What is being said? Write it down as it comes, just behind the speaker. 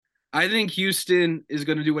I think Houston is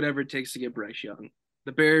going to do whatever it takes to get Bryce Young.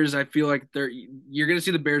 The Bears, I feel like you're going to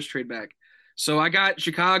see the Bears trade back. So I got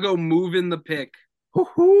Chicago moving the pick.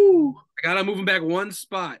 Woohoo! I got to move them back one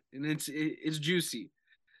spot, and it's juicy.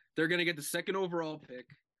 They're going to get the second overall pick.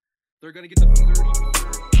 They're going to get the 33rd.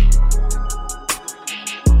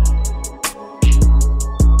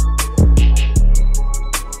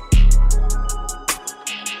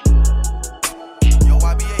 Yo,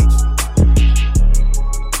 YBH.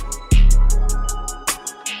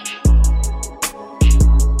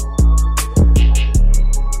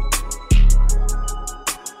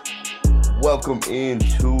 Welcome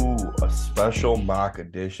into a special mock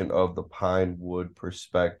edition of the Pinewood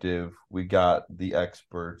Perspective. We got the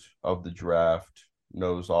expert of the draft,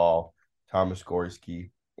 knows all, Thomas Gorski,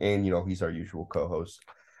 and he's our usual co-host.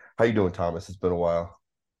 How you doing, Thomas? It's been a while.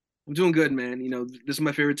 I'm doing good, man. This is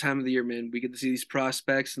my favorite time of the year, man. We get to see these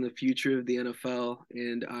prospects in the future of the NFL,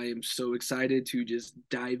 and I am so excited to just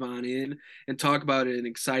dive on in and talk about an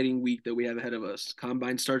exciting week that we have ahead of us.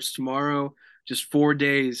 Combine starts tomorrow, just 4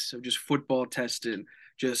 days of just football testing,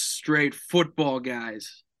 just straight football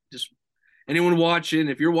guys. Just anyone watching,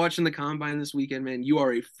 if you're watching the combine this weekend, man, you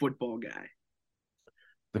are a football guy.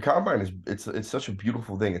 The combine is it's such a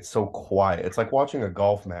beautiful thing. It's so quiet. It's like watching a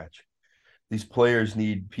golf match. These players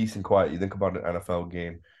need peace and quiet. You think about an NFL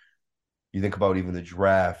game, you think about even the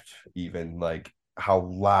draft, even like how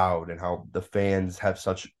loud and how the fans have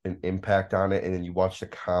such an impact on it. And then you watch the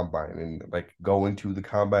combine and like going to the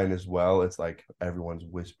combine as well. It's like everyone's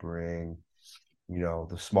whispering,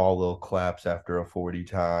 the small little claps after a 40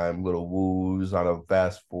 time, little woos on a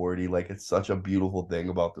fast 40. Like it's such a beautiful thing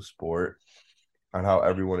about the sport on how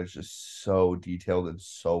everyone is just so detailed and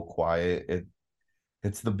so quiet.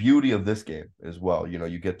 It's the beauty of this game as well.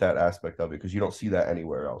 You get that aspect of it because you don't see that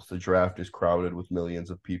anywhere else. The draft is crowded with millions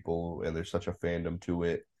of people, and there's such a fandom to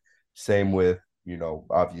it. Same with,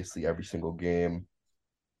 obviously every single game.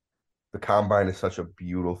 The combine is such a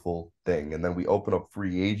beautiful thing. And then we open up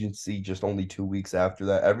free agency just only 2 weeks after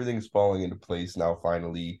that. Everything's falling into place now,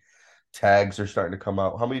 finally. Tags are starting to come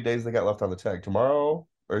out. How many days they got left on the tag? Tomorrow?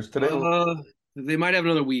 Or is today? Uh, they might have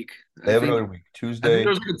another week. They I have think. another week. I think Tuesday.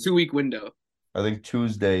 there's like a 2 week window. I think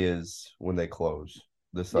Tuesday is when they close.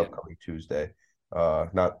 This Yeah. upcoming Tuesday.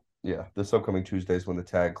 Not yeah, this upcoming Tuesday is when the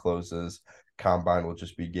tag closes. Combine will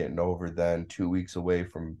just be getting over then, 2 weeks away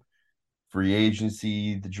from free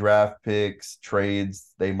agency, the draft picks,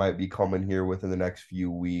 trades, they might be coming here within the next few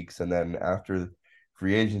weeks. And then after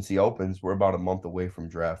free agency opens, we're about a month away from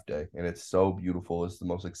draft day. And it's so beautiful. It's the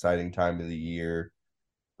most exciting time of the year.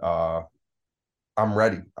 Uh I'm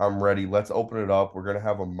ready. I'm ready. Let's open it up. We're gonna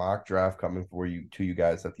have a mock draft coming for you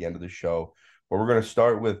guys at the end of the show. But we're gonna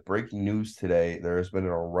start with breaking news today. There has been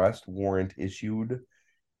an arrest warrant issued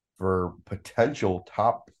for potential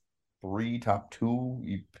top three, top two,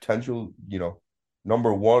 potential,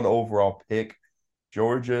 number one overall pick,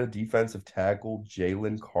 Georgia defensive tackle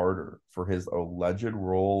Jalen Carter for his alleged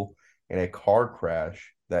role in a car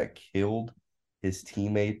crash that killed his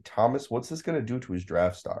teammate. Thomas, what's this gonna do to his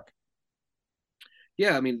draft stock?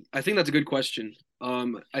 Yeah, I mean, I think that's a good question.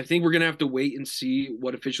 I think we're gonna have to wait and see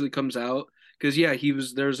what officially comes out because yeah,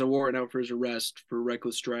 there's a warrant out for his arrest for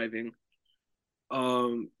reckless driving.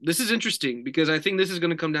 This is interesting because I think this is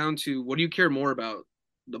gonna come down to what do you care more about,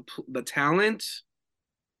 the talent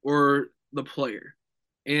or the player?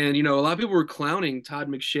 And a lot of people were clowning Todd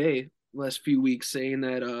McShay last few weeks, saying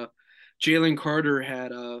that Jalen Carter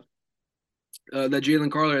had that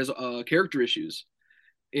Jalen Carter has character issues.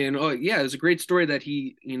 And oh yeah, it's a great story that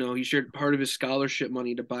he shared part of his scholarship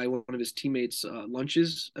money to buy one of his teammates'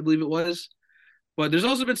 lunches, I believe it was. But there's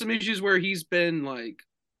also been some issues where he's been like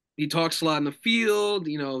he talks a lot in the field,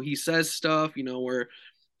 he says stuff, where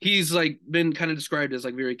he's like been kind of described as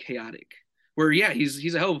like very chaotic. Where yeah,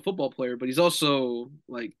 he's a hell of a football player, but he's also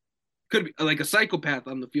like could be like a psychopath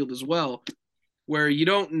on the field as well. Where you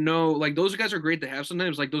don't know, like those guys are great to have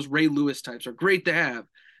sometimes, like those Ray Lewis types are great to have,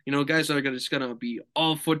 guys that are just gonna be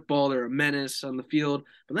all football, they're a menace on the field.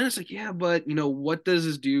 But then it's like, yeah, but what does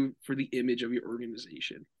this do for the image of your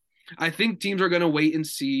organization? I think teams are gonna wait and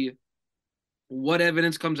see what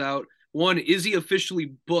evidence comes out. One, is he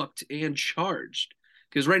officially booked and charged?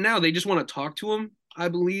 Because right now they just want to talk to him, I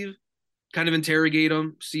believe, kind of interrogate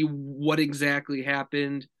him, see what exactly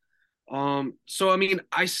happened. So I mean,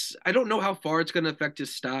 I don't know how far it's going to affect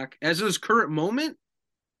his stock as of this current moment.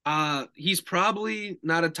 He's probably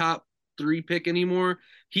not a top three pick anymore.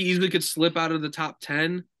 He easily could slip out of the top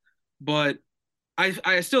 10, but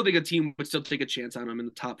I still think a team would still take a chance on him in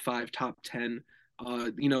the top five, top 10.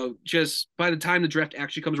 Just by the time the draft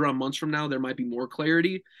actually comes around months from now, there might be more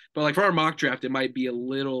clarity. But like for our mock draft, it might be a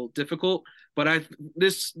little difficult. But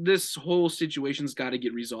this whole situation's got to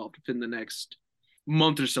get resolved within the next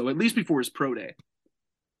month or so, at least before his pro day.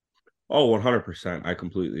 Oh, 100%. I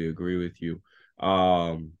completely agree with you.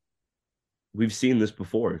 Um, we've seen this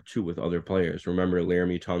before too with other players. Remember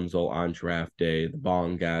Laramie Tunzel on draft day, the ball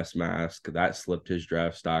and gas mask that slipped his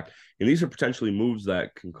draft stock. And these are potentially moves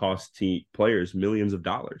that can cost players millions of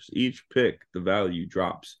dollars. Each pick, the value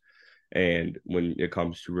drops. And when it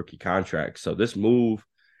comes to rookie contracts, so this move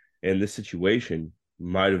and this situation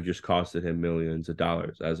might have just costed him millions of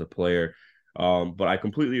dollars as a player. But I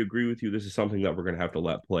completely agree with you. This is something that we're going to have to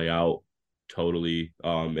let play out totally.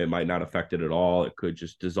 It might not affect it at all. It could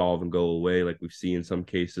just dissolve and go away, like we've seen in some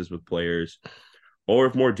cases with players. Or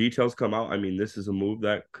if more details come out, I mean, this is a move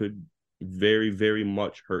that could very, very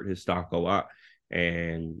much hurt his stock a lot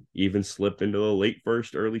and even slip into the late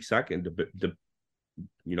first, early second,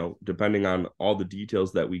 depending on all the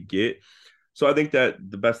details that we get. So I think that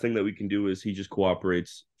the best thing that we can do is he just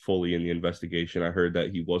cooperates fully in the investigation. I heard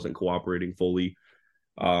that he wasn't cooperating fully.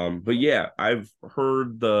 But yeah, I've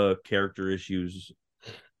heard the character issues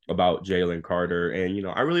about Jalen Carter, and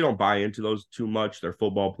I really don't buy into those too much. They're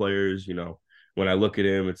football players. When I look at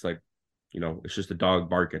him, it's like, it's just a dog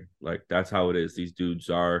barking. Like that's how it is. These dudes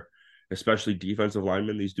are, especially defensive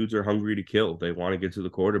linemen, these dudes are hungry to kill. They want to get to the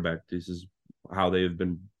quarterback. This is how they have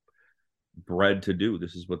been bred to do.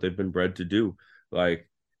 This is what they've been bred to do. Like,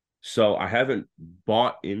 so I haven't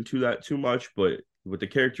bought into that too much, but with the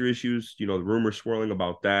character issues, the rumors swirling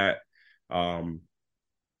about that, um,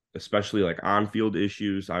 especially like on-field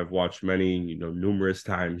issues. I've watched many, numerous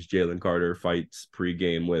times Jalen Carter fights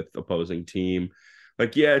pregame with opposing team.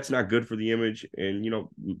 Like, yeah, it's not good for the image. And,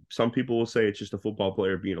 some people will say it's just a football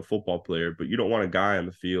player being a football player, but you don't want a guy on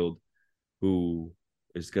the field who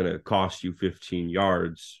is going to cost you 15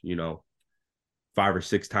 yards, 5 or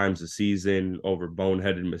 6 times a season over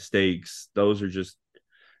boneheaded mistakes. Those are just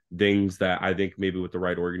things that I think maybe with the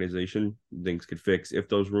right organization, things could fix if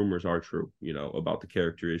those rumors are true, about the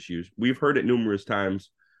character issues. We've heard it numerous times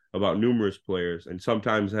about numerous players, and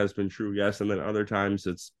sometimes it has been true, yes, and then other times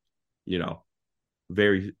it's,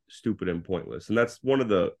 very stupid and pointless. And that's one of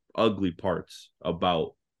the ugly parts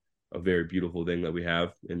about a very beautiful thing that we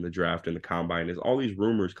have in the draft and the combine is all these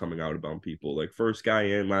rumors coming out about people like first guy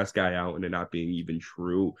in, last guy out, and it not being even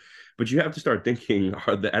true. But you have to start thinking,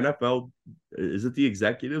 are the NFL, is it the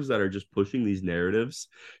executives that are just pushing these narratives,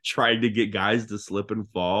 trying to get guys to slip and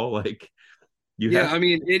fall? Like you Yeah, have, I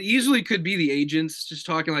mean, it easily could be the agents just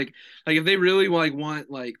talking like if they really want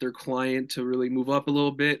like their client to really move up a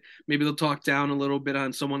little bit, maybe they'll talk down a little bit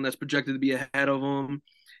on someone that's projected to be ahead of them.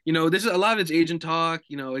 This is a lot of it's agent talk,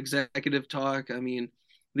 executive talk. I mean,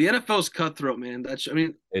 the NFL's cutthroat, man. I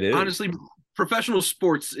mean, it is. honestly, professional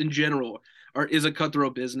sports in general is a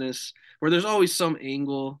cutthroat business where there's always some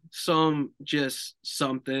angle, some just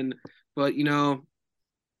something. But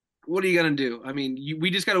what are you gonna do? I mean, we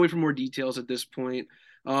just gotta wait for more details at this point.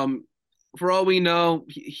 Um, for all we know,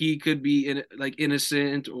 he could be like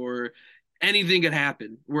innocent or anything could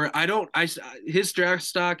happen. Where I don't, I his draft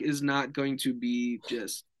stock is not going to be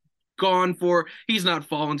just gone for. He's not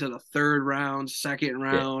falling to the third round, second Yeah.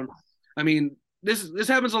 round. I mean, this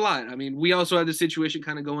happens a lot. I mean, we also have this situation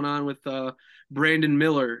kind of going on with Brandon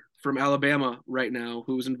Miller from Alabama right now,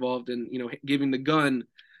 who's involved in giving the gun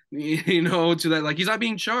to that. Like he's not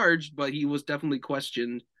being charged, but he was definitely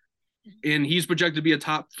questioned, and he's projected to be a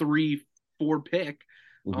top 3, 4 pick.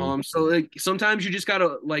 Mm-hmm. So like sometimes you just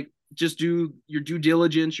gotta like just do your due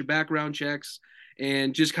diligence, your background checks,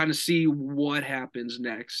 and just kind of see what happens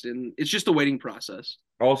next. And it's just a waiting process.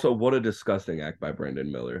 Also, what a disgusting act by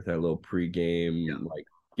Brandon Miller. That little Yeah. pregame, like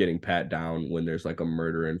getting pat down when there's like a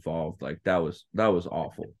murder involved. Like that was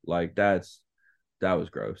awful. Like that was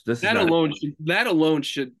gross. This is not. That alone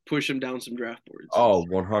should push him down some draft boards. Oh,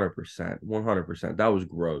 100%. 100%. That was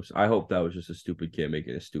gross. I hope that was just a stupid kid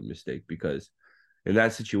making a stupid mistake because in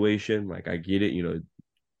that situation, like I get it,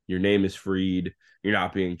 your name is freed, you're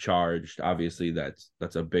not being charged. Obviously, that's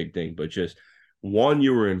a big thing, but just one,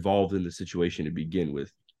 you were involved in the situation to begin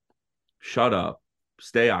with. Shut up,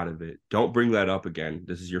 stay out of it. Don't bring that up again.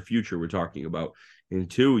 This is your future we're talking about. And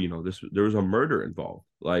two, there was a murder involved.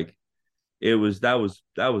 Like that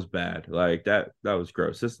was bad. Like that was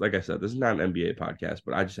gross. This, like I said, this is not an NBA podcast,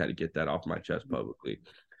 but I just had to get that off my chest publicly.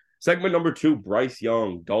 Segment number 2, Bryce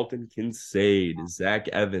Young, Dalton Kincaid, Zach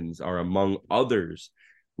Evans are among others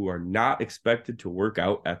who are not expected to work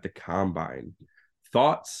out at the combine.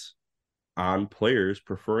 Thoughts on players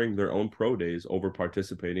preferring their own pro days over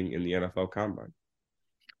participating in the NFL combine?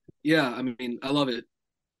 Yeah, I mean, I love it.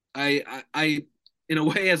 I in a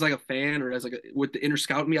way as like a fan or as like with the inner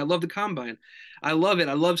scout in me, I love the combine. I love it.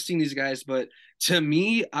 I love seeing these guys, but to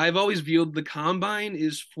me, I've always viewed the combine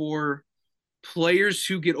is for players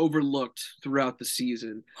who get overlooked throughout the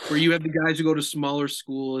season. Where you have the guys who go to smaller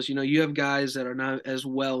schools, you have guys that are not as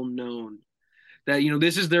well known. That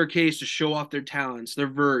this is their case to show off their talents, their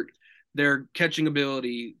vert, their catching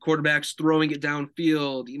ability, quarterbacks throwing it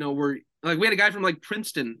downfield. We're like we had a guy from like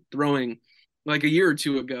Princeton throwing like a year or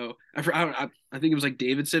two ago. I think it was like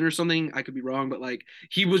Davidson or something. I could be wrong, but like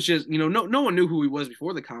he was just no one knew who he was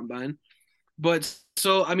before the combine. But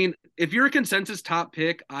so I mean, if you're a consensus top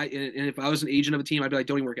pick, and if I was an agent of a team, I'd be like,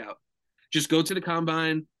 don't even work out. Just go to the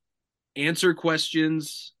combine, answer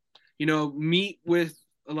questions, meet with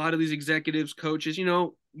a lot of these executives, coaches,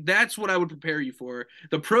 that's what I would prepare you for.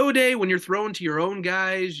 The pro day, when you're throwing to your own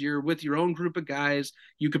guys, you're with your own group of guys,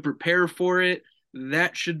 you could prepare for it.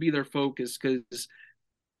 That should be their focus because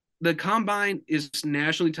the combine is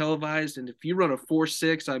nationally televised. And if you run a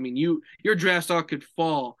 4.6, I mean, your draft stock could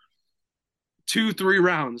fall 2, 3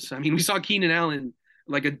 rounds. I mean, we saw Keenan Allen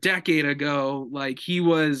like a decade ago. Like he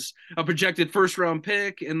was a projected first round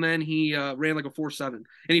pick, and then he ran like a 4.7, and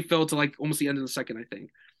he fell to like almost the end of the second, I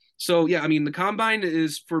think. So yeah, I mean, the combine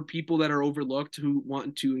is for people that are overlooked who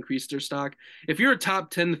want to increase their stock. If you're a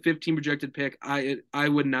top 10 to 15 projected pick, I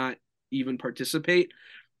would not even participate.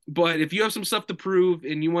 But if you have some stuff to prove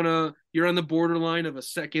and you're on the borderline of a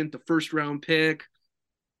second to first round pick,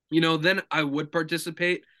 then I would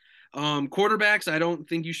participate. Quarterbacks, I don't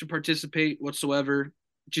think you should participate whatsoever,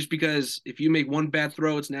 just because if you make one bad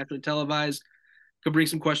throw, it's naturally televised. Could bring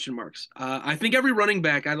some question marks. I think every running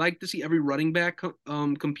back, I like to see every running back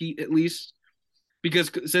compete at least,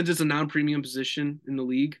 because since it's a non-premium position in the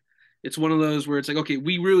league, it's one of those where it's like, okay,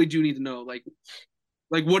 we really do need to know, like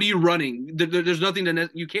what are you running? There's nothing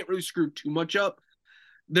you can't really screw too much up.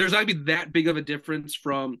 There's not gonna be that big of a difference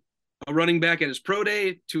from a running back at his pro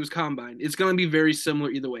day to his combine. It's gonna be very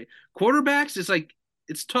similar either way. Quarterbacks,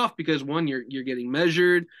 it's tough because one, you're getting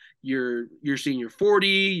measured, you're seeing your 40,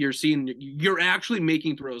 you're actually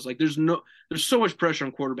making throws. Like there's so much pressure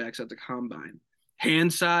on quarterbacks at the combine.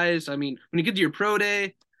 Hand size, I mean, when you get to your pro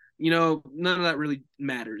day, none of that really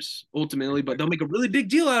matters ultimately, but they'll make a really big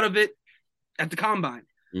deal out of it at the combine.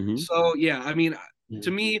 Mm-hmm. So yeah, I mean,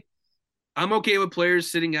 to me, I'm okay with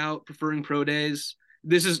players sitting out, preferring pro days.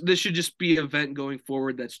 This should just be an event going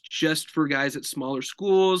forward that's just for guys at smaller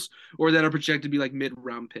schools or that are projected to be like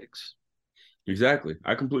mid-round picks. Exactly.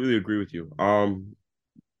 I completely agree with you.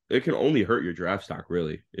 It can only hurt your draft stock,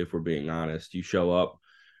 really, if we're being honest. You show up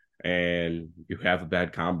and you have a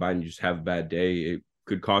bad combine, you just have a bad day, it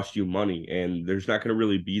could cost you money, and there's not going to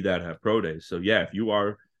really be that at pro days. So yeah, if you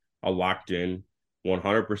are a locked in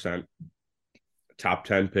 100% top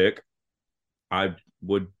 10 pick, I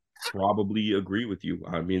would probably agree with you.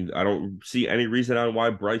 I mean, I don't see any reason on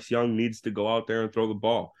why Bryce Young needs to go out there and throw the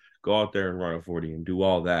ball, go out there and run a 40 and do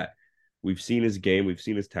all that. We've seen his game, we've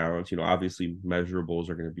seen his talents. Obviously, measurables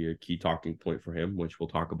are going to be a key talking point for him, which we'll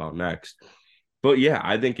talk about next. But yeah,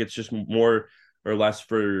 I think it's just more or less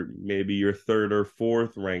for maybe your third or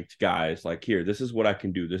fourth ranked guys. Like, here, this is what I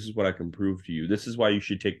can do. This is what I can prove to you. This is why you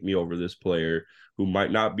should take me over this player who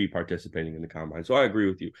might not be participating in the combine. So I agree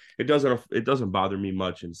with you. It doesn't bother me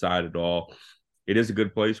much inside at all. It is a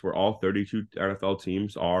good place where all 32 NFL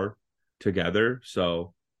teams are together.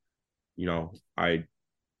 So, I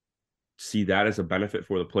see that as a benefit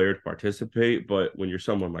for the player to participate. But when you're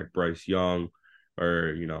someone like Bryce Young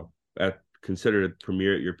or, considered a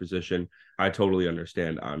premier at your position, I totally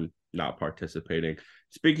understand I'm not participating.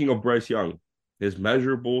 Speaking of Bryce Young, his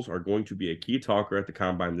measurables are going to be a key talker at the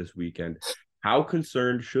combine this weekend. How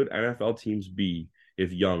concerned should NFL teams be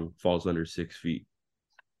if Young falls under 6 feet?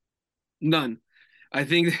 None. I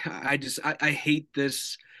think I hate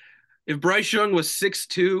this. If Bryce Young was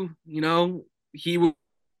 6'2", he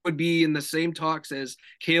would be in the same talks as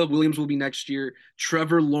Caleb Williams will be next year.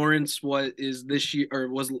 Trevor Lawrence is this year or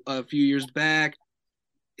was a few years back.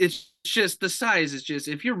 It's just the size is just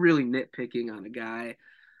if you're really nitpicking on a guy,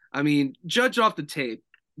 I mean, judge off the tape.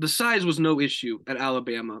 The size was no issue at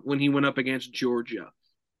Alabama when he went up against Georgia,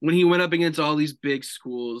 when he went up against all these big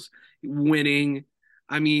schools, winning.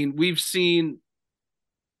 I mean, we've seen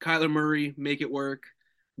Kyler Murray make it work.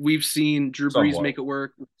 We've seen Drew Brees Somewhat. make it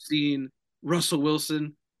work. We've seen Russell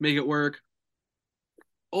Wilson make it work.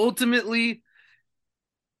 Ultimately,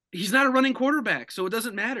 he's not a running quarterback, so it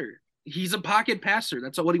doesn't matter. He's a pocket passer.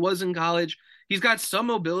 That's what he was in college. He's got some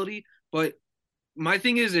mobility, but my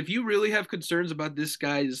thing is, if you really have concerns about this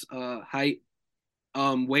guy's height,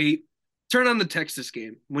 weight, turn on the Texas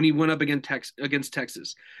game when he went up against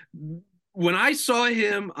Texas. When I saw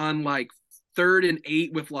him on like 3rd and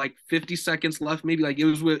 8 with like 50 seconds left, maybe like it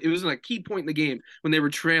was in a key point in the game when they were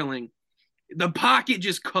trailing. The pocket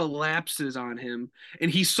just collapses on him,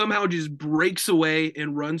 and he somehow just breaks away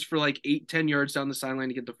and runs for like 8-10 yards down the sideline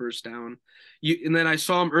to get the first down. And then I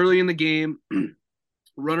saw him early in the game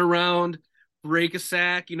run around, break a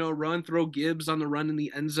sack, run, throw Gibbs on the run in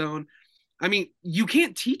the end zone. I mean, you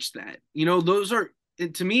can't teach that. Those are,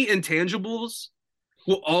 to me, intangibles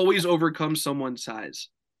will always overcome someone's size.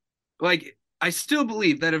 Like, I still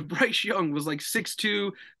believe that if Bryce Young was like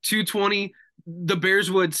 6'2", 220, the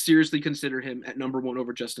Bears would seriously consider him at number 1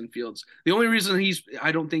 over Justin Fields. The only reason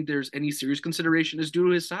I don't think there's any serious consideration is due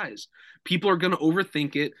to his size. People are going to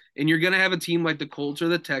overthink it, and you're going to have a team like the Colts or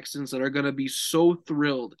the Texans that are going to be so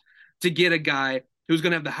thrilled to get a guy who's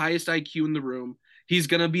going to have the highest IQ in the room. He's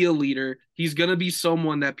going to be a leader. He's going to be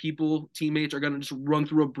someone that teammates are going to just run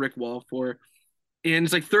through a brick wall for. And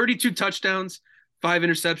it's like 32 touchdowns, 5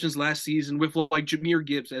 interceptions last season with like Jahmyr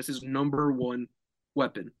Gibbs as his number 1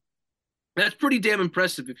 weapon. That's pretty damn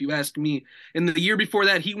impressive if you ask me. And the year before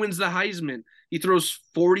that, he wins the Heisman. He throws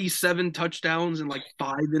 47 touchdowns and like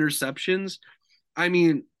 5 interceptions. I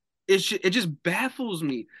mean, it just baffles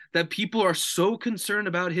me that people are so concerned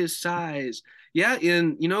about his size. Yeah,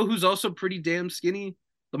 and who's also pretty damn skinny?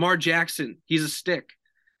 Lamar Jackson. He's a stick.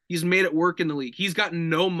 He's made it work in the league. He's got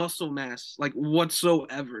no muscle mass, like,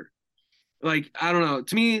 whatsoever. Like, I don't know.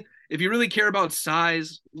 To me, if you really care about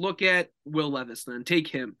size, look at Will Levis then. Take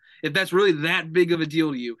him. If that's really that big of a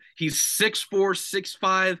deal to you, he's 6'4",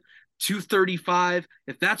 6'5", 235.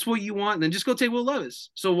 If that's what you want, then just go take Will Levis.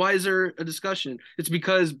 So why is there a discussion? It's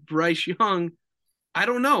because Bryce Young, I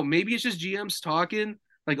don't know. Maybe it's just GMs talking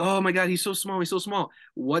like, oh my God, he's so small. He's so small.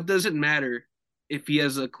 What does it matter if he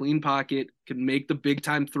has a clean pocket, can make the big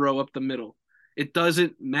time throw up the middle? It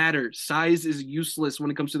doesn't matter. Size is useless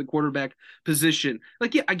when it comes to the quarterback position.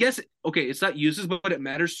 Like, yeah, I guess, okay, it's not useless, but it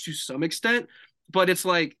matters to some extent. But it's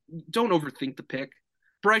like, don't overthink the pick.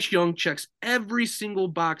 Bryce Young checks every single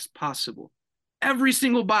box possible. Every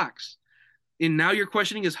single box. And now you're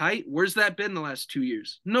questioning his height? Where's that been the last 2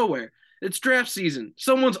 years? Nowhere. It's draft season.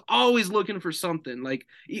 Someone's always looking for something. Like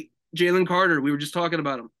Jalen Carter, we were just talking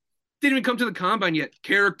about him. Didn't even come to the combine yet.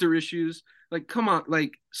 Character issues. Like, come on.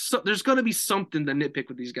 Like, there's going to be something to nitpick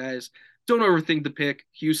with these guys. Don't overthink the pick.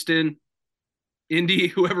 Houston, Indy,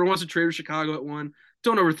 whoever wants to trade with Chicago at 1,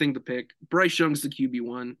 don't overthink the pick. Bryce Young's the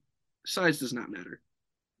QB1. Size does not matter.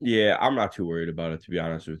 Yeah, I'm not too worried about it, to be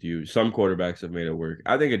honest with you. Some quarterbacks have made it work.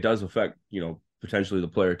 I think it does affect, potentially the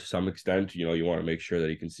player to some extent. You want to make sure that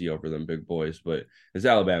he can see over them big boys, but his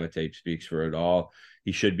Alabama tape speaks for it all.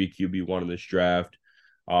 He should be QB1 in this draft.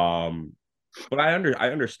 But I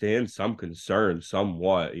understand some concern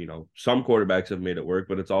somewhat. Some quarterbacks have made it work,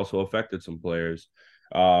 but it's also affected some players.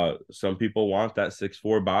 Some people want that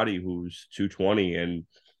 6'4" body who's 220 and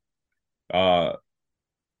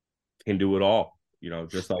can do it all,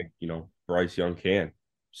 just like, Bryce Young can.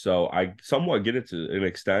 So I somewhat get it to an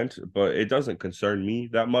extent, but it doesn't concern me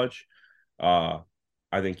that much. I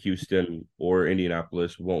think Houston or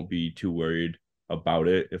Indianapolis won't be too worried about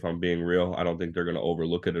it, if I'm being real. I don't think they're going to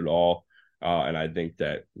overlook it at all. And I think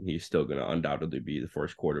that he's still going to undoubtedly be the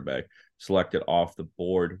first quarterback selected off the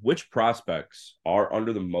board. Which prospects are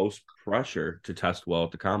under the most pressure to test well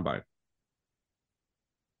at the combine?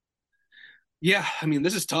 Yeah, I mean,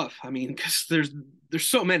 this is tough. I mean, because there's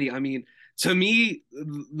so many. I mean, to me,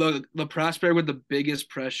 the prospect with the biggest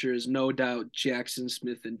pressure is no doubt Jackson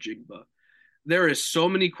Smith-Njigba. There is so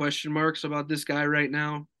many question marks about this guy right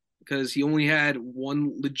now because he only had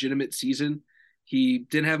 1 legitimate season. He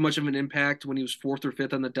didn't have much of an impact when he was 4th or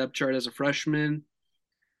 5th on the depth chart as a freshman.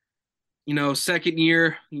 Second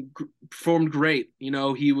year, he performed great.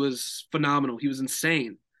 He was phenomenal. He was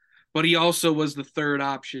insane. But he also was the 3rd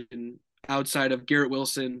option outside of Garrett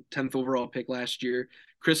Wilson, 10th overall pick last year,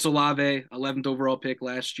 Chris Olave, 11th overall pick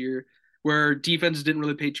last year, where defenses didn't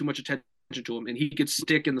really pay too much attention to him, and he could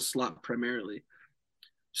stick in the slot primarily.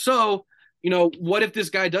 So, what if this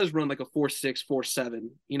guy does run like a 4.6,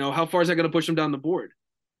 4.7? How far is that going to push him down the board?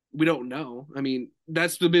 We don't know. I mean,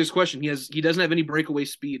 that's the biggest question. He doesn't have any breakaway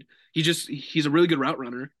speed. He's a really good route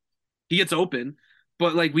runner. He gets open,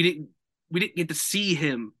 but like we didn't get to see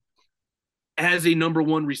him as a number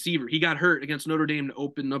 1 receiver. He got hurt against Notre Dame to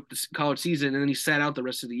open up the college season, and then he sat out the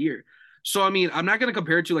rest of the year. So, I mean, I'm not going to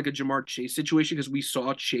compare it to like a Jamar Chase situation because we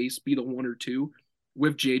saw Chase be the 1 or 2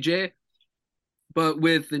 with JJ. But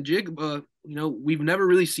with the Njigba, we've never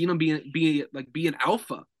really seen him be an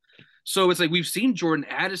alpha. So it's like we've seen Jordan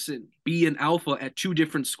Addison be an alpha at two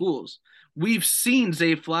different schools. We've seen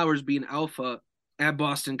Zay Flowers be an alpha at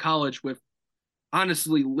Boston College with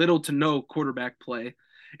honestly little to no quarterback play.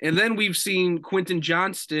 And then we've seen Quentin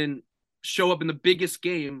Johnston show up in the biggest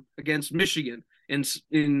game against Michigan and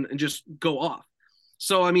just go off.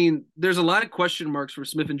 So I mean, there's a lot of question marks for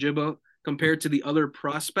Smith and Jibba compared to the other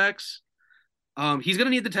prospects. He's going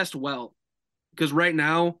to need to test well because right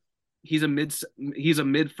now he's a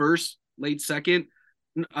mid first, late second,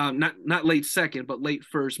 not late second, but late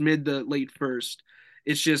first, mid to late first.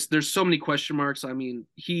 It's just there's so many question marks. I mean,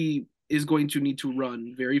 he is going to need to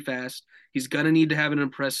run very fast. He's going to need to have an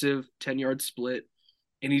impressive 10-yard split,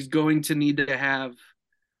 and he's going to need to have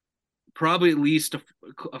probably at least a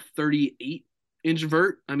 38-inch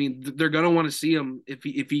vert. I mean, they're going to want to see him if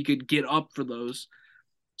he could get up for those.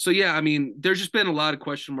 So yeah, I mean, there's just been a lot of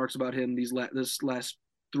question marks about him this last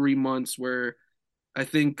 3 months. Where I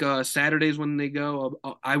think Saturdays when they go,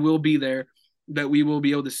 I will be there. That we will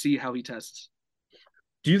be able to see how he tests.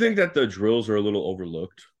 Do you think that the drills are a little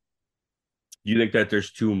overlooked? Do you think that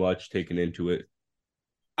there's too much taken into it?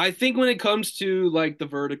 I think when it comes to like the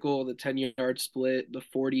vertical, the 10-yard split, the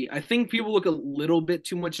 40, I think people look a little bit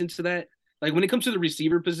too much into that. Like when it comes to the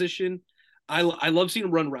receiver position, I love seeing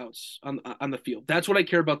them run routes on the field. That's what I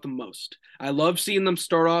care about the most. I love seeing them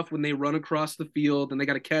start off when they run across the field and they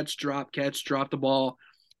got to catch, drop the ball.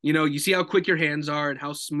 You see how quick your hands are and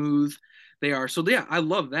how smooth they are. So yeah, I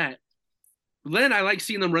love that. Then I like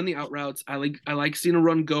seeing them run the out routes. I like seeing them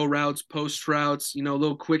run go routes, post routes, a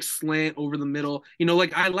little quick slant over the middle.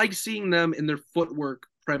 Like I like seeing them in their footwork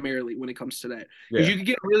primarily when it comes to that. Because Yeah. you can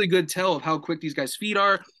get a really good tell of how quick these guys' feet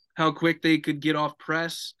are, how quick they could get off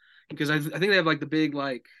press. Because I think they have like the big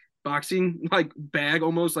like boxing like bag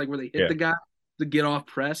almost like where they hit Yeah. the guy to get off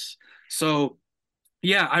press. So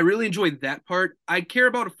yeah, I really enjoyed that part. I care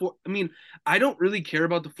about I mean, I don't really care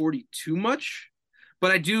about the 40 too much,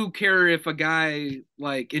 but I do care if a guy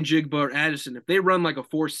like Njigba or Addison, if they run like a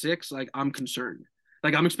 4.6, like I'm concerned.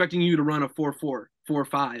 Like I'm expecting you to run a 4.4,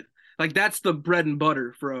 4.5. Like that's the bread and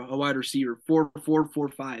butter for a wide receiver, 4.4,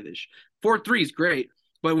 4.5 ish. 4.3 is great,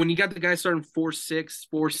 but when you got the guy starting 4.6,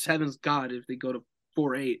 4.7's God if they go to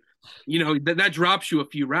 4.8, that drops you a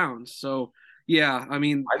few rounds. So yeah, I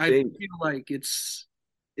mean, I I think feel like it's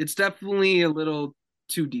definitely a little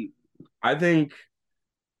too deep. I think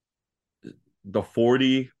the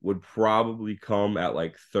 40 would probably come at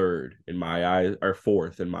like third in my eyes or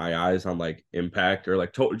fourth in my eyes on like impact or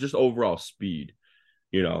like total just overall speed.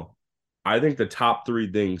 You know, I think the top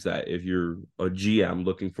three things that if you're a GM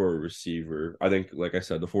looking for a receiver, I think, like I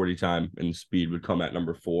said, the 40 time and speed would come at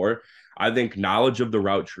number four. I think knowledge of the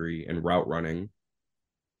route tree and route running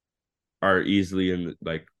are easily in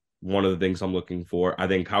like one of the things I'm looking for. I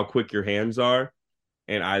think how quick your hands are,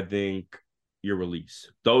 and I think your release.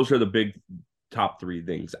 Those are the big top three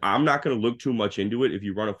things. I'm not going to look too much into it if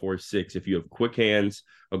you run a 4.6, if you have quick hands,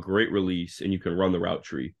 a great release, and you can run the route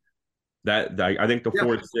tree. That I think the Yeah,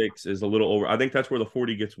 4.6 is a little over. I think that's where the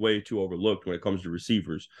 40 gets way too overlooked when it comes to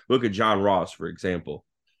receivers. Look at John Ross, for example.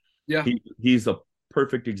 yeah, He's a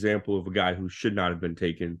perfect example of a guy who should not have been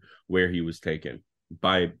taken where he was taken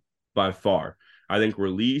by by far. I think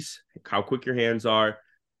release, how quick your hands are,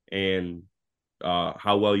 and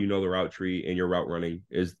how well you know the route tree and your route running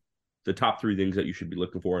is the top three things that you should be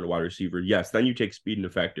looking for in a wide receiver. Yes, then you take speed and a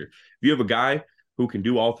factor. If you have a guy who can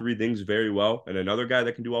do all three things very well, and another guy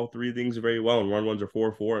that can do all three things very well, and one runs a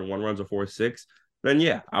 4.4 and one runs a 4.6, then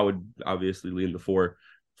yeah, I would obviously lean the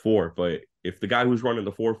 4.4. But if the guy who's running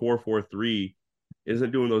the 4.4, 4.3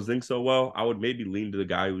 isn't doing those things so well, I would maybe lean to the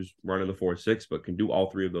guy who's running the 4.6, but can do all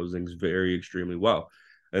three of those things very extremely well.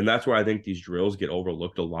 And that's where I think these drills get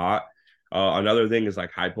overlooked a lot. Another thing is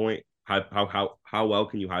like high point. How well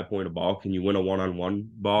can you high point a ball? Can you win a one-on-one yeah,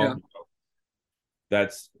 ball?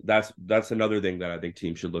 That's another thing that I think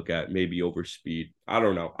teams should look at, maybe over speed. I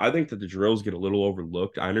don't know. I think that the drills get a little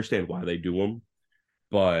overlooked. I understand why they do them,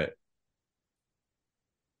 but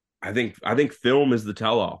I think film is the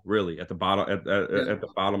tell-all, really, at the bottom yeah, at the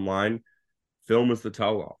bottom line. Film is the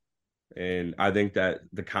tell-all. And I think that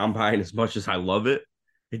the combine, as much as I love it,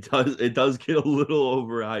 it does get a little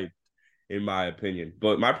overhyped, in my opinion.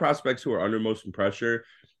 But my prospects who are under most pressure,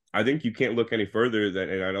 I think you can't look any further than,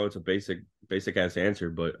 and I know it's a basic ass answer,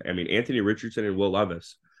 but I mean Anthony Richardson and Will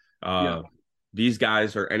Levis. yeah, Uh, these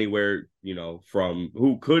guys are anywhere, from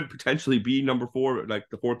who could potentially be number four, like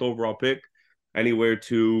the fourth overall pick, anywhere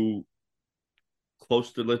to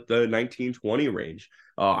close to the 19-20 range.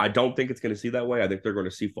 I don't think it's going to see that way. I think they're going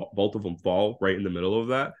to see both of them fall right in the middle of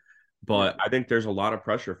that. But I think there's a lot of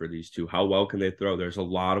pressure for these two. How well can they throw? There's a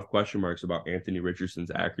lot of question marks about Anthony Richardson's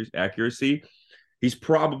accuracy. He's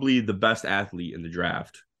probably the best athlete in the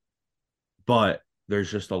draft, but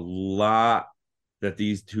there's just a lot that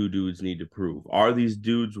these two dudes need to prove. Are these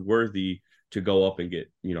dudes worthy to go up and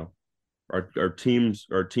get, are teams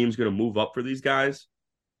going to move up for these guys?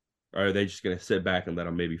 Or are they just going to sit back and let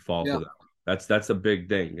them maybe fall to Yeah. them? That's a big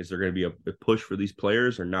thing. Is there going to be a push for these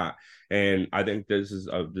players or not? And I think this is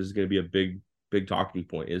going to be a big talking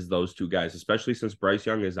point. Is those two guys, especially since Bryce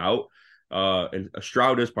Young is out, and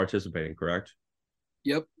Stroud is participating, correct?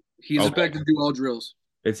 Yep. He's Okay, expected to do all drills.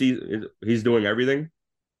 he's doing everything.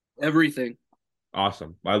 Everything.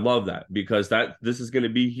 Awesome. I love that because this is going to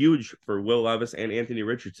be huge for Will Levis and Anthony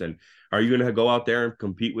Richardson. Are you going to go out there and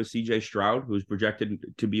compete with CJ Stroud, who's projected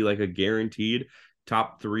to be like a guaranteed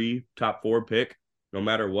top 3, top 4 pick, no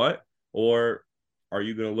matter what? Or are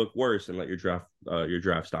you going to look worse and let your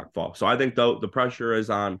draft stock fall? So I think though the pressure is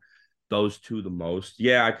on those two the most.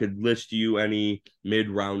 Yeah, I could list you any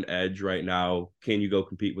mid-round edge right now. Can you go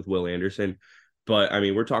compete with Will Anderson? But I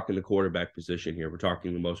mean, we're talking the quarterback position here. We're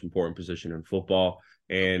talking the most important position in football.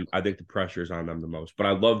 And I think the pressure is on them the most. But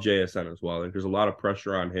I love JSN as well. I think there's a lot of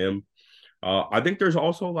pressure on him. I think there's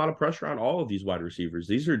also a lot of pressure on all of these wide receivers.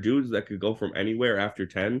 These are dudes that could go from anywhere after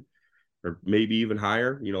 10 or maybe even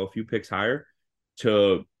higher, a few picks higher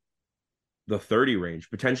to the 30 range,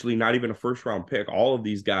 potentially not even a first round pick. All of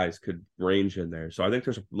these guys could range in there. So I think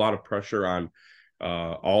there's a lot of pressure on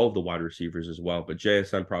all of the wide receivers as well. But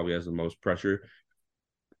JSN probably has the most pressure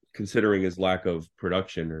considering his lack of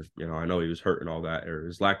production, or I know he was hurt and all that, or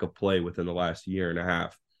his lack of play within the last year and a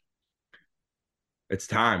half. It's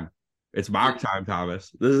time. It's mock time,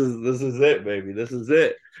 Thomas. This is it, baby. This is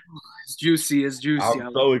it. It's juicy. It's juicy.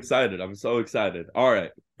 I'm so excited. I'm so excited. All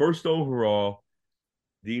right. First overall,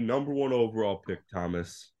 the number 1 overall pick,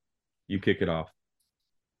 Thomas. You kick it off.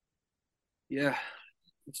 Yeah.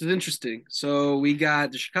 This is interesting. So we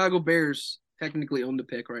got the Chicago Bears technically own the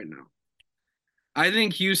pick right now. I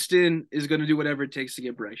think Houston is going to do whatever it takes to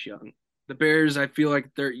get Bryce Young. The Bears, I feel like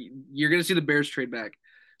you're going to see the Bears trade back.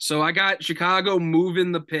 So I got Chicago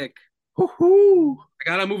moving the pick. Woo-hoo. I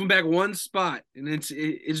got to move them back one spot, and it's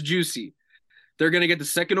juicy. They're going to get the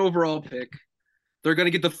second overall pick. They're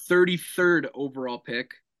going to get the 33rd overall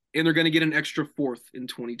pick, and they're going to get an extra fourth in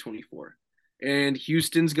 2024. And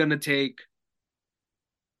Houston's going to take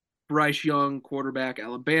Bryce Young, quarterback,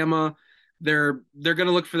 Alabama. They're going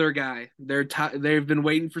to look for their guy. They've been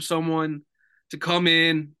waiting for someone to come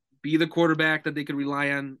in, be the quarterback that they could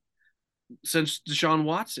rely on since Deshaun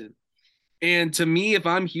Watson. And to me, if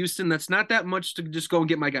I'm Houston, that's not that much to just go and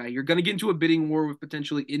get my guy. You're going to get into a bidding war with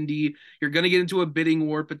potentially Indy. You're going to get into a bidding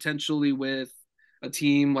war potentially with a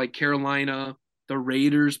team like Carolina, the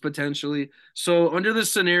Raiders potentially. So under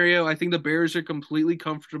this scenario, I think the Bears are completely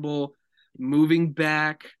comfortable moving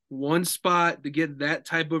back one spot to get that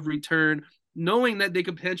type of return, knowing that they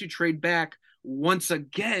could potentially trade back once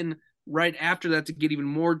again right after that to get even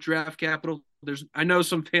more draft capital. I know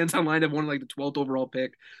some fans online have wanted like the 12th overall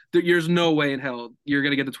pick. There's no way in hell you're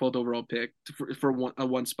going to get the 12th overall pick for a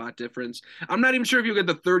one spot difference. I'm not even sure if you'll get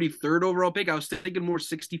the 33rd overall pick. I was thinking more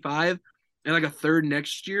 65 and like a third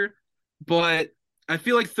next year. But I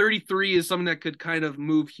feel like 33 is something that could kind of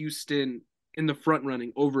move Houston in the front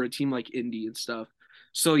running over a team like Indy and stuff.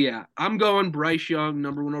 So yeah, I'm going Bryce Young,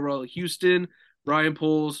 number 1 overall Houston. Brian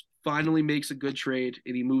Poles finally makes a good trade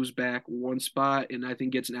and he moves back one spot and I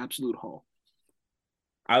think gets an absolute haul.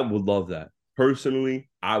 I would love that. Personally,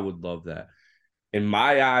 I would love that. In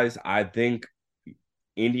my eyes, I think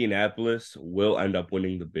Indianapolis will end up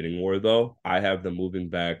winning the bidding war, though. I have them moving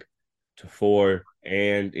back to 4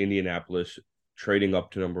 and Indianapolis trading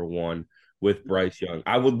up to number 1 with Bryce Young.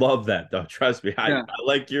 I would love that, though. Trust me. Yeah. I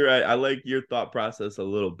like your thought process a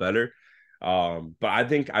little better. But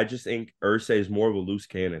I just think Irsay is more of a loose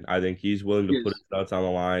cannon. I think he's willing to put his nuts on the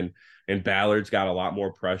line, and Ballard's got a lot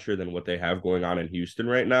more pressure than what they have going on in Houston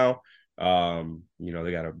right now. They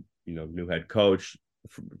got a new head coach,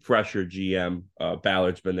 fresher GM.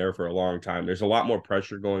 Ballard's been there for a long time. There's a lot more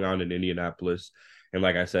pressure going on in Indianapolis. And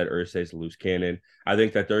like I said, Irsay's a loose cannon. I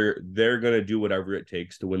think that they're going to do whatever it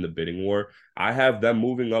takes to win the bidding war. I have them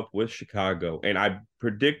moving up with Chicago, and I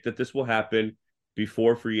predict that this will happen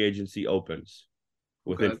before free agency opens.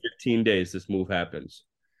 Within 15 days, this move happens.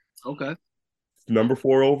 Okay. Number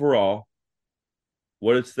 4 overall.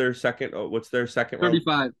 What's their second 35.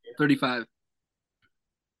 Round? 35.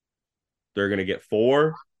 They're going to get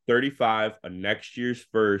 4, 35, a next year's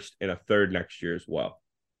first, and a third next year as well.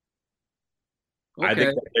 Okay. I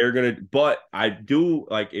think that they're going to, but I do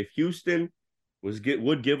like if Houston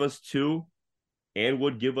would give us 2, and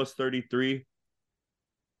would give us 33,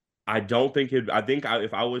 I don't think it. I think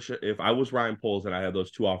if I was Ryan Poles and I had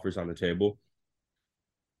those two offers on the table,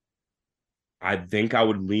 I think I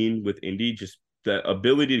would lean with Indy. Just the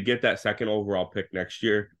ability to get that second overall pick next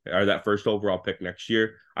year or that first overall pick next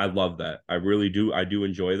year. I love that. I really do. I do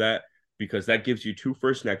enjoy that because that gives you two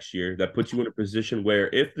first next year. That puts you in a position where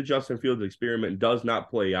if the Justin Fields experiment does not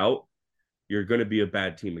play out, you're going to be a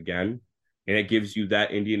bad team again. And it gives you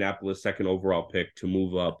that Indianapolis second overall pick to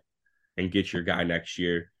move up and get your guy next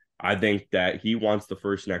year. I think that he wants the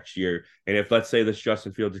first next year. And if, let's say, this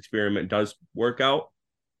Justin Fields experiment does work out,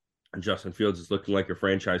 and Justin Fields is looking like your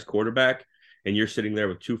franchise quarterback, and you're sitting there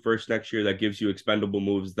with two first next year, that gives you expendable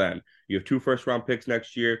moves then. You have two first round picks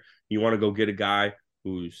next year. You want to go get a guy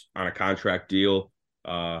who's on a contract deal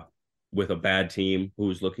with a bad team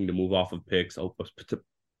who's looking to move off of picks,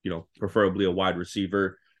 preferably a wide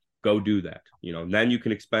receiver. Go do that. And then you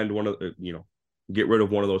can expend get rid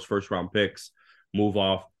of one of those first round picks, move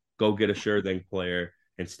off, go get a sure thing player,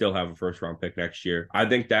 and still have a first round pick next year. I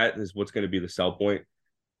think that is what's going to be the sell point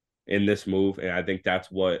in this move, and I think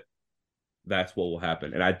that's what will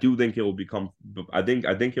happen. And I do think it will become. I think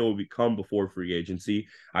it will become before free agency.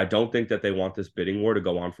 I don't think that they want this bidding war to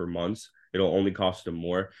go on for months. It'll only cost them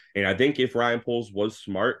more. And I think if Ryan Poles was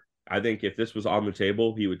smart, I think if this was on the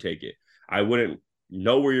table, he would take it. I wouldn't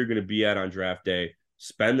know where you're going to be at on draft day.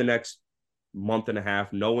 Spend the next month and a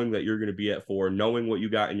half knowing that you're going to be at 4, knowing what you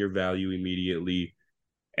got in your value immediately,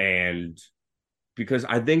 and because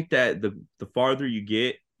I think that the farther you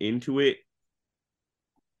get into it,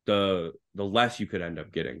 the less you could end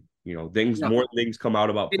up getting. Yeah. More things come out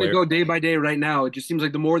about Going to players. go day by day right now. It just seems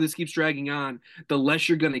like the more this keeps dragging on, the less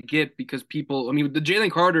you're going to get because people. I mean, the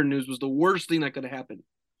Jalen Carter news was the worst thing that could have happened.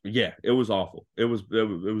 Yeah, it was awful. It was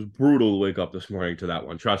brutal to wake up this morning to that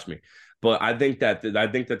one. Trust me. But I think that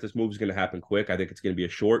this move is going to happen quick. I think it's going to be a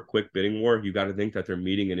short, quick bidding war. You got to think that they're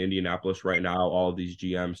meeting in Indianapolis right now. All of these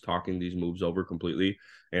GMs talking these moves over completely,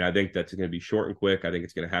 and I think that's going to be short and quick. I think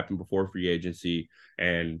it's going to happen before free agency,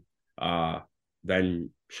 and then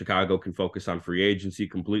Chicago can focus on free agency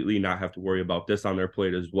completely, not have to worry about this on their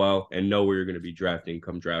plate as well, and know where you're going to be drafting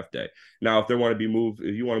come draft day. Now, if you want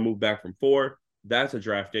to move back from 4, that's a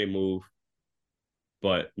draft day move.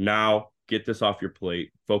 But now get this off your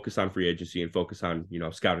plate, focus on free agency, and focus on,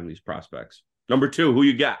 scouting these prospects. Number 2, who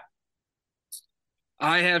you got?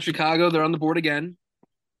 I have Chicago. They're on the board again.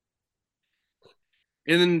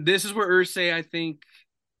 And then this is where Irsay, I think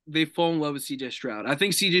they fall in love with CJ Stroud. I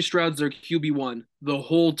think CJ Stroud's their QB1 the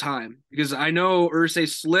whole time because I know Irsay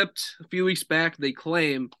slipped a few weeks back. They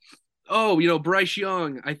claim, Bryce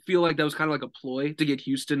Young. I feel like that was kind of like a ploy to get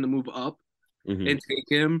Houston to move up and take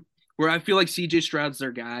him, where I feel like CJ Stroud's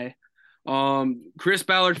their guy. Chris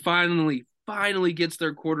Ballard finally gets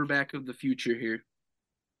their quarterback of the future here.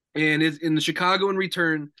 And is in the Chicago in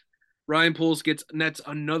return, Ryan Poles nets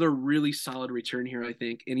another really solid return here, I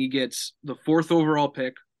think. And he gets the 4th overall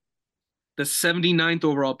pick, the 79th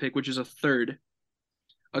overall pick, which is a third,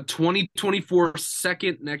 a 2024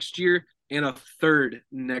 second next year, and a third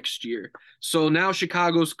next year. So now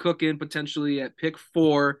Chicago's cooking potentially at pick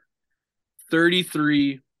 4,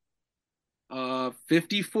 33,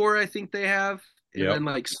 54, I think they have, and Yep. then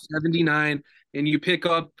like 79, and you pick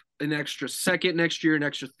up an extra second next year, an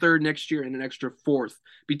extra third next year, and an extra 4th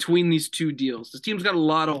between these two deals. This team's got a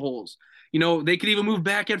lot of holes. They could even move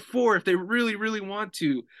back at 4 if they really, really want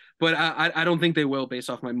to, but I don't think they will based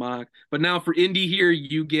off my mock. But now for Indy here,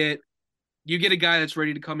 you get a guy that's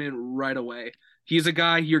ready to come in right away. He's a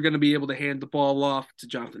guy you're going to be able to hand the ball off to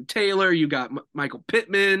Jonathan Taylor. You got Michael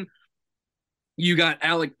Pittman. You got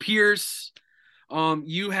Alec Pierce.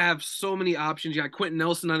 You have so many options. You got Quentin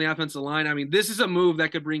Nelson on the offensive line. I mean, this is a move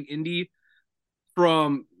that could bring Indy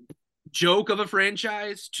from joke of a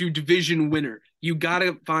franchise to division winner. You got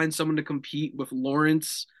to find someone to compete with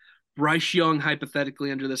Lawrence, Bryce Young,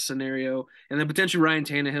 hypothetically, under this scenario, and then potentially Ryan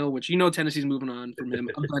Tannehill, which Tennessee's moving on from him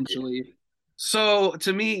eventually. So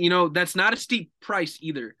to me, that's not a steep price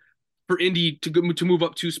either for Indy to move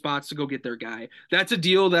up 2 spots to go get their guy. That's a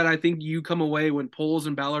deal that I think you come away when Poles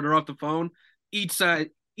and Ballard are off the phone. Each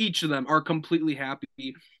of them are completely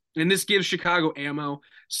happy. And this gives Chicago ammo.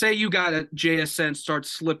 Say you got a JSN start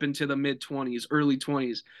slipping to the mid-20s, early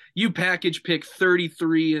 20s. You package pick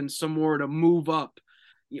 33 and some more to move up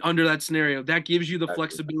under that scenario. That gives you the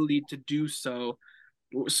flexibility to do so.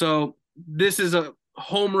 So this is a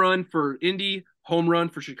home run for Indy, home run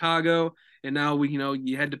for Chicago. And now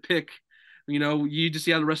you had to pick, you just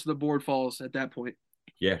see how the rest of the board falls at that point.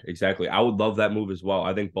 Yeah, exactly. I would love that move as well.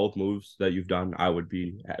 I think both moves that you've done, I would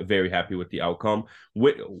be very happy with the outcome.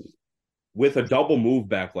 With a double move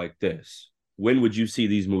back like this, when would you see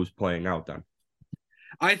these moves playing out then?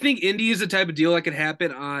 I think Indy is the type of deal that could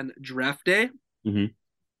happen on draft day. Mm-hmm.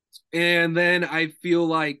 And then I feel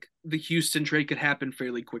like the Houston trade could happen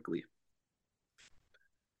fairly quickly.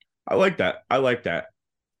 I like that. I like that.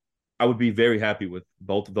 I would be very happy with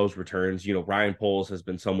both of those returns. Ryan Poles has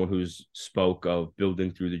been someone who's spoke of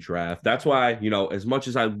building through the draft. That's why, as much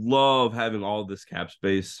as I love having all this cap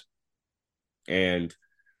space and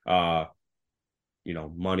uh,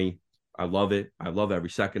 money, I love it. I love every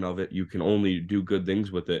second of it. You can only do good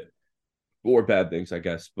things with it or bad things, I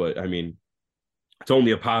guess. But I mean, it's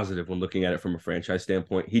only a positive when looking at it from a franchise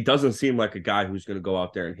standpoint. He doesn't seem like a guy who's going to go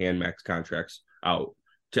out there and hand max contracts out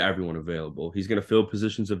to everyone available. He's going to fill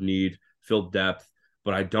positions of need, fill depth,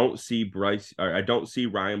 but I don't see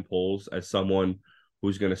Ryan Poles as someone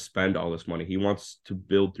who's going to spend all this money. He wants to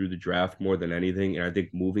build through the draft more than anything, and I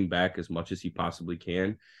think moving back as much as he possibly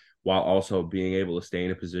can, while also being able to stay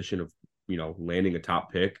in a position of landing a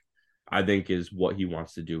top pick, I think is what he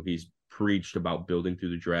wants to do. He's preached about building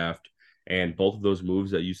through the draft, and both of those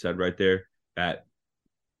moves that you said right there, that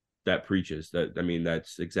preaches that. I mean,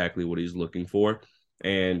 that's exactly what he's looking for.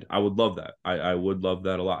 And I would love that. I would love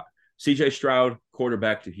that a lot. CJ Stroud,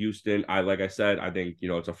 quarterback to Houston. Like I said, I think,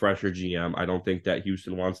 it's a fresher GM. I don't think that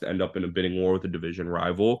Houston wants to end up in a bidding war with a division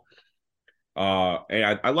rival.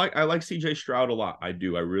 And I like CJ Stroud a lot. I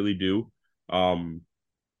do. I really do.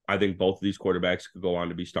 I think both of these quarterbacks could go on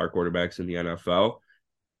to be star quarterbacks in the NFL.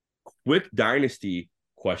 Quick dynasty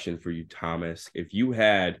question for you, Thomas. If you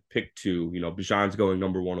had pick 2, Bijan's going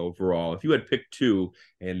number 1 overall. If you had pick 2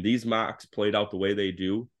 and these mocks played out the way they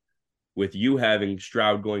do, with you having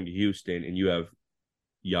Stroud going to Houston and you have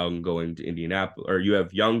Young going to Indianapolis, or you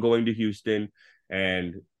have Young going to Houston,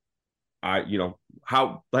 and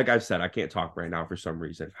like I've said, I can't talk right now for some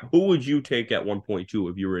reason. Who would you take at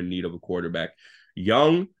 1.2 if you were in need of a quarterback,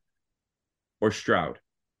 Young or Stroud?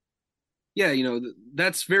 Yeah,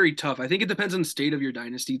 that's very tough. I think it depends on the state of your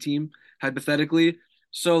dynasty team, hypothetically.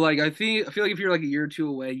 So like I feel like if you're like a year or two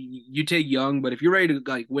away, you take Young, but if you're ready to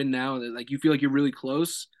like win now, like you feel like you're really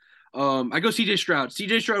close, I go CJ Stroud.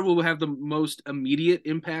 CJ Stroud will have the most immediate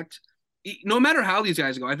impact. No matter how these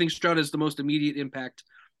guys go, I think Stroud has the most immediate impact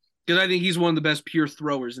because I think he's one of the best pure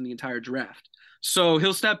throwers in the entire draft. So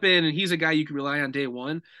he'll step in and he's a guy you can rely on day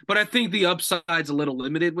one. But I think the upside's a little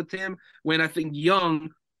limited with him when I think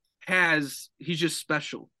Young he's just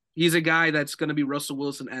special. He's a guy that's going to be Russell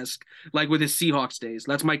Wilson-esque, like with his Seahawks days.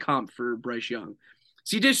 That's my comp for Bryce Young.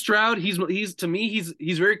 CJ Stroud, he's to me,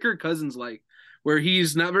 he's very Kirk Cousins like, where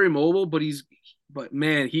he's not very mobile, but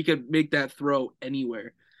man, he could make that throw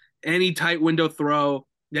anywhere, any tight window throw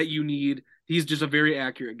that you need. He's just a very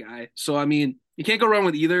accurate guy. So I mean, you can't go wrong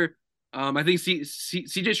with either. I think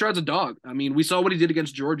CJ Stroud's a dog. I mean, we saw what he did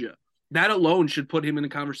against Georgia. That alone should put him in the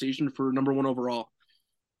conversation for number 1 overall.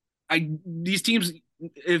 These teams,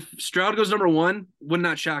 if Stroud goes number 1, would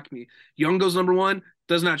not shock me. Young goes number 1,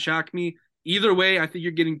 does not shock me. Either way, I think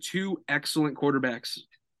you're getting 2 excellent quarterbacks.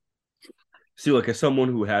 See, like as someone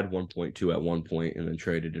who had 1.2 at one point and then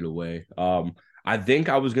traded it away, I think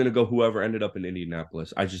I was going to go whoever ended up in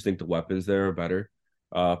Indianapolis. I just think the weapons there are better,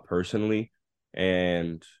 personally.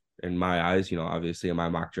 And in my eyes, obviously in my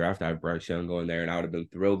mock draft, I have Bryce Young going there, and I would have been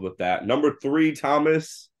thrilled with that. Number 3,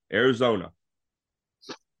 Thomas, Arizona.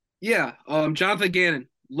 Yeah, Jonathan Gannon,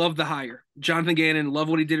 love the hire. Jonathan Gannon, love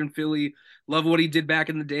what he did in Philly, love what he did back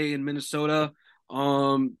in the day in Minnesota.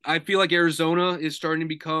 I feel like Arizona is starting to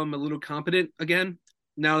become a little competent again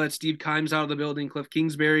now that Steve Keim's out of the building, Cliff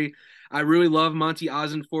Kingsbury. I really love Monty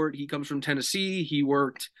Ossenfort. He comes from Tennessee. He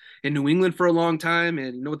worked in New England for a long time,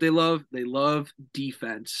 and you know what they love? They love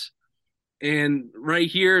defense. And right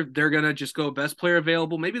here, they're going to just go best player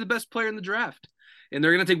available, maybe the best player in the draft. And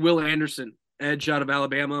they're going to take Will Anderson, edge out of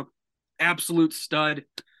Alabama. Absolute stud.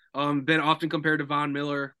 Been often compared to Von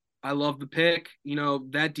Miller. I love the pick.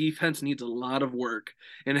 That defense needs a lot of work.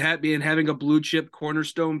 And having a blue chip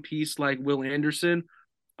cornerstone piece like Will Anderson,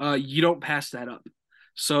 you don't pass that up.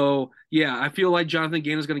 So, yeah, I feel like Jonathan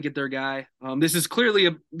Gannon is going to get their guy. This is clearly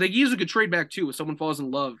they easily could trade back too if someone falls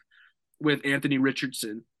in love with Anthony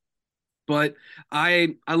Richardson. But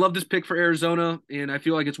I love this pick for Arizona, and I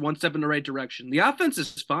feel like it's one step in the right direction. The offense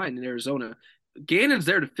is fine in Arizona. Gannon's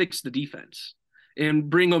there to fix the defense and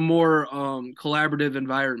bring a more collaborative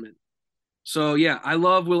environment. So, yeah, I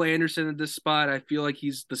love Will Anderson at this spot. I feel like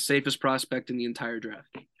he's the safest prospect in the entire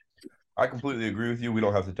draft. I completely agree with you. We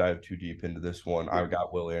don't have to dive too deep into this one. I've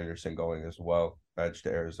got Will Anderson going as well, edge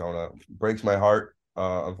to Arizona. Breaks my heart.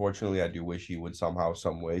 Unfortunately, I do wish he would somehow,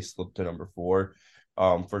 some way slip to number 4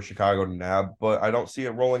 for Chicago to nab, but I don't see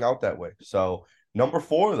it rolling out that way. So Number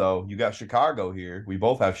 4, though, you got Chicago here. We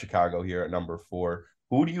both have Chicago here at number 4.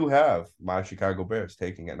 Who do you have my Chicago Bears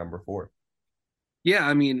taking at number 4? Yeah,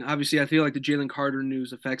 I mean, obviously, I feel like the Jalen Carter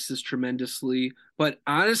news affects this tremendously. But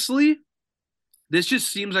honestly, this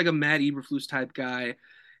just seems like a Matt Eberflus type guy.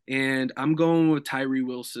 And I'm going with Tyree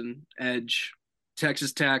Wilson, edge,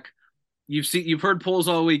 Texas Tech. You've heard polls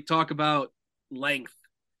all week talk about length.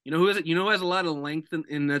 Who has a lot of length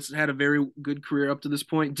and that's had a very good career up to this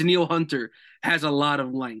point? Daniil Hunter has a lot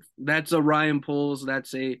of length. That's a Ryan Poles.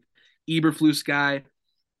 That's a Eberflus guy.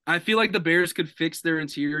 I feel like the Bears could fix their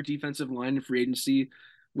interior defensive line in free agency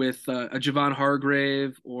with a Javon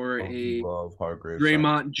Hargrave or Oh, a love Hargrave sign.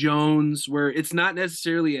 Draymond Jones, where it's not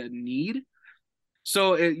necessarily a need.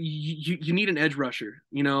 So you need an edge rusher.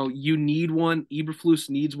 You need one. Eberflus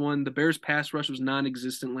needs one. The Bears' pass rush was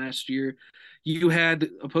non-existent last year. You had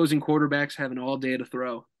opposing quarterbacks having all day to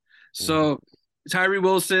throw. Mhm. So Tyree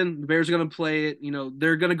Wilson, the Bears are going to play it.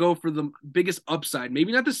 They're going to go for the biggest upside.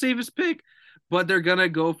 Maybe not the safest pick, but they're going to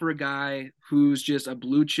go for a guy who's just a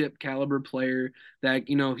blue chip caliber player that,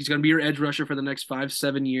 he's going to be your edge rusher for the next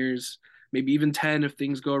 5-7 years, maybe even 10 if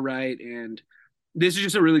things go right. And this is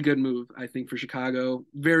just a really good move, I think, for Chicago.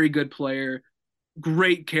 Very good player,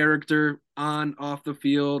 great character on, off the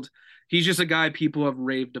field. He's just a guy people have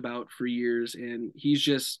raved about for years, and he's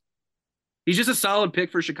just a solid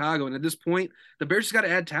pick for Chicago. And at this point, the Bears just got to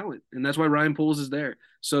add talent, and that's why Ryan Poles is there.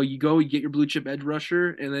 So you go, you get your blue chip edge rusher,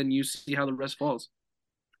 and then you see how the rest falls.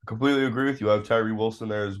 Completely agree with you. I have Tyree Wilson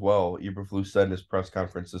there as well. Eberflus said in his press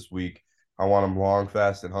conference this week, I want him long,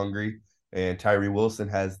 fast, and hungry. And Tyree Wilson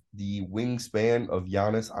has the wingspan of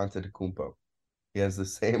Giannis Antetokounmpo. He has the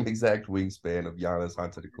same exact wingspan of Giannis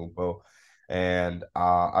Antetokounmpo. And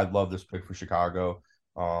I love this pick for Chicago.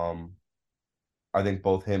 I think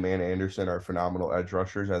both him and Anderson are phenomenal edge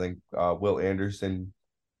rushers. I think Will Anderson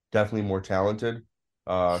definitely more talented,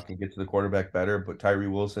 can get to the quarterback better. But Tyree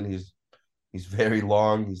Wilson, he's very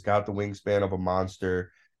long. He's got the wingspan of a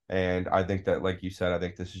monster. And I think that, like you said, I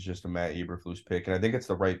think this is just a Matt Eberflus pick. And I think it's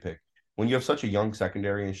the right pick. When you have such a young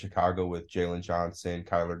secondary in Chicago with Jalen Johnson,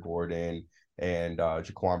 Kyler Gordon, and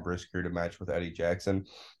Jaquan Brisker to match with Eddie Jackson,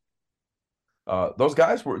 those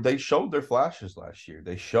guys they showed their flashes last year.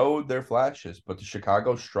 They showed their flashes, but the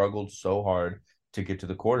Chicago struggled so hard to get to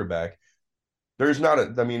the quarterback. There's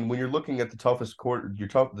not I mean, when you're looking at the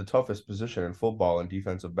the toughest position in football and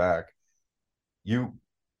defensive back, you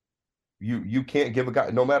you can't give a guy,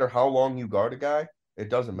 no matter how long you guard a guy, it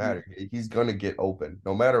doesn't matter. He's gonna get open.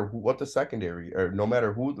 No matter what the secondary or no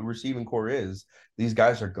matter who the receiving core is, these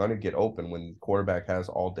guys are gonna get open when the quarterback has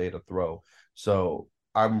all day to throw. So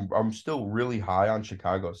I'm still really high on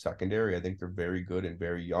Chicago secondary. I think they're very good and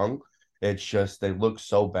very young. It's just they looked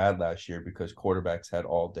so bad last year because quarterbacks had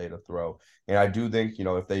all day to throw. And I do think,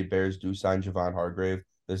 if they Bears do sign Javon Hargrave,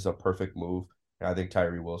 this is a perfect move. And I think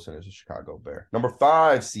Tyree Wilson is a Chicago Bear. Number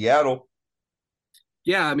 5, Seattle.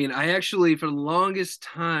 Yeah, I mean, I actually, for the longest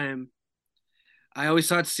time, I always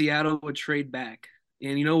thought Seattle would trade back.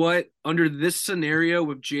 And you know what? Under this scenario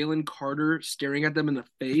with Jalen Carter staring at them in the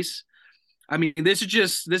face, I mean, this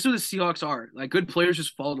is what the Seahawks are. Like, good players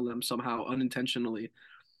just fall to them somehow unintentionally.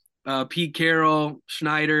 Pete Carroll,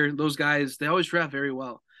 Schneider, those guys, they always draft very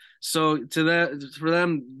well. So for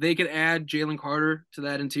them, they could add Jalen Carter to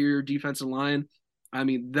that interior defensive line. I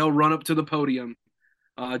mean, they'll run up to the podium.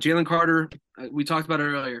 Jalen Carter, we talked about it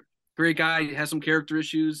earlier. Great guy, has some character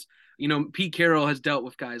issues. Pete Carroll has dealt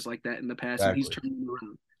with guys like that in the past, and he's Exactly. turning them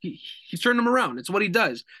around. He's turning them around. It's what he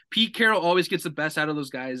does. Pete Carroll always gets the best out of those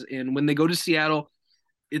guys, and when they go to Seattle,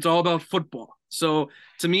 it's all about football. So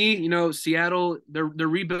to me, Seattle, their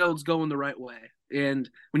rebuild's going the right way. And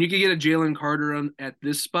when you can get a Jalen Carter at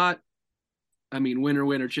this spot, I mean,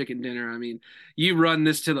 winner, chicken dinner. I mean, you run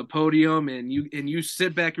this to the podium and you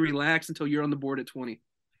sit back and relax until you're on the board at 20.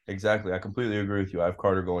 Exactly. I completely agree with you. I have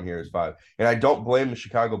Carter going here as 5. And I don't blame the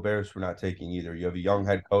Chicago Bears for not taking either. You have a young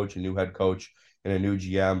head coach, a new head coach, and a new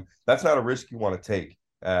GM. That's not a risk you want to take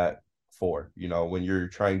at 4, when you're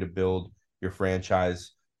trying to build your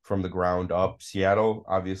franchise from the ground up. Seattle,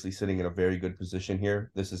 obviously, sitting in a very good position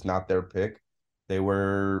here. This is not their pick. They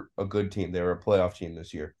were a good team. They were a playoff team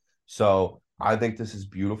this year. So I think this is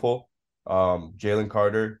beautiful. Jalen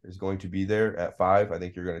Carter is going to be there at 5. I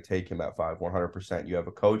think you're going to take him at 5, 100%. You have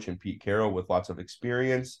a coach in Pete Carroll with lots of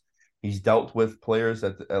experience. He's dealt with players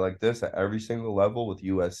like this at every single level with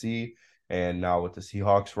USC and now with the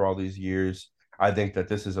Seahawks for all these years. I think that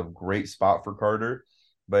this is a great spot for Carter,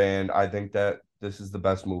 and I think that this is the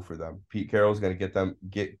best move for them. Pete Carroll is going to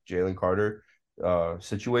get Jalen Carter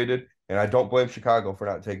situated, and I don't blame Chicago for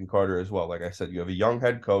not taking Carter as well. Like I said, you have a young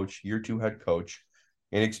head coach, year 2 head coach.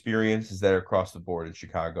 Inexperience is there across the board in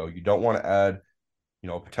Chicago. You don't want to add,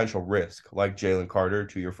 a potential risk like Jalen Carter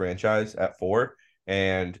to your franchise at 4.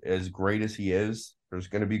 And as great as he is, there's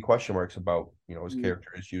going to be question marks about, his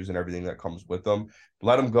character issues and everything that comes with them.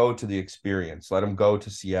 Let him go to the experience. Let him go to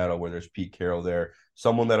Seattle where there's Pete Carroll there,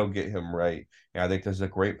 someone that'll get him right. And I think this is a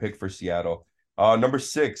great pick for Seattle. Number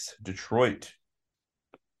 6, Detroit.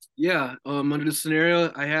 Yeah, under the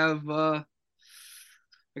scenario, I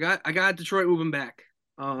got Detroit moving back.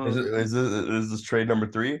 Is this trade number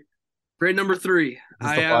 3? Is Trade number 3.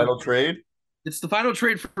 this the final trade? It's the final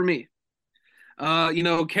trade for me.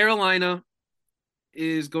 Carolina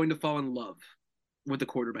is going to fall in love with the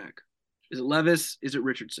quarterback. Is it Levis? Is it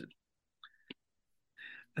Richardson?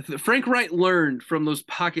 Frank Wright learned from those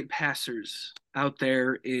pocket passers out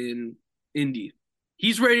there in Indy.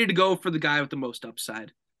 He's ready to go for the guy with the most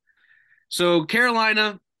upside. So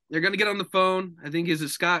Carolina, they're going to get on the phone. I think is it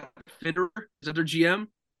Scott Fitterer? Is that their GM?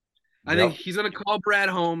 I think he's going to call Brad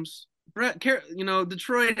Holmes.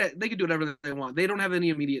 Detroit, they can do whatever they want. They don't have any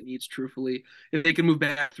immediate needs, truthfully. If they can move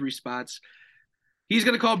back 3 spots, he's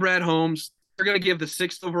going to call Brad Holmes. They're going to give the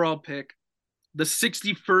 6th overall pick, the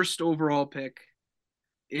 61st overall pick,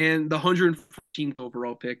 and the 114th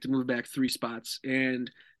overall pick to move back 3 spots.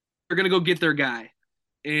 And they're going to go get their guy.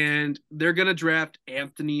 And they're going to draft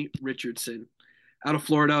Anthony Richardson out of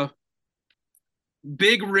Florida.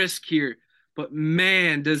 Big risk here. But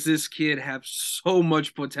man, does this kid have so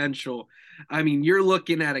much potential. I mean, you're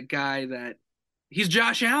looking at a guy that he's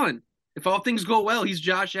Josh Allen. If all things go well, he's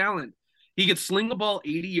Josh Allen. He could sling the ball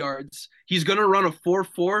 80 yards. He's going to run a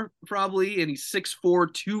 4.4 probably, and he's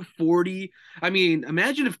 6'4", 240. I mean,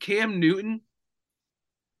 imagine if Cam Newton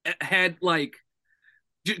had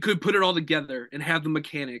could put it all together and have the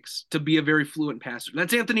mechanics to be a very fluent passer.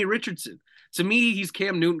 That's Anthony Richardson. To me, he's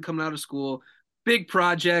Cam Newton coming out of school. Big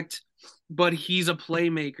project, but he's a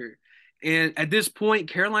playmaker. And at this point,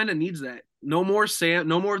 Carolina needs that. No more of the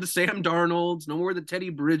Sam Darnolds, no more of the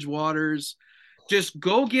Teddy Bridgewaters. Just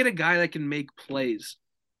go get a guy that can make plays.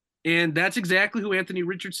 And that's exactly who Anthony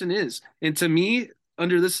Richardson is. And to me,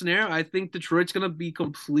 under this scenario, I think Detroit's going to be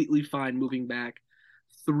completely fine moving back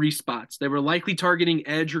 3 spots. They were likely targeting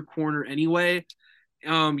edge or corner anyway.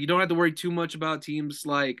 You don't have to worry too much about teams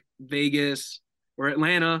like Vegas or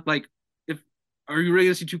Atlanta. Are you really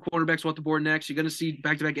going to see 2 cornerbacks off the board next? You're going to see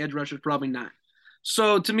back-to-back edge rushers? Probably not.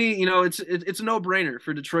 So to me, it's a no-brainer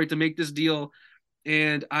for Detroit to make this deal.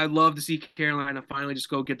 And I'd love to see Carolina finally just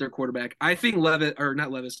go get their quarterback. I think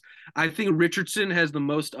I think Richardson has the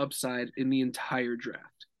most upside in the entire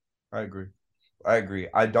draft. I agree.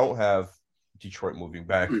 I don't have Detroit moving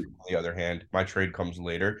back. On the other hand, my trade comes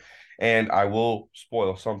later. And I will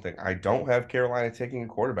spoil something. I don't have Carolina taking a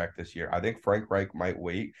quarterback this year. I think Frank Reich might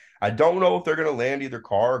wait. I don't know if they're going to land either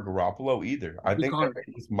Carr or Garoppolo either. I think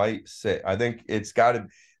this might sit. I think it's got to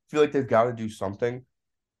feel like they've got to do something,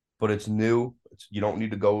 but it's new. You don't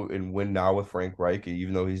need to go and win now with Frank Reich,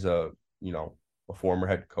 even though he's a former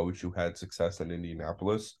head coach who had success in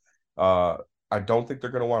Indianapolis. I don't think they're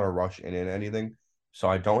going to want to rush in anything. So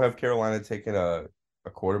I don't have Carolina taking a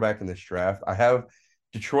quarterback in this draft. I have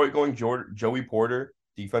Detroit going Joey Porter,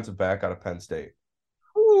 defensive back out of Penn State.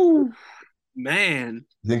 Ooh, man.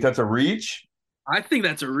 You think that's a reach? I think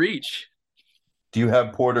that's a reach. Do you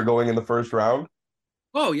have Porter going in the first round?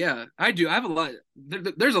 Oh, yeah, I do. I have a lot.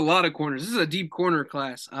 There's a lot of corners. This is a deep corner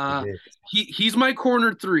class. He's my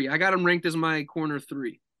corner 3. I got him ranked as my corner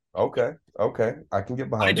 3. Okay. I can get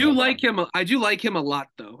behind I do like him. I do like him a lot,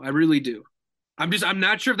 though. I really do. I'm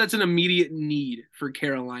not sure if that's an immediate need for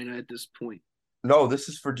Carolina at this point. No, this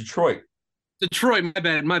is for Detroit. Detroit, my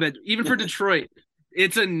bad. Even for Detroit,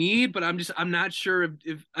 it's a need, but I'm not sure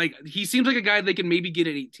if he seems like a guy they can maybe get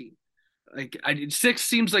at 18. 6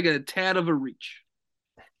 seems like a tad of a reach.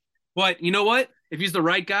 But you know what? If he's the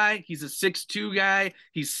right guy, he's a 6'2" guy.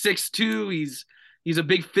 He's 6'2". He's a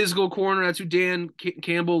big physical corner. That's who Dan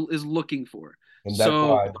Campbell is looking for. And that's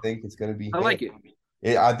why I think it's going to be him. I like it.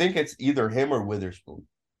 I think it's either him or Witherspoon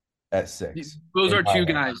at 6. Those are 2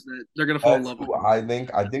 guys that they're going to fall in love with. I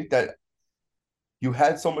think that you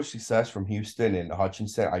had so much success from Houston and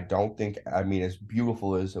Hutchinson. I don't think, as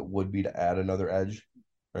beautiful as it would be to add another edge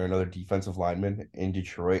or another defensive lineman in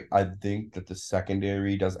Detroit, I think that the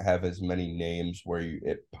secondary doesn't have as many names where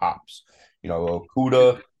it pops.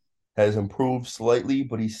 Okuda has improved slightly,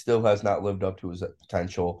 but he still has not lived up to his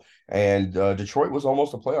potential. And Detroit was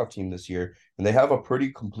almost a playoff team this year, and they have a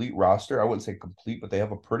pretty complete roster. I wouldn't say complete, but they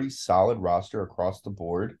have a pretty solid roster across the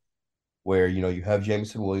board where, you have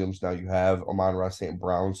Jameson Williams. Now you have Amon-Ra St.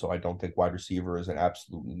 Brown, so I don't think wide receiver is an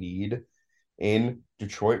absolute need. in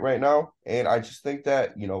Detroit right now. And I just think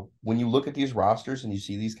that, when you look at these rosters and you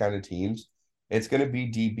see these kind of teams, it's going to be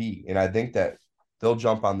DB. And I think that they'll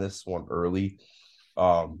jump on this one early.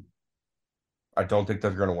 I don't think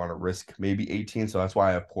they're going to want to risk maybe 18. So that's why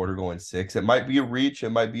I have Porter going 6. It might be a reach.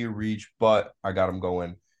 It might be a reach, but I got him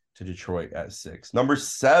going to Detroit at 6. Number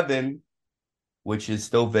 7, which is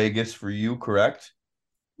still Vegas for you, correct?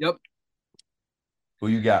 Yep. Who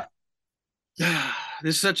you got?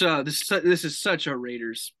 This is such a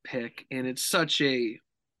Raiders pick, and it's such a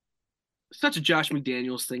Josh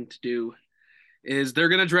McDaniels thing to do. Is they're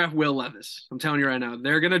gonna draft Will Levis. I'm telling you right now,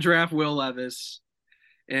 they're gonna draft Will Levis,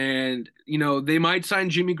 and they might sign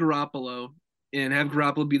Jimmy Garoppolo and have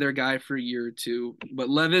Garoppolo be their guy for a year or two. But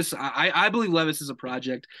Levis, I believe Levis is a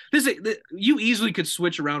project. You easily could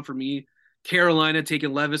switch around for me. Carolina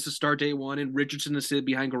taking Levis to start day 1 and Richardson to sit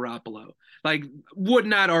behind Garoppolo. Like, would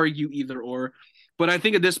not argue either or. But I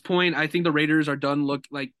think at this point, I think the Raiders are done. Look,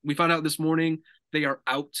 like we found out this morning, they are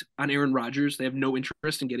out on Aaron Rodgers. They have no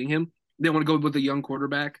interest in getting him. They want to go with a young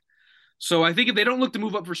quarterback. So I think if they don't look to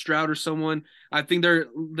move up for Stroud or someone, I think they're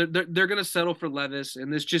going to settle for Levis.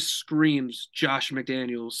 And this just screams Josh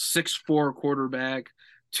McDaniels, 6'4" quarterback,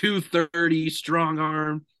 230 strong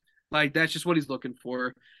arm. Like, that's just what he's looking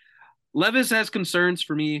for. Levis has concerns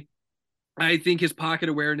for me. I think his pocket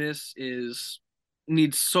awareness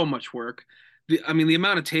needs so much work. The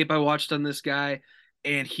amount of tape I watched on this guy,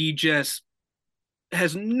 and he just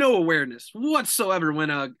has no awareness whatsoever when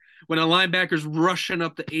a linebacker's rushing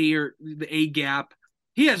up the A gap.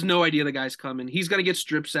 He has no idea the guy's coming. He's going to get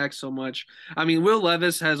strip sacked so much. Will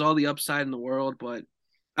Levis has all the upside in the world, but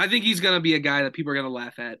I think he's going to be a guy that people are going to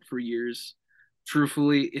laugh at for years.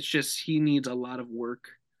 Truthfully, it's just he needs a lot of work.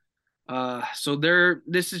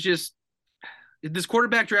 If this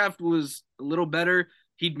quarterback draft was a little better,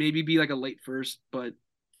 he'd maybe be like a late first, but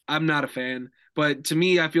I'm not a fan. But to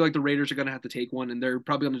me, I feel like the Raiders are going to have to take one, and they're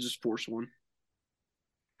probably going to just force one.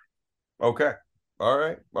 Okay. All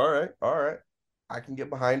right. I can get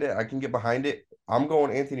behind it. I'm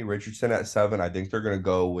going Anthony Richardson at 7. I think they're going to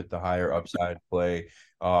go with the higher upside play.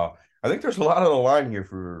 I think there's a lot on the line here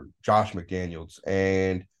for Josh McDaniels,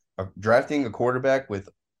 and drafting a quarterback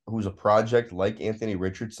who's a project like Anthony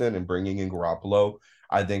Richardson and bringing in Garoppolo,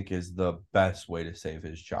 I think is the best way to save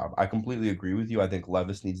his job. I completely agree with you. I think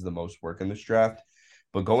Levis needs the most work in this draft,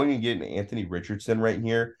 but going and getting Anthony Richardson right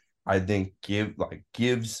here, I think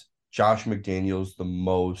gives Josh McDaniels the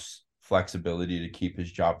most flexibility to keep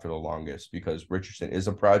his job for the longest, because Richardson is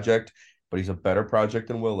a project, but he's a better project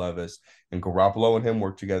than Will Levis. And Garoppolo and him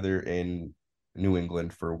worked together in New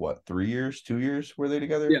England for what, 3 years, 2 years were they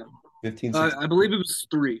together? Yeah. 15, 16. I believe it was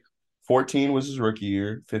 3. 14 was his rookie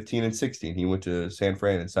year. 15 and 16. He went to San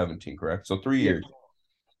Fran in 17, correct? So 3 years.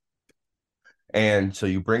 And so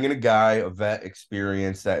you bring in a guy, a vet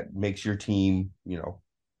experience that makes your team,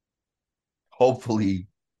 hopefully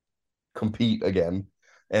compete again.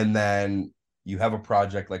 And then you have a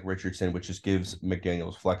project like Richardson, which just gives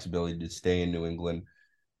McDaniels flexibility to stay in New England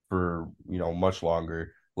for, much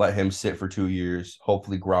longer. Let him sit for 2 years.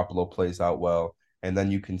 Hopefully Garoppolo plays out well. And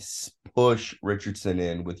then you can push Richardson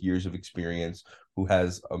in with years of experience, who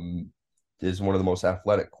is one of the most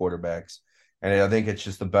athletic quarterbacks. And I think it's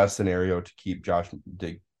just the best scenario to keep Josh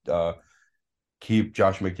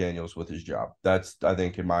McDaniels with his job. That's, I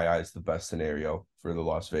think, in my eyes, the best scenario for the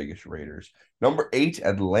Las Vegas Raiders. Number 8,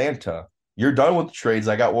 Atlanta. You're done with the trades.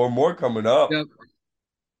 I got one more coming up. Yep.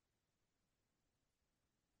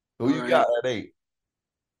 Who you got at 8?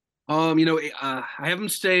 I have them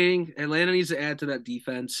staying. Atlanta needs to add to that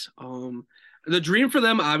defense. The dream for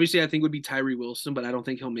them, obviously, I think would be Tyree Wilson, but I don't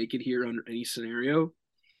think he'll make it here under any scenario.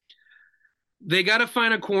 They got to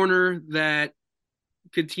find a corner that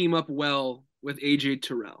could team up well with AJ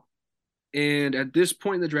Terrell. And at this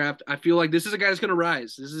point in the draft, I feel like this is a guy that's going to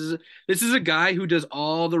rise. This is a guy who does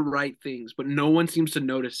all the right things, but no one seems to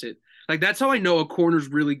notice it. Like, that's how I know a corner's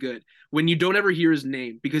really good, when you don't ever hear his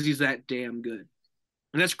name, because he's that damn good.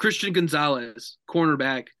 And that's Christian Gonzalez,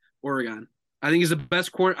 cornerback, Oregon. I think he's the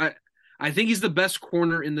best corner. I think he's the best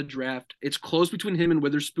corner in the draft. It's close between him and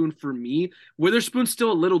Witherspoon for me. Witherspoon's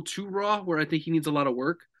still a little too raw, where I think he needs a lot of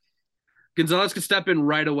work. Gonzalez could step in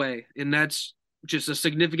right away, and that's just a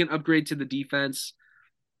significant upgrade to the defense.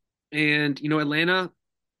 And, Atlanta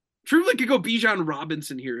truly could go Bijan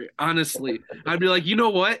Robinson here, honestly. I'd be like, you know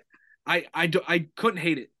what? I couldn't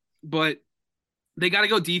hate it, but they got to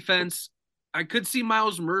go defense. I could see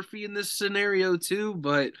Miles Murphy in this scenario too,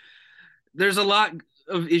 but there's a lot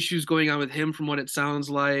of issues going on with him from what it sounds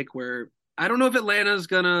like, where I don't know if Atlanta's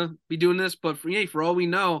going to be doing this, but for all we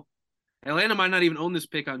know, Atlanta might not even own this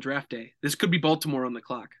pick on draft day. This could be Baltimore on the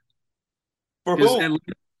clock. For because who?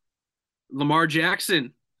 Lamar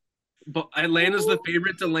Jackson. But Atlanta's the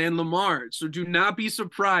favorite to land Lamar. So do not be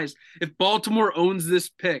surprised if Baltimore owns this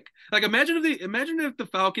pick. Like imagine if the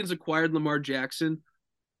Falcons acquired Lamar Jackson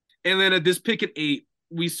and then at this pick at 8,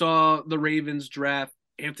 we saw the Ravens draft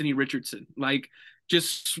Anthony Richardson. Like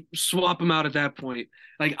just swap him out at that point.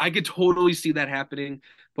 Like I could totally see that happening,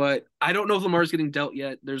 but I don't know if Lamar's getting dealt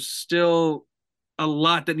yet. There's still a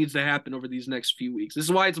lot that needs to happen over these next few weeks. This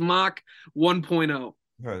is why it's mock 1.0.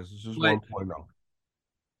 Yeah, this is just But 1.0.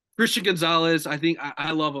 Christian Gonzalez, I think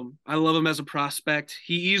I love him. I love him as a prospect.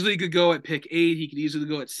 He easily could go at pick 8. He could easily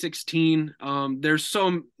go at 16. There's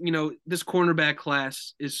some, this cornerback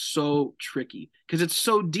class is so tricky because it's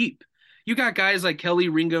so deep. You got guys like Kelly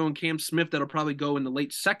Ringo and Cam Smith that'll probably go in the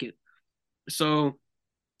late second. So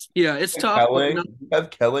yeah, it's tough, but Kelly, no, you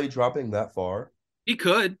have Kelly dropping that far? he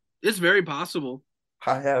could. It's very possible.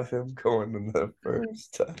 I have him going in the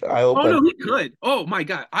first. I hope Oh I. no, he could. Oh my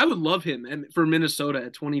God, I would love him and for Minnesota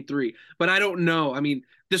at 23. But I don't know. I mean,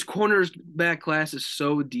 this cornerback class is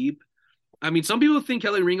so deep. I mean, some people think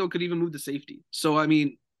Kelly Ringo could even move to safety. So I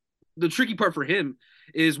mean, the tricky part for him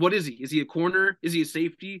is what is he? Is he a corner? Is he a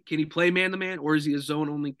safety? Can he play man to man, or is he a zone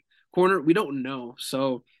only corner? We don't know.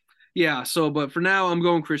 So yeah. So but for now, I'm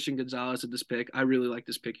going Christian Gonzalez at this pick. I really like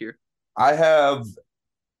this pick here. I have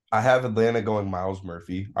I have Atlanta going Miles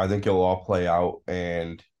Murphy. I think it'll all play out,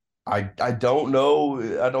 and I don't know.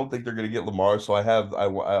 I don't think they're going to get Lamar, so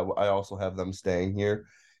I also have them staying here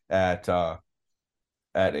at uh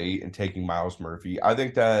at 8 and taking Miles Murphy. I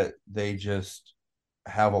think that they just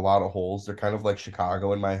have a lot of holes. They're kind of like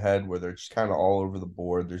Chicago in my head, where they're just kind of all over the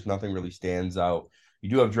board. There's nothing really stands out. You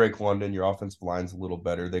do have Drake London. Your offensive line's a little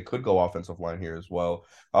better. They could go offensive line here as well.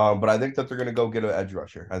 But I think that they're going to go get an edge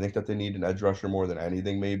rusher. I think that they need an edge rusher more than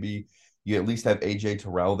anything, maybe. You at least have AJ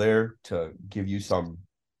Terrell there to give you some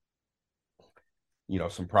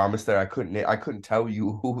promise there. I couldn't tell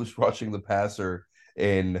you who was rushing the passer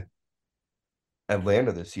in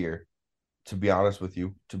Atlanta this year. To be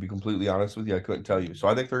completely honest with you, I couldn't tell you. So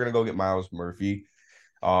I think they're gonna go get Miles Murphy.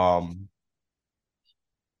 Um,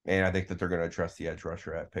 and I think that they're gonna address the edge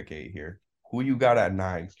rusher at pick 8 here. Who you got at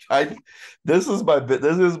 9? This is my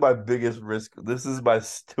biggest risk. This is my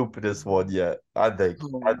stupidest one yet. I think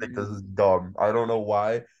this is dumb. I don't know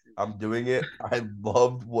why I'm doing it. I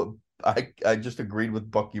loved what I just agreed with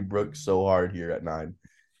Bucky Brooks so hard here at 9.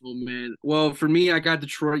 Oh man. Well, for me, I got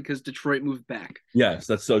Detroit because Detroit moved back. Yes,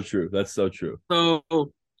 that's so true. That's so true. So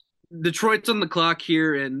Detroit's on the clock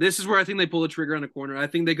here, and this is where I think they pull the trigger on the corner. I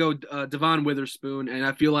think they go Devon Witherspoon, and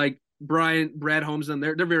I feel like Brad Holmes, and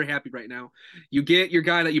they're very happy right now. You get your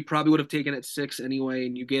guy that you probably would have taken at 6 anyway,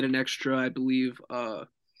 and you get an extra, I believe,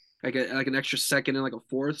 like an extra second and like a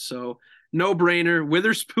fourth. So no brainer.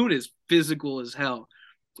 Witherspoon is physical as hell.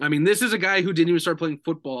 I mean, this is a guy who didn't even start playing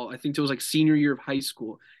football. I think it was like senior year of high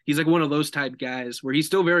school. He's like one of those type guys where he's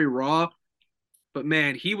still very raw, but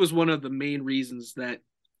man, he was one of the main reasons that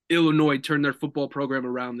Illinois turned their football program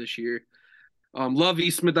around this year. Love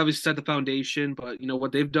Smith obviously set the foundation, but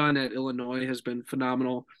what they've done at Illinois has been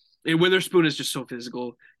phenomenal. And Witherspoon is just so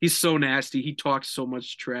physical. He's so nasty. He talks so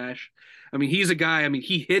much trash. I mean, he's a guy. I mean,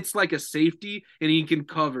 he hits like a safety, and he can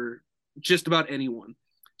cover just about anyone.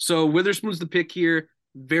 So Witherspoon's the pick here.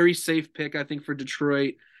 Very safe pick, I think, for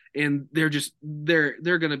Detroit. And they're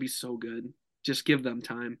gonna be so good. Just give them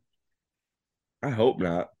time. I hope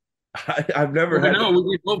not. I've never Well, had. no,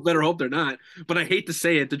 we better hope they're not. But I hate to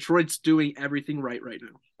say it, Detroit's doing everything right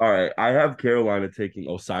now. All right, I have Carolina taking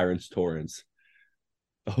Osiris Torrance.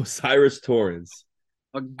 Osiris Torrance.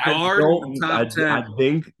 A guard in the top 10. I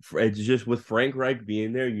think it's just with Frank Reich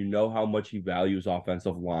being there, you know how much he values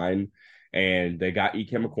offensive line. And they got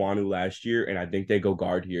Ikem Ekwonu last year, and I think they go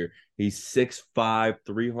guard here. He's 6'5",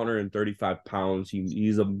 335 pounds.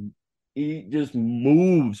 He just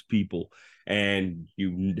moves people. And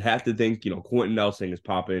you have to think, Quentin Nelson is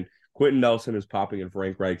popping. Quentin Nelson is popping in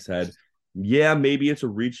Frank Reich's head. Yeah, maybe it's a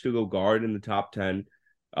reach to go guard in the top 10.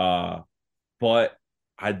 But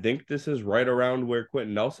I think this is right around where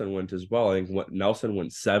Quentin Nelson went as well. I think Nelson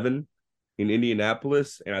went 7 in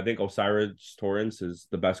Indianapolis, and I think Osiris Torrance is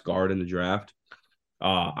the best guard in the draft.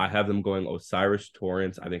 I have them going Osiris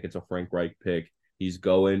Torrance. I think it's a Frank Reich pick. He's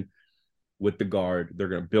going with the guard. They're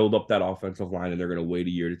going to build up that offensive line, and they're going to wait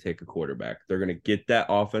a year to take a quarterback. They're going to get that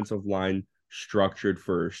offensive line structured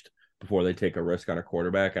first before they take a risk on a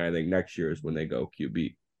quarterback, and I think next year is when they go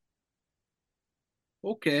QB.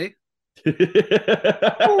 Okay.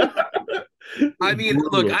 I mean,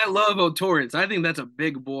 look, I love Torrance. I think that's a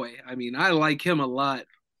big boy. I mean, I like him a lot.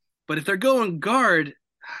 But if they're going guard,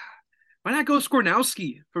 Why not go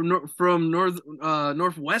Skornowski from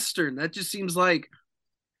Northwestern? That just seems like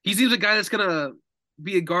he seems a guy that's gonna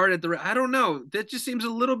be a guard at the. I don't know. That just seems a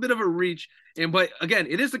little bit of a reach. But again,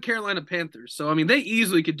 it is the Carolina Panthers, so I mean they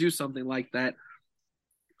easily could do something like that.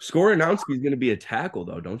 Skoronowski is going to be a tackle,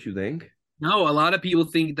 though, don't you think? No, a lot of people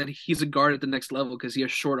think that he's a guard at the next level because he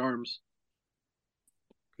has short arms.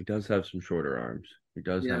 He does have some shorter arms. He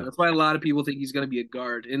does Yeah, have. that's why a lot of people think he's going to be a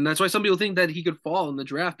guard, and that's why some people think that he could fall in the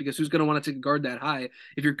draft because who's going to want to take a guard that high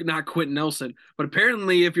if you're not Quentin Nelson? But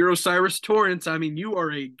apparently, if you're Osiris Torrance, I mean, you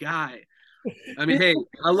are a guy. I mean, hey,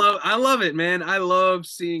 I love it, man. I love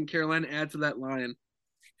seeing Carolina add to that line.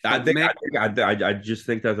 I just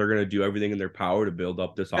think that they're going to do everything in their power to build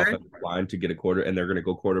up this offensive line to get a quarter, and they're going to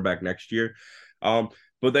go quarterback next year.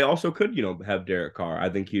 But they also could, have Derek Carr. I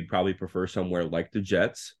think he'd probably prefer somewhere like the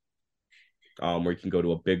Jets, where you can go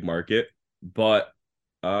to a big market. But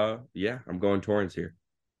yeah, I'm going Torrance here.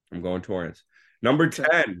 I'm going Torrance. Number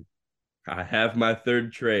 10, I have my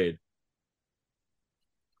third trade.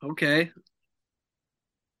 Okay.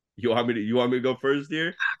 You want me to go first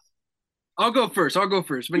here? I'll go first. I've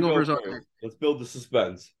been going first. Let's build the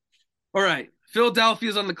suspense. All right.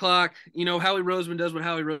 Philadelphia's on the clock. Howie Roseman does what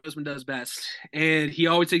Howie Roseman does best. And he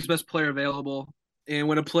always takes best player available. And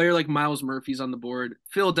when a player like Miles Murphy's on the board,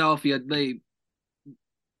 Philadelphia, they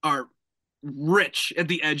are rich at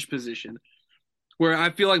the edge position. Where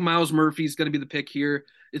I feel like Miles Murphy's going to be the pick here.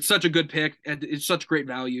 It's such a good pick. It's such great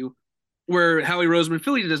value. Where Howie Roseman,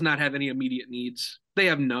 Philly does not have any immediate needs. They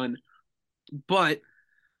have none. But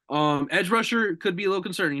edge rusher could be a little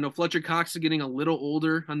concerning. Fletcher Cox is getting a little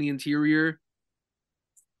older on the interior.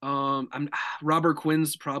 Robert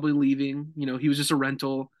Quinn's probably leaving. He was just a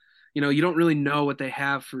rental. You don't really know what they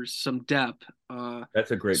have for some depth.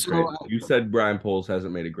 That's a great trade. You said Ryan Poles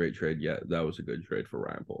hasn't made a great trade yet. That was a good trade for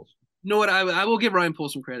Ryan Poles. You know what? I will give Ryan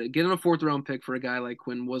Poles some credit. Getting a 4th round pick for a guy like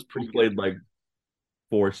Quinn was pretty good. Played like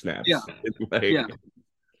 4 snaps. Yeah. Yeah.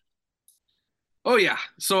 Oh yeah.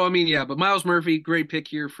 So I mean, yeah, but Miles Murphy, great pick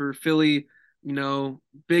here for Philly.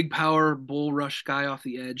 Big power bull rush guy off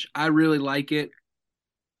the edge. I really like it.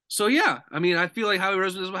 So yeah, I mean, I feel like Howie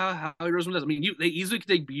Roseman does what Howie Roseman does. I mean, they easily could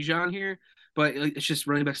take Bijan here, but it's just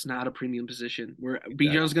running back's not a premium position where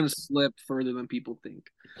Bijan's going to slip further than people think.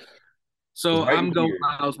 So I'm going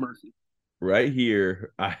Miles Murphy. Right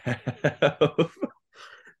here, I have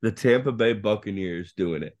the Tampa Bay Buccaneers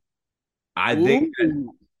doing it. I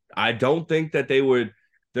don't think that they would.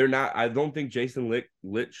 They're not. I don't think Jason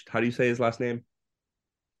Licht. How do you say his last name?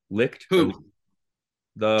 Licht. Who?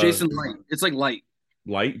 Jason Light. It's like Light.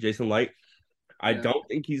 Jason Light. I don't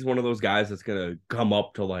think he's one of those guys that's gonna come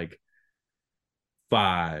up to like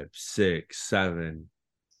 5, 6, 7,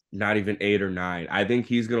 not even 8 or 9. I think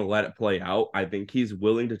he's gonna let it play out. I think he's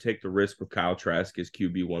willing to take the risk with Kyle Trask as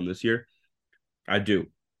QB1 this year. I do.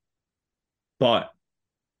 But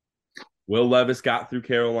Will Levis got through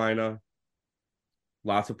Carolina.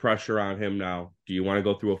 Lots of pressure on him now. Do you want to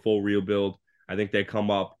go through a full rebuild? I think they come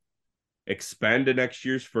up, expend a next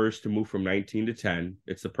year's first to move from 19 to 10.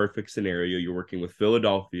 It's the perfect scenario. You're working with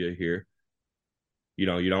Philadelphia here.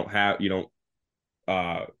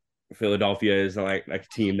 Philadelphia is like a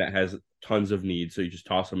team that has tons of needs. So you just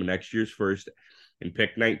toss them a next year's first and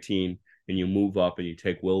pick 19 and you move up and you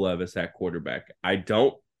take Will Levis at quarterback. I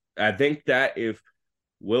think that if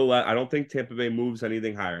I don't think Tampa Bay moves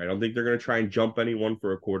anything higher. I don't think they're going to try and jump anyone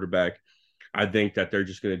for a quarterback. I think that they're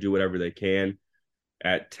just going to do whatever they can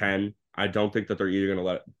at 10. I don't think that they're either going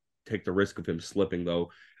to take the risk of him slipping,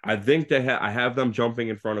 though. I think I have them jumping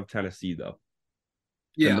in front of Tennessee, though.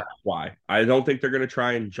 Yeah. And that's why. I don't think they're going to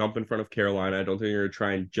try and jump in front of Carolina. I don't think they're going to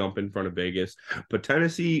try and jump in front of Vegas. But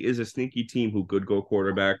Tennessee is a sneaky team who could go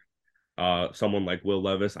quarterback. Someone like Will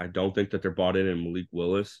Levis. I don't think that they're bought in Malik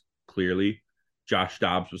Willis, clearly. Josh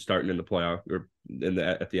Dobbs was starting in the playoff or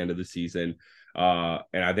at the end of the season. And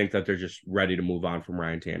I think that they're just ready to move on from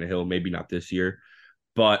Ryan Tannehill. Maybe not this year,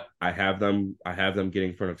 but I have them getting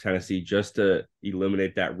in front of Tennessee just to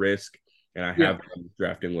eliminate that risk. And I have them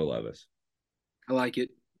drafting Will Levis. I like it.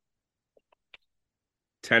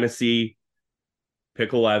 Tennessee,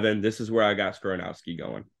 pick 11. This is where I got Skoronowski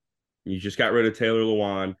going. You just got rid of Taylor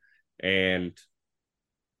Lewan, and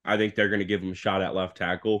I think they're going to give him a shot at left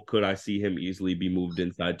tackle. Could I see him easily be moved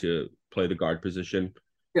inside to play the guard position?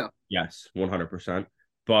 Yeah. Yes, 100%.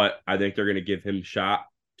 But I think they're going to give him a shot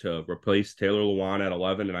to replace Taylor Lewan at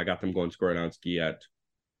 11, and I got them going Skoronowski at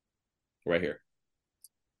right here.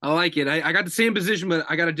 I like it. I got the same position, but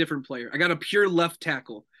I got a different player. I got a pure left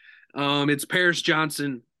tackle. It's Paris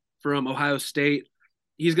Johnson from Ohio State.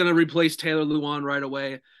 He's going to replace Taylor Lewan right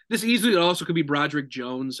away. This easily also could be Broderick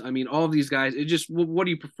Jones. I mean, all of these guys, what do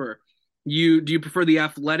you prefer? Do you prefer the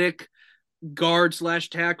athletic guard slash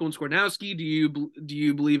tackle in Skornowski? Do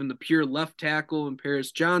you believe in the pure left tackle in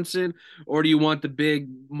Paris Johnson, or do you want the big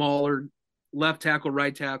mauler left tackle,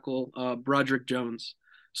 right tackle, Broderick Jones?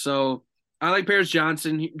 So I like Paris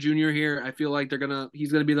Johnson Jr. here. I feel like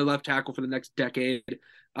he's gonna be the left tackle for the next decade.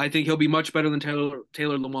 I think he'll be much better than Taylor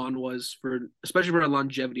Lewan was for especially for the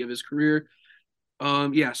longevity of his career.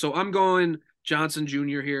 Yeah, so I'm going Johnson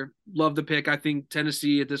Jr. here. Love the pick. I think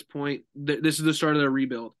Tennessee at this point, this is the start of their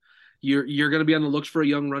rebuild. You're going to be on the looks for a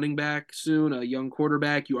young running back soon, a young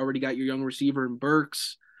quarterback. You already got your young receiver in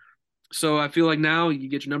Burks. So I feel like now you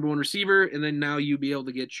get your number one receiver, and then now you be able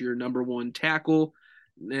to get your number one tackle.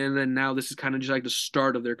 And then now this is kind of just like the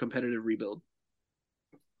start of their competitive rebuild.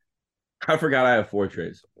 I forgot I have 4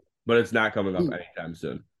 trades, but it's not coming up anytime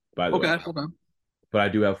soon, by the way. Okay. But I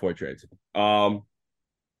do have 4 trades.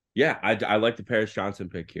 Yeah, I like the Paris Johnson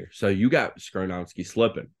pick here. So you got Skornowski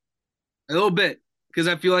slipping. A little bit, because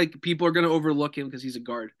I feel like people are going to overlook him because he's a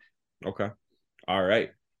guard. Okay. All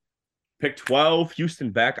right. Pick 12,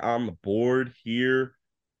 Houston back on the board here.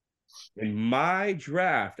 In my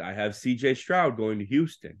draft, I have CJ Stroud going to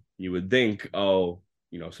Houston. You would think,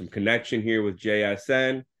 some connection here with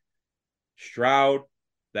JSN. Stroud,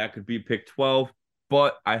 that could be pick 12,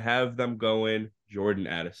 but I have them going Jordan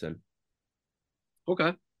Addison.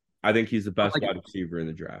 Okay. I think he's the best like wide receiver in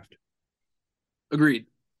the draft. Agreed.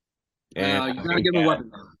 And you gotta give him a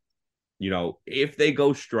weapon. If they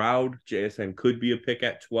go Stroud, JSN could be a pick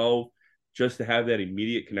at 12 just to have that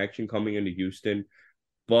immediate connection coming into Houston.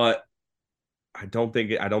 But I don't think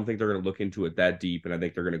they're going to look into it that deep, and I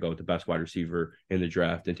think they're going to go with the best wide receiver in the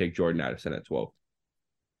draft and take Jordan Addison at 12.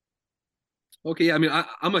 Okay, I mean,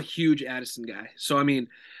 I'm a huge Addison guy, so I mean,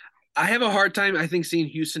 I have a hard time, I think, seeing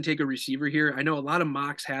Houston take a receiver here. I know a lot of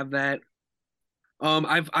mocks have that.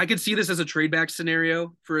 I could see this as a trade back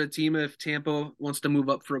scenario for a team if Tampa wants to move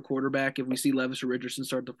up for a quarterback. If we see Levis or Richardson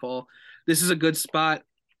start to fall, this is a good spot.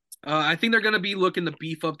 I think they're going to be looking to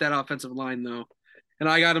beef up that offensive line though, and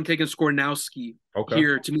I got him taking Skornowski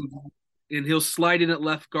here to move, and he'll slide in at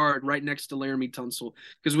left guard right next to Laramie Tunsil.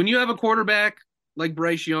 Because when you have a quarterback like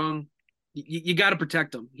Bryce Young, you got to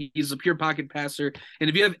protect him. He's a pure pocket passer, and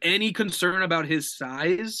if you have any concern about his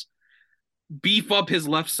size, beef up his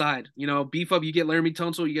left side. Beef up. You get Laramie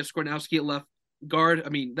Tunsil, you get Skornowski at left guard. I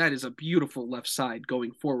mean, that is a beautiful left side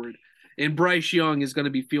going forward. And Bryce Young is going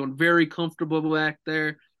to be feeling very comfortable back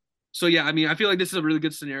there. So yeah, I mean, I feel like this is a really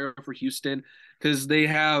good scenario for Houston because they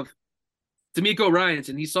have D'Amico Ryans,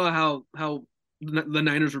 and he saw how the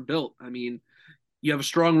Niners were built. I mean, you have a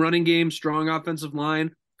strong running game, strong offensive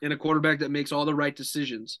line, and a quarterback that makes all the right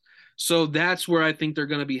decisions. So that's where I think they're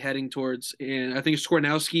going to be heading towards. And I think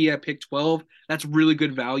Skornowski at pick 12, that's really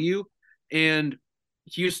good value. And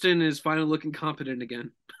Houston is finally looking competent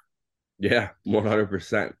again. Yeah,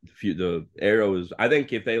 100%. The arrow is, I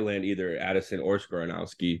think if they land either Addison or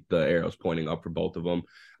Skornowski, the arrow's pointing up for both of them,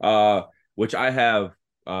 which I have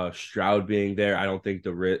Stroud being there. I don't think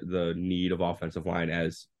the need of offensive line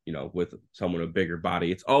as, with someone a bigger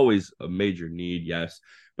body, it's always a major need, yes.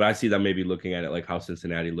 But I see them maybe looking at it like how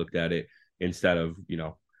Cincinnati looked at it instead of,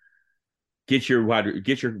 get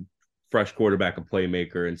your fresh quarterback a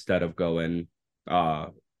playmaker instead of going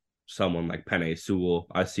someone like Penei Sewell.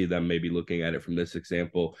 I see them maybe looking at it from this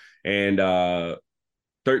example. And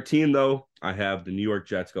 13, though, I have the New York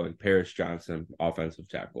Jets going Paris Johnson, offensive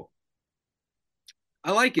tackle.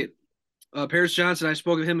 I like it. Paris Johnson, I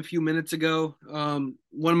spoke of him a few minutes ago.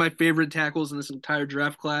 One of my favorite tackles in this entire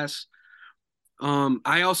draft class.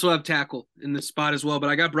 I also have tackle in this spot as well, but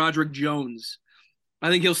I got Broderick Jones. I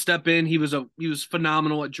think he'll step in. He was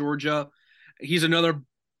phenomenal at Georgia. He's another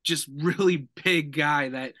just really big guy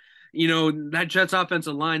that, that Jets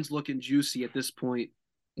offensive line's looking juicy at this point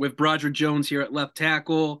with Broderick Jones here at left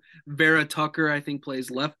tackle. Vera Tucker, I think, plays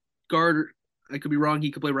left guard. I could be wrong. He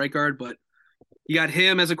could play right guard, but you got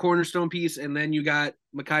him as a cornerstone piece, and then you got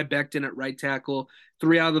Mekhi Becton at right tackle.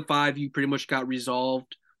 3 out of the 5 you pretty much got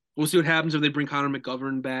resolved. We'll see what happens if they bring Connor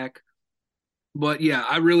McGovern back. But yeah,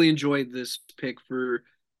 I really enjoyed this pick for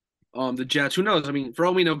the Jets. Who knows? I mean, for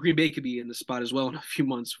all we know, Green Bay could be in the spot as well in a few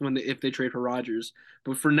months if they trade for Rodgers.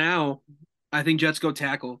 But for now, I think Jets go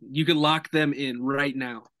tackle. You could lock them in right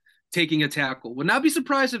now, taking a tackle. Would not be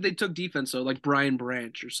surprised if they took defense though, like Brian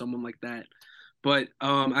Branch or someone like that. But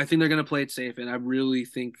I think they're going to play it safe, and I really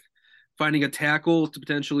think finding a tackle to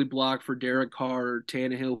potentially block for Derek Carr or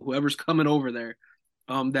Tannehill, whoever's coming over there,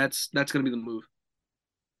 that's going to be the move.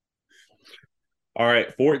 All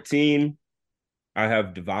right, 14. I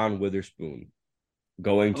have Devon Witherspoon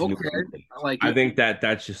going to New England. I think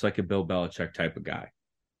that's just like a Bill Belichick type of guy.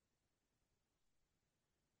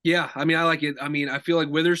 Yeah, I mean, I like it. I mean, I feel like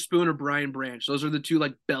Witherspoon or Brian Branch. Those are the two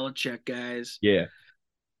like Belichick guys. Yeah.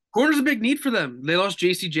 Corner's a big need for them. They lost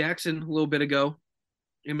J.C. Jackson a little bit ago.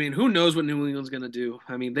 I mean, who knows what New England's going to do?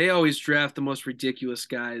 I mean, they always draft the most ridiculous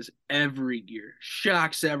guys every year.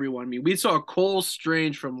 Shocks everyone. I mean, we saw Cole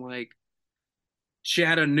Strange from like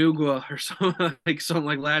Chattanooga or something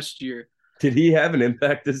like last year. Did he have an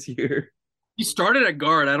impact this year? He started at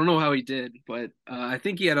guard. I don't know how he did, but I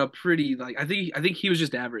think he had a pretty like I think he was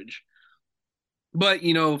just average. But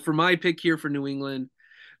for my pick here for New England,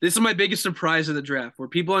 this is my biggest surprise of the draft, where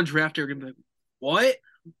people on draft are gonna be like, "What?"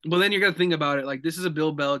 But then you're gonna think about it, like this is a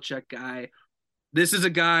Bill Belichick guy. This is a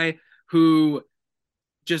guy who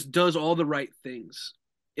just does all the right things.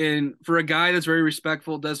 And for a guy that's very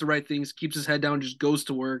respectful, does the right things, keeps his head down, just goes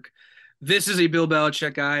to work. This is a Bill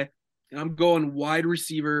Belichick guy. And I'm going wide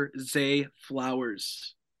receiver Zay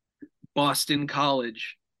Flowers, Boston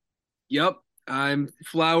College. Yep. I'm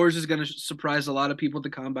Flowers is going to surprise a lot of people at the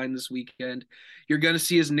combine this weekend. You're going to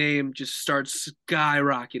see his name just start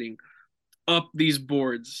skyrocketing up these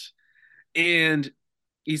boards. And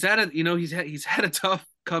he's had a tough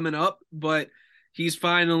coming up, but he's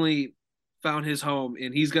finally found his home,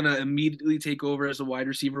 and he's gonna immediately take over as a wide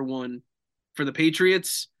receiver one for the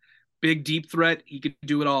Patriots. Big deep threat. He could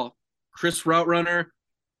do it all. Chris route runner.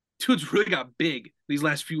 Dude's really got big these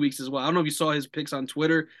last few weeks as well. I don't know if you saw his pics on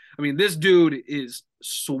Twitter. I mean, this dude is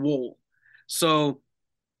swole. So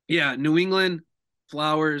yeah, New England,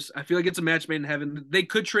 Flowers. I feel like it's a match made in heaven. They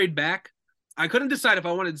could trade back. I couldn't decide if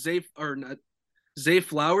I wanted Zay or not, Zay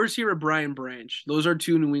Flowers here or Brian Branch. Those are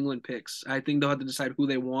two New England picks. I think they'll have to decide who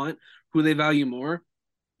they want, who they value more.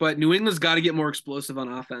 But New England's got to get more explosive on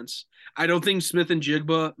offense. I don't think Smith and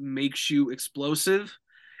Jigba makes you explosive.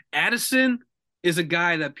 Addison is a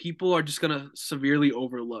guy that people are just going to severely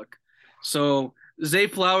overlook. So Zay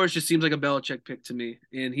Flowers just seems like a Belichick pick to me.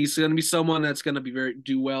 And he's going to be someone that's going to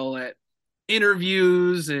do well at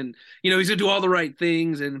interviews, and he's going to do all the right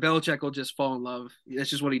things, and Belichick will just fall in love. That's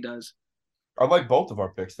just what he does. I like both of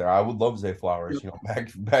our picks there. I would love Zay Flowers. Yep.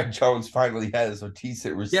 Mac Jones finally has a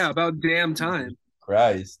decent receiver. Yeah, about damn time.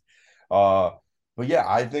 Christ. But yeah,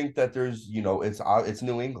 I think that there's, it's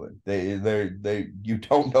New England. They you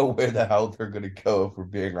don't know where the hell they're gonna go, if we're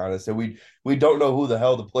being honest. And we don't know who the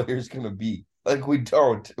hell the player's gonna be. Like we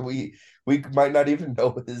don't. We might not even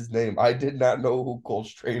know his name. I did not know who Cole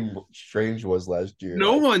Strange was last year.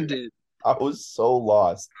 No one did. I was so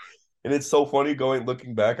lost. And it's so funny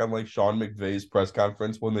looking back on like Sean McVay's press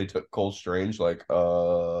conference when they took Cole Strange, like,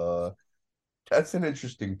 that's an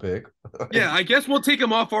interesting pick. Yeah, I guess we'll take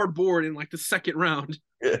him off our board in like the second round.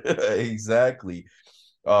 Exactly.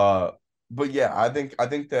 But yeah, I think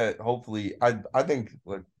that hopefully I think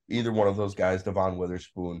like either one of those guys, Devon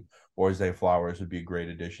Witherspoon or Zay Flowers, would be great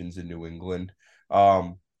additions in New England.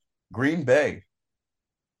 Green Bay.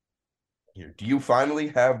 Here, do you finally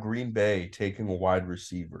have Green Bay taking a wide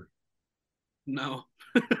receiver? No.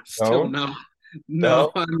 Still no.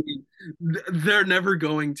 No, I mean, they're never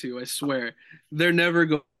going to, I swear. They're never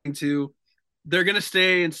going to. They're going to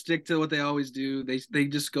stay and stick to what they always do. They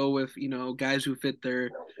just go with, guys who fit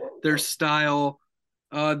their style.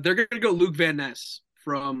 They're going to go Luke Van Ness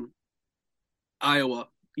from Iowa.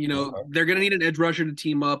 They're going to need an edge rusher to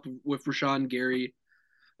team up with Rashawn Gary.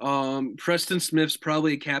 Preston Smith's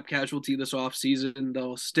probably a cap casualty this offseason.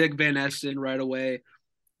 They'll stick Van Ness in right away.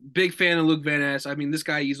 Big fan of Luke Van Ness. I mean, this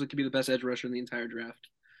guy easily could be the best edge rusher in the entire draft.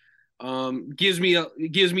 Gives me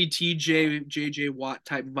TJ JJ Watt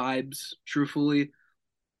type vibes, truthfully.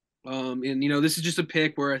 And this is just a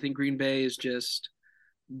pick where I think Green Bay is just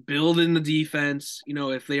building the defense.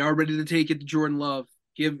 If they are ready to take it to Jordan Love,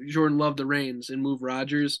 give Jordan Love the reins and move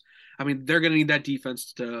Rodgers. I mean, they're going to need that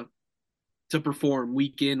defense to perform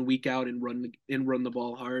week in, week out, and run the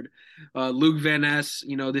ball hard. Luke Van Ness,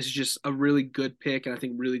 this is just a really good pick, and I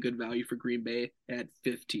think really good value for Green Bay at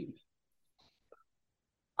 15.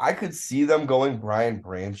 I could see them going Brian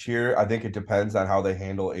Branch here. I think it depends on how they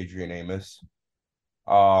handle Adrian Amos.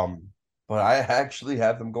 But I actually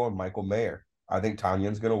have them going Michael Mayer. I think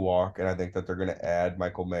Tanyan's going to walk, and I think that they're going to add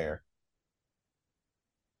Michael Mayer.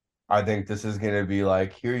 I think this is going to be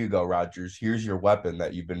like, here you go, Rodgers. Here's your weapon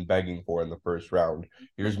that you've been begging for in the first round.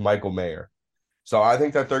 Here's Michael Mayer. So I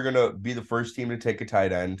think that they're going to be the first team to take a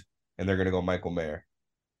tight end, and they're going to go Michael Mayer.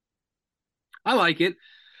 I like it.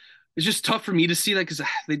 It's just tough for me to see that because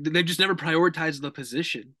they just never prioritized the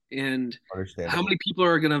position. And how many people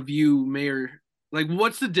are going to view Mayer? Like,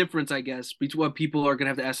 what's the difference, I guess, between what people are going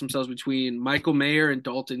to have to ask themselves between Michael Mayer and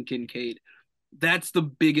Dalton Kincaid? That's the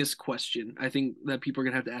biggest question I think that people are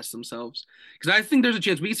going to have to ask themselves. Because I think there's a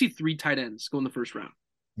chance we can see 3 tight ends go in the first round.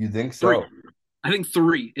 You think so? 3. I think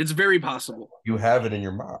 3. It's very possible. You have it in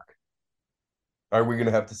your mock. Are we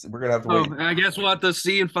gonna have to? We're gonna have to Oh, wait. I guess we'll have to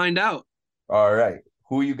see and find out. All right.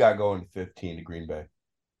 Who you got going 15 to Green Bay?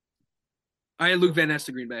 I had Luke Van Ness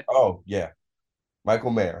to Green Bay. Oh yeah,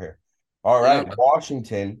 Michael Mayer here. All right, Yep.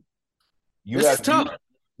 Washington. You This is have you. tough.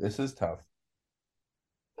 This is tough.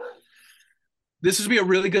 This would be a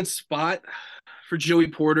really good spot for Joey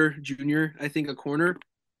Porter Jr., I think, a corner.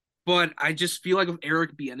 But I just feel like with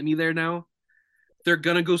Eric Bieniemy there now, they're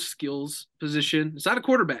gonna go skills position. It's not a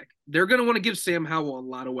quarterback. They're gonna want to give Sam Howell a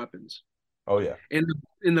lot of weapons. Oh yeah.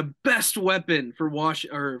 And the best weapon for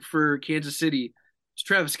for Kansas City is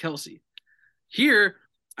Travis Kelce. Here,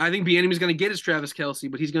 I think Bieniemy's going to get his Travis Kelce,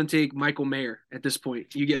 but he's going to take Michael Mayer at this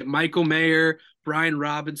point. You get Michael Mayer, Brian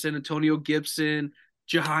Robinson, Antonio Gibson,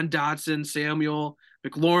 Jahan Dotson, Samuel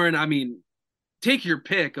McLaurin. I mean, take your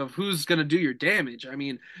pick of who's going to do your damage. I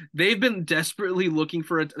mean, they've been desperately looking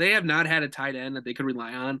for it. They have not had a tight end that they could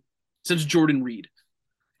rely on since Jordan Reed.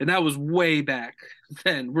 And that was way back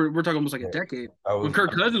then. We're talking almost like a decade when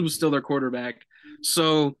Kirk Cousins was still their quarterback.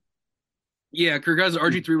 So, yeah, Kirk Cousins,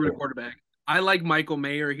 RG3 were the quarterback. I like Michael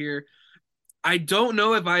Mayer here. I don't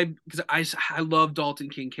know if because I love Dalton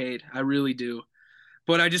Kincaid. I really do.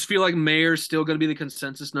 But I just feel like Mayer's still going to be the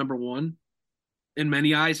consensus number 1 in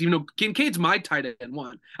many eyes, even though Kincaid's my tight end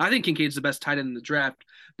 1. I think Kincaid's the best tight end in the draft.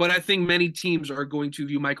 But I think many teams are going to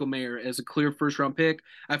view Michael Mayer as a clear first-round pick.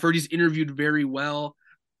 I've heard he's interviewed very well.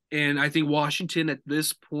 And I think Washington at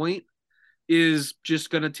this point is just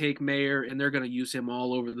going to take Mayer, and they're going to use him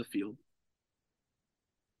all over the field.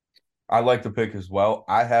 I like the pick as well.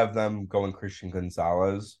 I have them going Christian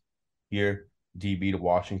Gonzalez here, DB to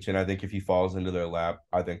Washington. I think if he falls into their lap,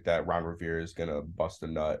 I think that Ron Rivera is going to bust a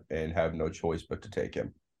nut and have no choice but to take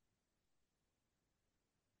him.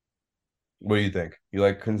 What do you think? You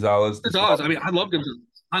like Gonzalez? Gonzalez. I mean, I love Gonzalez.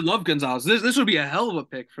 I love Gonzalez. This would be a hell of a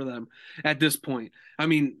pick for them at this point. I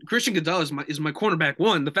mean, Christian Gonzalez is my cornerback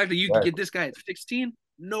 1. The fact that you could get this guy at 16,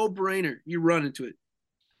 no brainer. You run into it.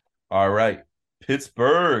 All right.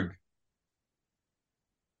 Pittsburgh.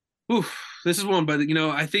 Oof, this is one, but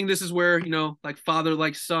I think this is where, like father,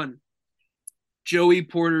 like son. Joey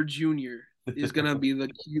Porter Jr. is gonna be the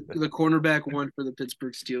cornerback 1 for the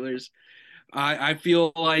Pittsburgh Steelers. I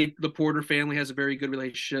feel like the Porter family has a very good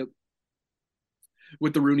relationship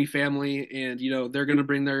with the Rooney family, and they're going to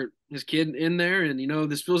bring his kid in there, and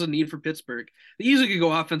this feels a need for Pittsburgh. They easily could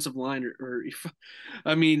go offensive line, or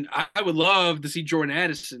I mean, I would love to see Jordan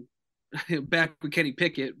Addison back with Kenny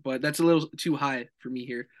Pickett, but that's a little too high for me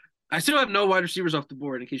here. I still have no wide receivers off the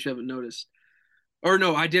board, in case you haven't noticed. Or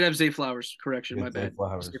no, I did have Zay Flowers. Correction, my bad. Zay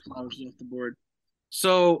Flowers is off the board.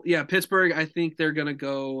 So yeah, Pittsburgh. I think they're going to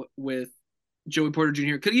go with Joey Porter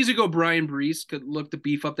Jr. Could easily go Brian Brees. Could look to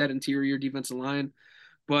beef up that interior defensive line.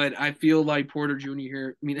 But I feel like Porter Jr.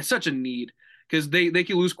 here, I mean, it's such a need because they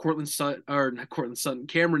can lose Cameron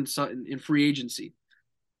Sutton in free agency.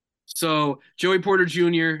 So Joey Porter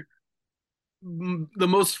Jr., the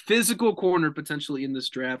most physical corner potentially in this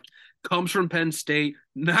draft, comes from Penn State,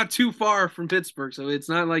 not too far from Pittsburgh. So it's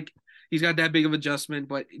not like he's got that big of adjustment.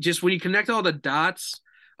 But just when you connect all the dots,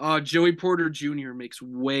 Joey Porter Jr. makes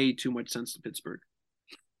way too much sense to Pittsburgh.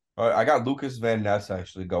 I got Lucas Van Ness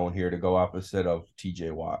actually going here to go opposite of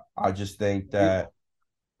TJ Watt. I just think that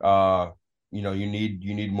you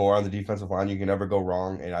need more on the defensive line. You can never go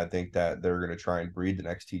wrong. And I think that they're gonna try and breed the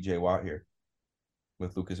next TJ Watt here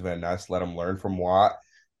with Lucas Van Ness, let him learn from Watt,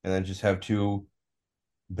 and then just have 2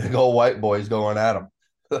 big old white boys going at him.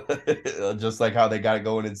 Just like how they got it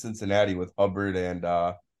going in Cincinnati with Hubbard and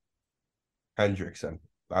Hendrickson.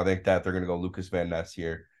 I think that they're gonna go Lucas Van Ness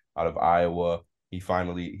here out of Iowa. He's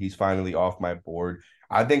finally off my board.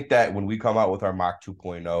 I think that when we come out with our mock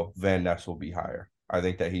 2.0, Van Ness will be higher. I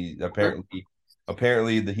think that he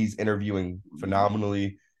apparently that he's interviewing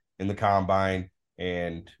phenomenally in the combine,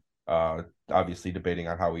 and obviously debating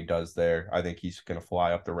on how he does there. I think he's going to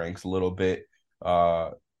fly up the ranks a little bit.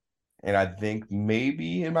 And I think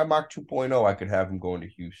maybe in my mock 2.0, I could have him going to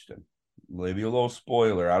Houston. Maybe a little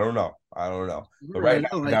spoiler. I don't know. But right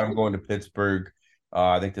now, I got him going to Pittsburgh.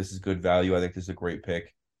 I think this is good value. I think this is a great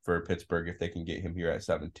pick for Pittsburgh if they can get him here at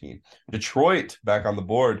 17. Detroit back on the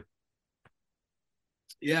board.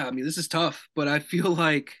 Yeah, I mean, this is tough, but I feel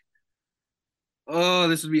like,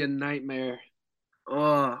 this would be a nightmare.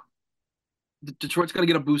 Detroit's going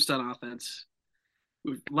to get a boost on offense.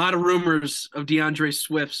 A lot of rumors of DeAndre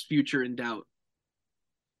Swift's future in doubt.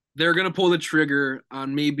 They're going to pull the trigger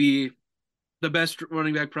on maybe the best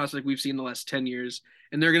running back prospect we've seen in the last 10 years.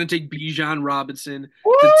 And they're going to take Bijan Robinson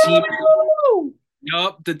to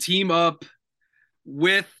team up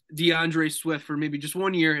with DeAndre Swift for maybe just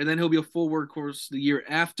 1 year, and then he'll be a full workhorse the year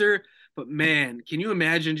after. But man, can you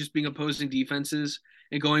imagine just being opposing defenses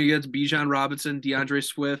and going against Bijan Robinson, DeAndre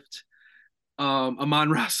Swift,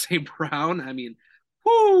 Amon-Ra St. Brown? I mean,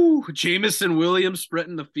 whoo, Jamison Williams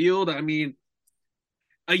spreading the field. I mean,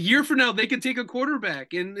 a year from now, they could take a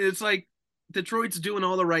quarterback. And it's like Detroit's doing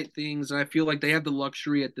all the right things. And I feel like they have the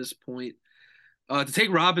luxury at this point to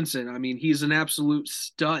take Robinson. I mean, he's an absolute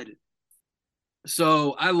stud.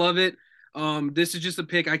 So I love it. This is just a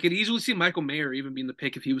pick. I could easily see Michael Mayer even being the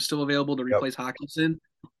pick if he was still available to Yep. replace Hawkinson.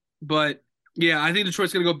 But yeah, I think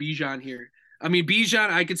Detroit's going to go Bijan here. I mean, Bijan,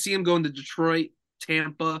 I could see him going to Detroit,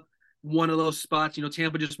 Tampa, one of those spots. You know,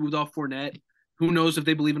 Tampa just moved off Fournette. Who knows if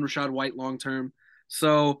they believe in Rachaad White long term?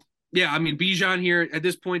 So yeah, I mean, Bijan here at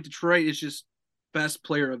this point, Detroit is just best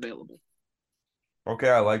player available. Okay,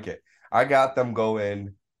 I like it. I got them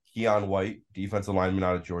going Keon White, defensive lineman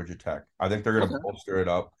out of Georgia Tech. I think they're going to Okay. bolster it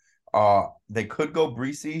up. They could go how do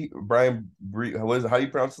you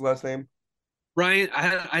pronounce his last name? Brian,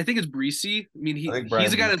 I think it's Breesy. I mean, I think he's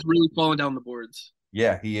Brian a guy Brees. that's really falling down the boards.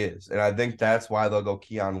 Yeah, he is. And I think that's why they'll go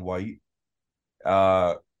Keon White.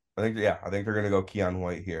 Uh, I think they're going to go Keon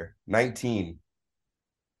White here. 19.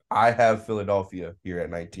 I have Philadelphia here at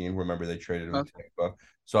 19. Remember, they traded him to Tampa.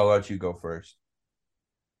 So I'll let you go first.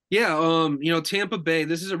 Yeah, you know, Tampa Bay,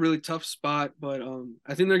 this is a really tough spot, but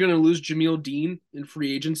I think they're gonna lose Jameel Dean in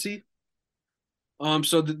free agency.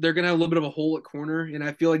 So they're gonna have a little bit of a hole at corner, and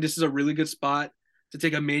I feel like this is a really good spot to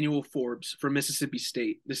take Emmanuel Forbes from Mississippi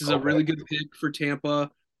State. This is a Okay. really good pick for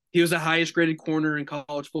Tampa. He was the highest graded corner in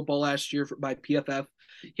college football last year by PFF.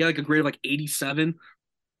 He had like a grade of like 87.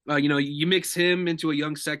 You know, you mix him into a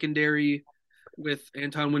young secondary with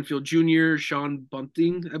Anton Winfield Jr., Sean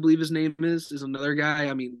Bunting, I believe his name is another guy.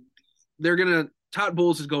 I mean, they're gonna Todd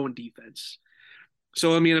Bowles is going defense.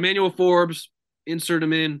 So I mean, Emmanuel Forbes, insert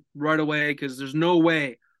him in right away because there's no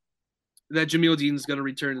way that Jameel Dean is gonna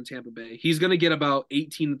return to Tampa Bay. He's gonna get about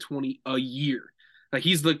 18 to 20 a year. Like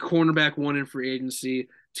he's the cornerback one in free agency.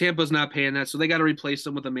 Tampa's not paying that, so they got to replace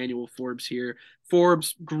him with Emmanuel Forbes here.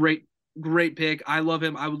 Forbes, great pick. I love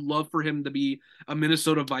him. I would love for him to be a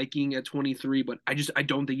Minnesota Viking at 23, but I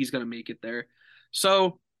don't think he's gonna make it there.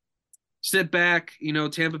 So sit back. You know,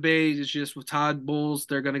 Tampa Bay is just with Todd Bowles,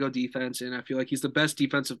 they're going to go defense, and I feel like he's the best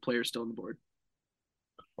defensive player still on the board.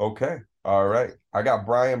 Okay. All right. I got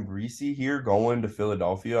Brian Breesy here going to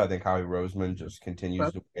Philadelphia. I think Howie Roseman just continues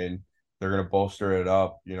Okay. to win. They're going to bolster it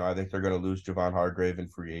up. You know, I think they're going to lose Javon Hargrave in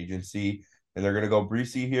free agency, and they're going to go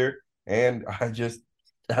Breesy here. And I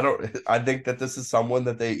think that this is someone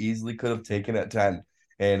that they easily could have taken at 10.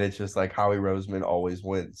 And it's just like Howie Roseman always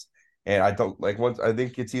wins. And I don't like once I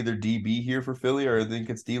think it's either DB here for Philly or I think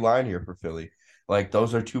it's D line here for Philly. Like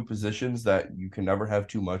those are two positions that you can never have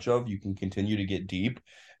too much of. You can continue to get deep,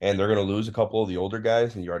 and they're going to lose a couple of the older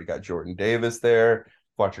guys. And you already got Jordan Davis there.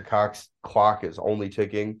 Fletcher Cox clock is only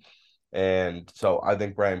ticking, and so I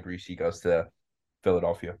think Brian Breesy goes to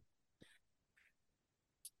Philadelphia.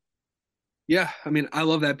 Yeah, I mean, I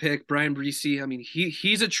love that pick, Brian Breesy. I mean,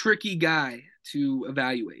 he's a tricky guy to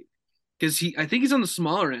evaluate because I think he's on the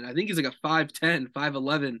smaller end. I think he's like a 5'10",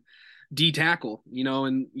 5'11" D tackle, you know,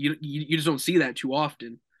 and you just don't see that too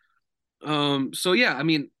often. So yeah, I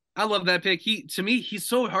mean, I love that pick. To me, he's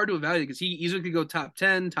so hard to evaluate because he easily could go top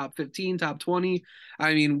 10, top 15, top 20.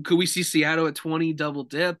 I mean, could we see Seattle at 20 double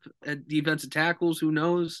dip at defensive tackles? Who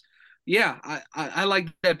knows? Yeah, I like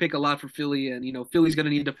that pick a lot for Philly, and you know, Philly's gonna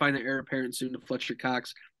need to find the heir apparent soon to Fletcher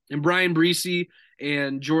Cox and Brian Breesy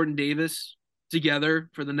and Jordan Davis together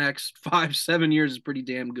for the next 5-7 years is pretty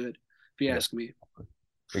damn good, if you Yeah, ask me.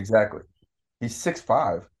 exactly. He's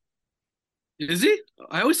 6'5", Is he?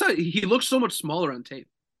 I always thought he looked so much smaller on tape.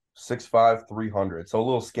 6'5", 300. So a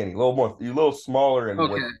little skinny, a little smaller in weight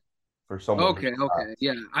Okay. for someone who's Okay. size.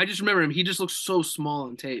 Yeah. I just remember him. He just looks so small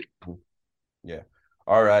on tape. Yeah.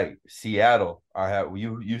 All right. Seattle. I have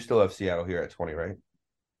you still have Seattle here at 20, right?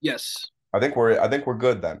 Yes. I think we're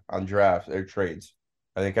good then on drafts or trades.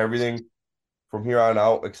 I think everything from here on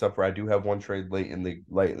out, except for I do have one trade late in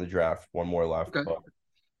the draft, one more left. Okay.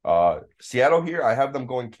 But Seattle here, I have them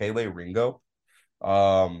going Kele Ringo.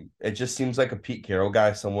 It just seems like a Pete Carroll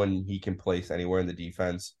guy, someone he can place anywhere in the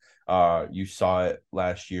defense. You saw it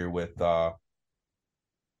last year with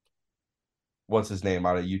what's his name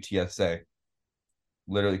out of UTSA.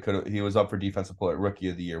 Literally he was up for defensive player rookie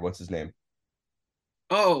of the year. What's his name?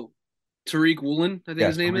 Oh, Tariq Woolen, I think Yes,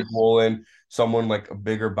 his name Tariq is. Woolen, someone like a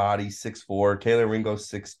bigger body, 6'4". Kele Ringo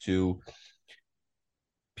 6'2".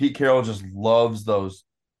 Pete Carroll just loves those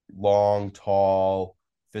long, tall,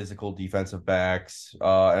 physical defensive backs.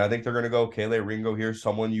 And I think they're going to go Kele Ringo here,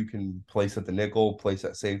 someone you can place at the nickel, place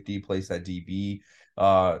at safety, place at DB.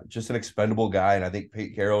 Just an expendable guy. And I think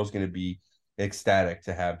Pete Carroll is going to be ecstatic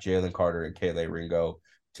to have Jalen Carter and Kele Ringo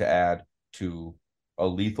to add to a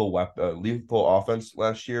lethal offense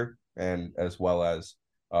last year, and as well as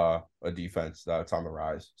a defense that's on the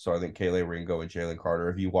rise. So I think Kele Ringo and Jalen Carter,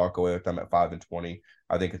 if you walk away with them at 5-20,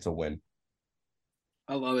 I think it's a win.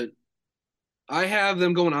 I love it. I have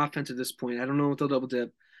them going offense at this point. I don't know if they'll double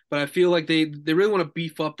dip, but I feel like they really want to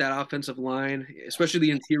beef up that offensive line, especially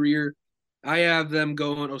the interior. I have them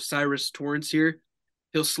going Osiris Torrance here.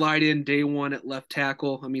 He'll slide in day one at left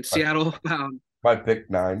tackle. I mean, Seattle found. My pick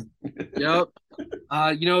 9. Yep.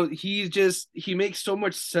 He makes so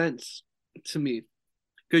much sense to me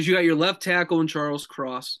because you got your left tackle in Charles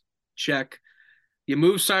Cross, check. You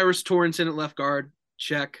move Cyrus Torrance in at left guard,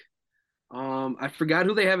 check. I forgot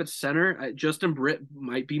who they have at center. Justin Britt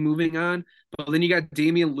might be moving on, but then you got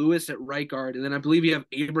Damian Lewis at right guard, and then I believe you have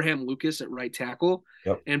Abraham Lucas at right tackle.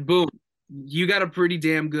 Yep. And boom, you got a pretty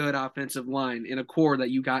damn good offensive line in a core that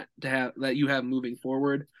you have moving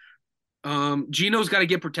forward. Gino's got to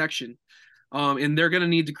get protection, and they're going to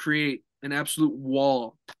need to create an absolute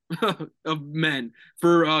wall of men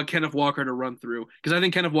for Kenneth Walker to run through, because I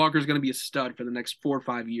think Kenneth Walker is going to be a stud for the next 4 or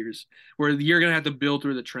 5 years, where you're going to have to build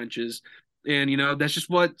through the trenches. And that's just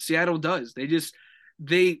what Seattle does.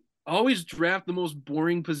 They always draft the most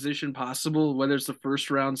boring position possible, whether it's the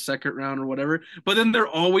first round, second round, or whatever, but then they're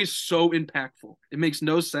always so impactful. It makes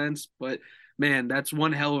no sense, but man, that's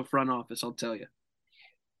one hell of a front office, I'll tell you.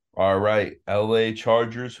 All right, LA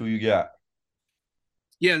Chargers, who you got?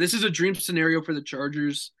 Yeah, this is a dream scenario for the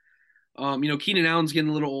Chargers. Keenan Allen's getting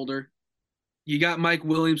a little older. You got Mike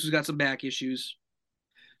Williams, who's got some back issues.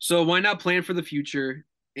 So why not plan for the future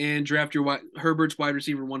and draft Herbert's wide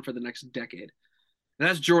receiver 1 for the next decade? And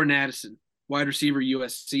that's Jordan Addison, wide receiver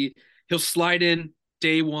USC. He'll slide in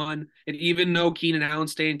day one, and even though Keenan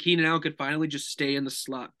Allen's staying, Keenan Allen could finally just stay in the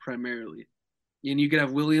slot primarily. And you could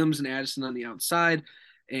have Williams and Addison on the outside.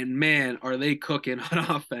 And man, are they cooking on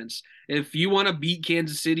offense. If you want to beat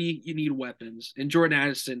Kansas City, you need weapons. And Jordan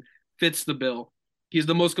Addison fits the bill. He's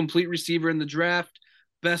the most complete receiver in the draft,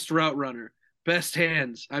 best route runner, best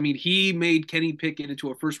hands. I mean, he made Kenny Pickett into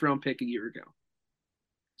a first-round pick a year ago.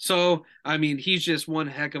 So, I mean, he's just one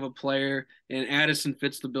heck of a player, and Addison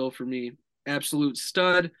fits the bill for me. Absolute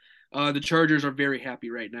stud. The Chargers are very happy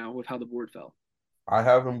right now with how the board fell. I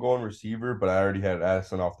have him going receiver, but I already had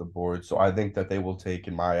Addison off the board. So I think that they will take,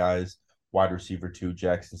 in my eyes, wide receiver 2,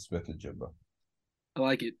 Jackson Smith-Njigba. I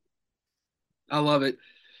like it. I love it.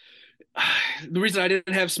 The reason I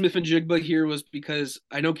didn't have Smith-Njigba here was because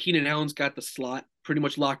I know Keenan Allen's got the slot pretty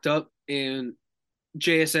much locked up, and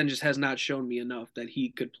JSN just has not shown me enough that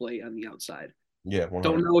he could play on the outside. Yeah, 100%.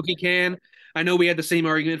 Don't know if he can. I know we had the same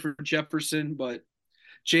argument for Jefferson, but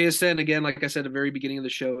JSN, again, like I said at the very beginning of the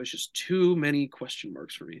show, is just too many question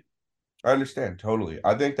marks for me. I understand totally.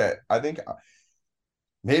 I think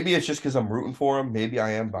maybe it's just because I'm rooting for him. Maybe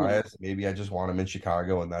I am biased. Maybe I just want him in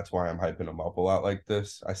Chicago, and that's why I'm hyping him up a lot like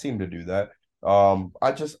this. I seem to do that.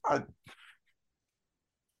 I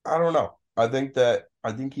don't know. I think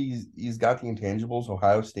he's got the intangibles.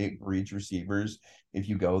 Ohio State breeds receivers. If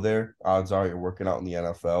you go there, odds are you're working out in the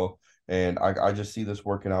NFL. And I just see this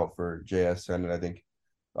working out for JSN, and I think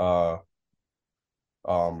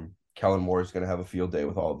Kellen Moore is going to have a field day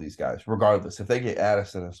with all of these guys, regardless. If they get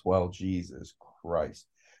Addison as well, Jesus Christ.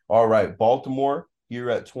 All right, Baltimore here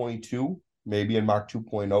at 22, maybe in mock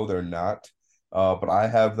 2.0, they're not. But I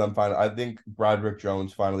have them finally. I think Broderick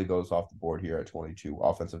Jones finally goes off the board here at 22,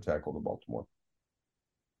 offensive tackle to Baltimore.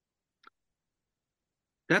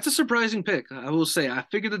 That's a surprising pick, I will say. I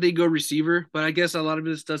figured that they go receiver, but I guess a lot of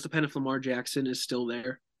this does depend if Lamar Jackson is still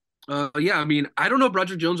there. Yeah, I mean, I don't know if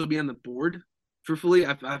Broderick Jones will be on the board, truthfully.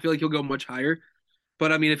 I feel like he'll go much higher.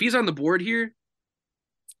 But, I mean, if he's on the board here,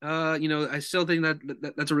 I still think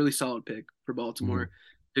that's a really solid pick for Baltimore.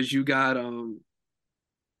 Because you got who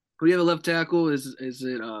do you have a left tackle? Is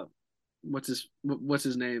it what's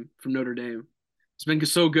his name from Notre Dame? It's been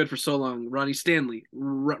so good for so long. Ronnie Stanley.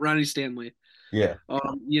 Yeah.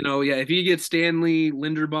 If you get Stanley,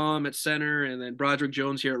 Linderbaum at center, and then Broderick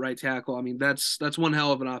Jones here at right tackle, I mean, that's one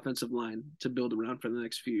hell of an offensive line to build around for the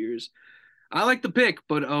next few years. I like the pick,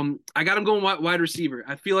 but I got him going wide receiver.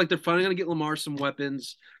 I feel like they're finally going to get Lamar some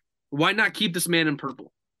weapons. Why not keep this man in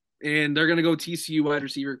purple? And they're going to go TCU wide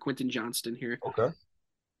receiver Quentin Johnston here. Okay.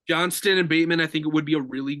 Johnston and Bateman, I think it would be a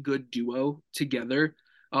really good duo together.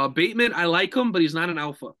 Bateman, I like him, but he's not an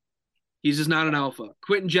alpha. He's just not an alpha.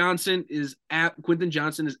 Quentin Johnson is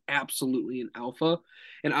absolutely an alpha.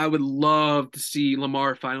 And I would love to see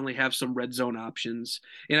Lamar finally have some red zone options.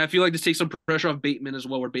 And I feel like this takes some pressure off Bateman as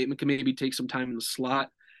well, where Bateman can maybe take some time in the slot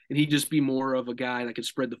and he just be more of a guy that can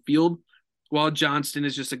spread the field, while Johnston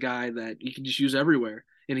is just a guy that you can just use everywhere.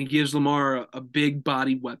 And he gives Lamar a big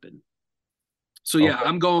body weapon. So yeah, Okay.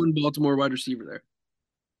 I'm going Baltimore wide receiver there.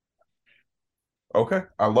 Okay.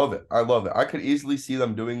 I love it. I love it. I could easily see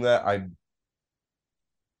them doing that.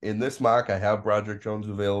 In this mock, I have Broderick Jones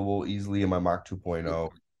available easily in my mock 2.0.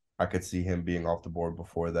 I could see him being off the board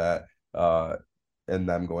before that, and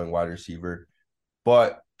them going wide receiver.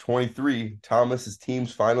 But 23, Thomas's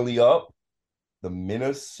team's finally up, the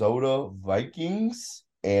Minnesota Vikings.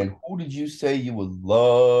 And who did you say you would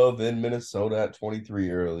love in Minnesota at 23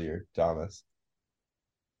 earlier, Thomas?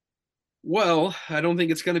 Well, I don't think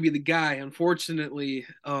it's going to be the guy, unfortunately.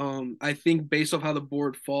 I think based off how the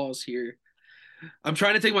board falls here, I'm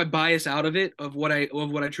trying to take my bias out of it of what I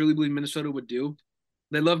truly believe Minnesota would do.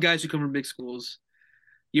 They love guys who come from big schools.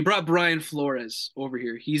 You brought Brian Flores over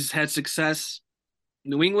here. He's had success in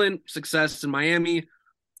New England, success in Miami,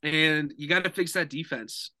 and you got to fix that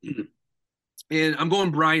defense. And I'm going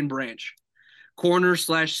Brian Branch, corner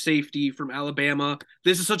slash safety from Alabama.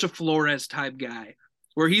 This is such a Flores type guy,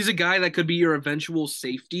 where he's a guy that could be your eventual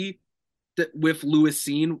safety with Lewis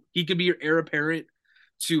Seen. He could be your heir apparent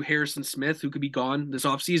to Harrison Smith, who could be gone this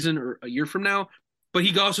offseason or a year from now. But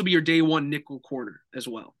he could also be your day one nickel corner as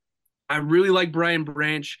well. I really like Brian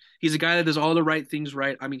Branch. He's a guy that does all the right things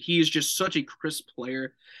right. I mean, he is just such a crisp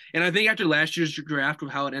player. And I think after last year's draft,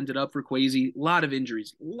 with how it ended up for Kwesi, a lot of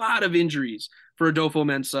injuries for Adolfo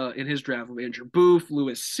Mensa in his draft with Andrew Booth,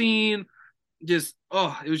 Lewis Seen. It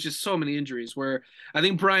was just so many injuries. Where I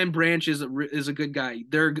think Brian Branch is a good guy.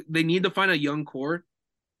 They need to find a young core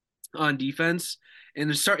on defense,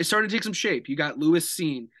 and it's starting to take some shape. You got Lewis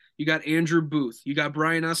Seen, you got Andrew Booth, you got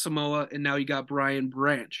Brian Asamoah, and now you got Brian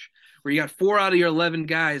Branch, where you got 4 out of your 11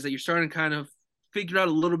 guys that you're starting to kind of figure out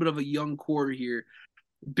a little bit of a young core here.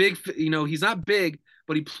 Big, he's not big,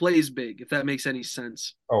 but he plays big, if that makes any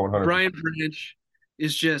sense. Oh, 100%. Brian Branch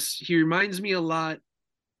he reminds me a lot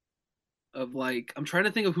of, like, I'm trying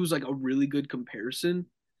to think of who's like a really good comparison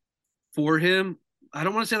for him. I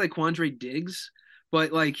don't want to say like Quandre Diggs,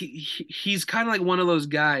 but like he's kind of like one of those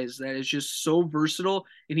guys that is just so versatile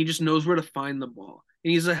and he just knows where to find the ball.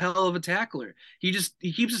 And he's a hell of a tackler. He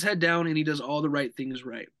keeps his head down and he does all the right things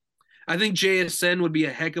right. I think JSN would be a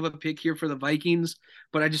heck of a pick here for the Vikings,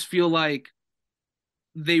 but I just feel like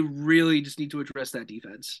they really just need to address that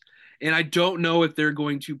defense. And I don't know if they're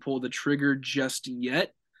going to pull the trigger just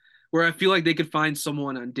yet, where I feel like they could find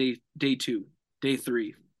someone on day 2, day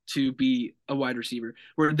 3 to be a wide receiver,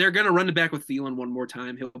 where they're going to run it back with Thielen one more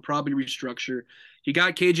time. He'll probably restructure. You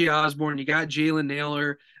got KJ Osborne, you got Jalen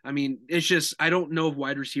Naylor. I mean, it's just, I don't know if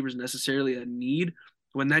wide receiver is necessarily a need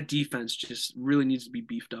when that defense just really needs to be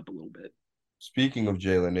beefed up a little bit. Speaking of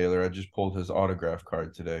Jalen Naylor, I just pulled his autograph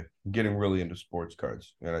card today. I'm getting really into sports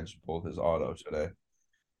cards, and I just pulled his auto today.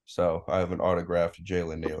 So I have an autographed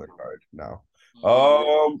Jalen Naylor card now.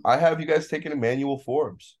 I have you guys taking Emmanuel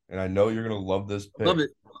Forbes, and I know you're gonna love this pick. Love it.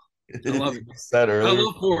 I love it. You said I earlier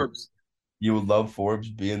love Forbes. you would love Forbes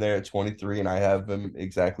being there at 23, and I have him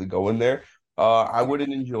exactly going there. I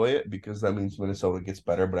wouldn't enjoy it because that means Minnesota gets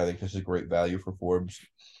better, but I think this is great value for Forbes.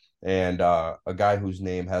 And a guy whose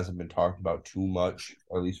name hasn't been talked about too much,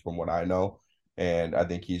 or at least from what I know. And I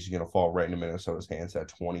think he's going to fall right into Minnesota's hands at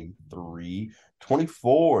 23.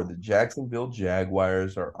 24, the Jacksonville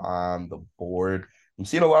Jaguars are on the board. I'm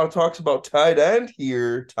seeing a lot of talks about tight end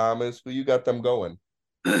here, Thomas. Who you got them going?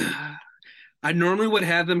 I normally would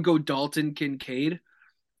have them go Dalton Kincaid,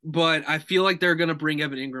 but I feel like they're going to bring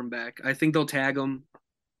Evan Ingram back. I think they'll tag him.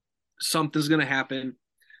 Something's going to happen.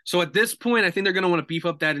 So at this point, I think they're going to want to beef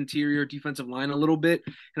up that interior defensive line a little bit,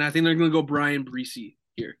 and I think they're going to go Brian Breesy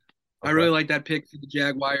here. Okay. I really like that pick for the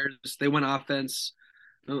Jaguars. They went offense.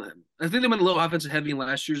 I think they went a little offensive heavy in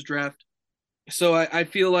last year's draft. So I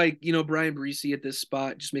feel like, Brian Breesy at this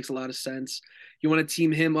spot just makes a lot of sense. You want to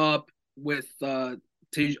team him up with Walker,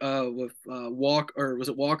 or was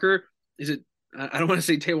it Walker? Is it? I don't want to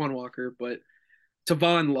say Taywan Walker, but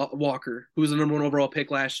Tavon Walker, who was the number 1 overall pick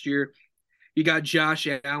last year. You got Josh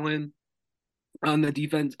Allen on the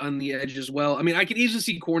defense on the edge as well. I mean, I could easily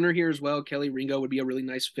see corner here as well. Kelly Ringo would be a really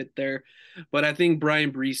nice fit there. But I think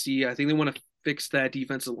Brian Breesy, I think they want to fix that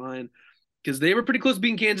defensive line because they were pretty close to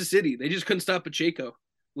being Kansas City. They just couldn't stop Pacheco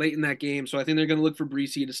late in that game. So I think they're going to look for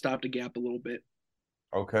Breesy to stop the gap a little bit.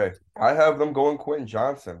 Okay. I have them going Quentin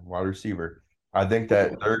Johnson, wide receiver. I think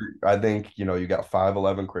you got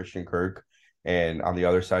 5'11" Christian Kirk. And on the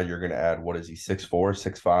other side, you're going to add, what is he, 6'4",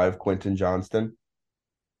 6'5", Quentin Johnston.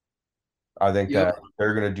 I think Yep. that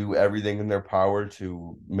they're going to do everything in their power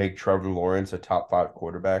to make Trevor Lawrence a top 5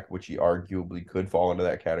 quarterback, which he arguably could fall into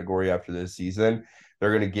that category after this season.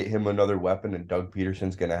 They're going to get him another weapon, and Doug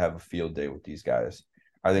Peterson's going to have a field day with these guys.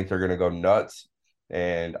 I think they're going to go nuts,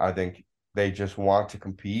 and I think they just want to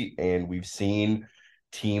compete. And we've seen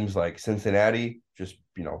teams like Cincinnati just,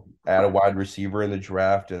 add a wide receiver in the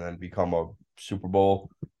draft and then become a Super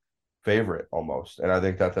Bowl favorite almost. And I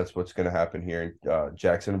think that that's what's going to happen here in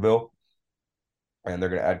Jacksonville, and they're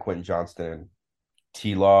going to add Quentin Johnston,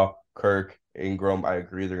 T Law, Kirk, Ingram. I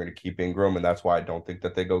agree they're going to keep Ingram, and that's why I don't think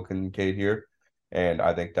that they go Kincaid here. And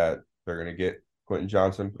I think that they're going to get Quentin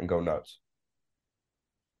Johnson and go nuts.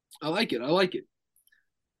 I like it. I like it.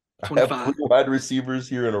 I have 25. 3 wide receivers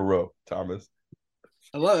here in a row, Thomas.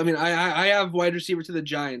 I mean, I have wide receiver to the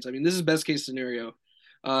Giants. I mean, this is best case scenario.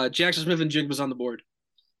 Jackson Smith and Jigba's on the board,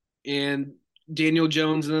 and Daniel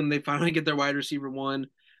Jones, and then they finally get their wide receiver one.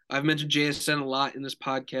 I've mentioned JSN a lot in this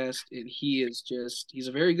podcast, and he's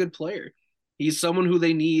a very good player. He's someone who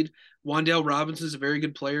they need. Wan'Dale Robinson is a very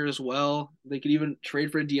good player as well. They could even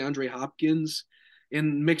trade for DeAndre Hopkins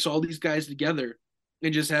and mix all these guys together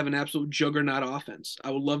and just have an absolute juggernaut offense.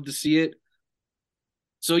 I would love to see it.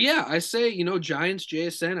 So yeah, I say, Giants,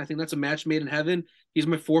 JSN, I think that's a match made in heaven. He's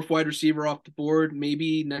my fourth wide receiver off the board.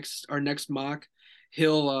 Maybe our next mock,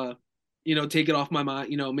 he'll take it off my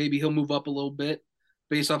mind. Maybe he'll move up a little bit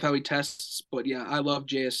based off how he tests. But yeah, I love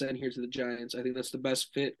JSN here to the Giants. I think that's the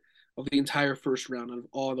best fit of the entire first round of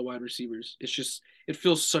all the wide receivers. It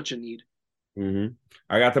feels such a need. Mm-hmm.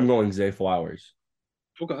 I got them going Zay Flowers.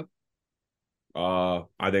 Okay.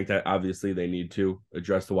 I think that obviously they need to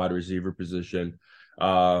address the wide receiver position.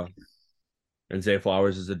 And Zay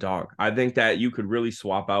Flowers is a dog. I think that you could really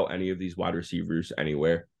swap out any of these wide receivers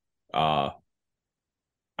anywhere.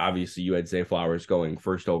 Obviously you had Zay Flowers going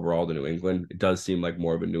first overall to New England. It does seem like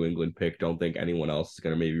more of a New England pick. Don't think anyone else is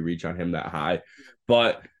going to maybe reach on him that high.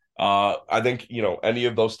 But I think, any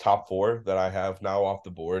of those top 4 that I have now off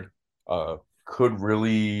the board could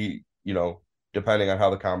really, depending on how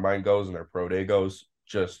the combine goes and their pro day goes,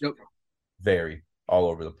 just Yep. vary all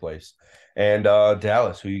over the place. And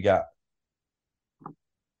Dallas, who you got?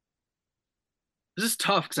 This is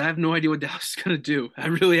tough because I have no idea what Dallas is gonna do. I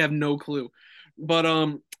really have no clue. But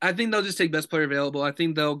I think they'll just take best player available. I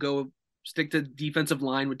think they'll go stick to defensive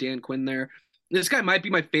line with Dan Quinn there. This guy might be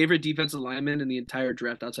my favorite defensive lineman in the entire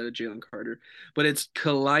draft outside of Jalen Carter, but it's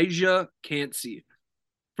Kalijah Cansey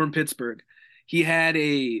from Pittsburgh. He had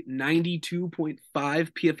a 92.5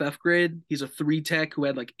 PFF grade. He's a 3 tech who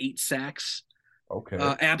had like 8 sacks. Okay.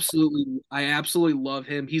 I absolutely love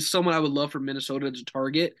him. He's someone I would love for Minnesota to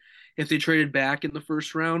target if they traded back in the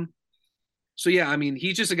first round. So yeah, I mean,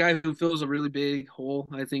 he's just a guy who fills a really big hole,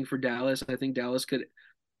 I think, for Dallas. I think Dallas could.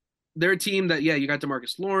 They're a team that, yeah, you got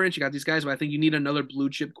DeMarcus Lawrence, you got these guys, but I think you need another blue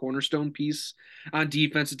chip cornerstone piece on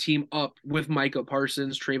defense to team up with Micah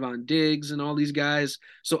Parsons, Trayvon Diggs, and all these guys.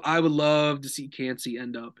 So I would love to see Cansey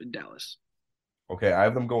end up in Dallas. Okay, I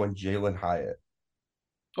have them going Jalen Hyatt.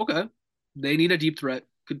 Okay, they need a deep threat.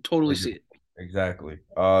 Could totally see it. Exactly.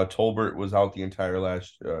 Tolbert was out the entire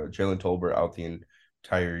Jalen Tolbert out the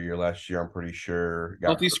entire year last year, I'm pretty sure.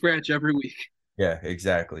 Healthy scratch every week. Yeah,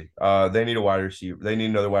 exactly. They need a wide receiver. They need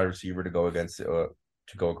another wide receiver to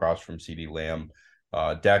go across from CD Lamb.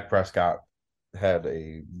 Dak Prescott had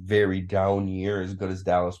a very down year, as good as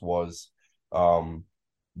Dallas was.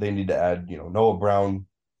 They need to add, Noah Brown,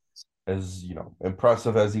 as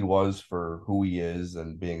impressive as he was for who he is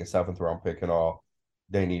and being a 7th round pick and all.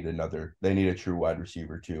 They need a true wide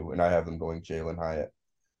receiver too, and I have them going Jalen Hyatt.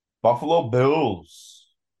 Buffalo Bills.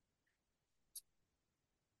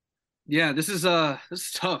 Yeah, this is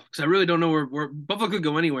tough because I really don't know where Buffalo could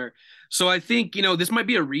go anywhere. So I think, this might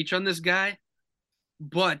be a reach on this guy,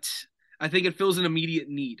 but I think it fills an immediate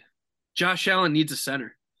need. Josh Allen needs a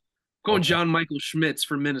center. Going John Michael Schmitz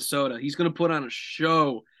from Minnesota. He's going to put on a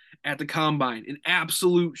show at the combine, an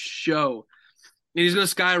absolute show. And he's going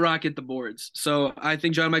to skyrocket the boards. So I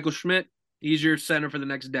think John Michael Schmidt, he's your center for the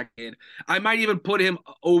next decade. I might even put him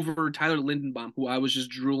over Tyler Lindenbaum, who I was just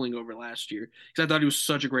drooling over last year because I thought he was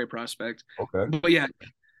such a great prospect. Okay. But yeah,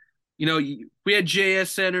 we had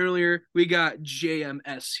JSN earlier. We got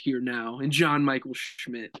JMS here now and John Michael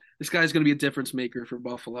Schmidt. This guy's going to be a difference maker for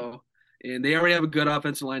Buffalo. And they already have a good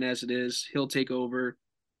offensive line as it is. He'll take over.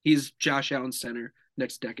 He's Josh Allen's center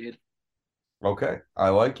next decade. Okay, I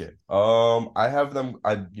like it. I have them.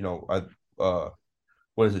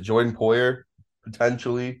 What is it? Jordan Poyer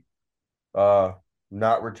potentially,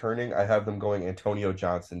 not returning. I have them going Antonio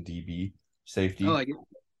Johnson, DB safety. I like it.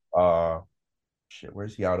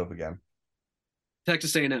 Where's he out of again?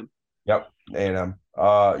 Texas A&M. Yep, A&M.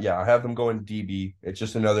 Yeah, I have them going DB. It's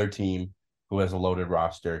just another team who has a loaded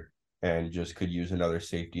roster and just could use another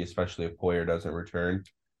safety, especially if Poyer doesn't return.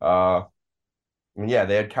 Uh, and yeah,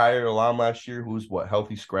 they had Kyer Alam last year, who's what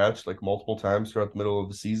healthy scratched like multiple times throughout the middle of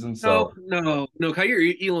the season. No, So no, no.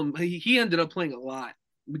 Kyrie Elam, he ended up playing a lot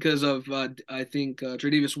because of I think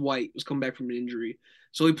Tre'Davious White was coming back from an injury,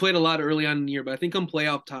 so he played a lot early on in the year. But I think come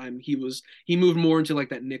playoff time, he moved more into like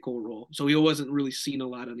that nickel role, so he wasn't really seen a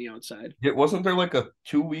lot on the outside. it wasn't there like a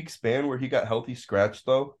 2 week span where he got healthy scratched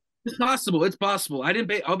though. It's possible. It's possible. I didn't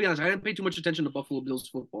pay. I'll be honest. I didn't pay too much attention to Buffalo Bills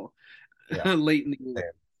football Yeah, late in the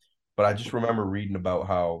year. but I just remember reading about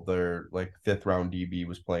how their like fifth round DB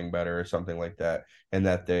was playing better or something like that, and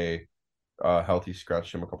that they healthy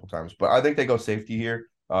scratched him a couple times. But I think they go safety here.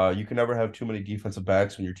 You can never have too many defensive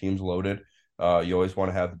backs when your team's loaded. You always want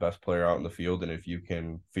to have the best player out in the field, and if you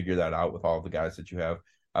can figure that out with all the guys that you have,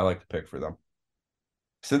 I like to pick for them.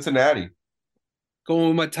 Cincinnati. Going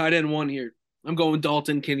with my tight end one here. I'm going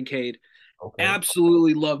Dalton Kincaid. Okay.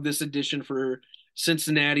 Absolutely love this addition for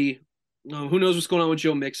Cincinnati. Who knows what's going on with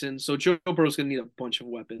Joe Mixon? So Joe Burrow's going to need a bunch of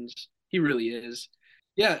weapons. He really is.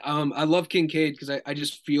 Yeah, I love Kincaid because I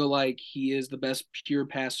just feel like he is the best pure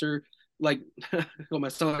passer. Like, oh my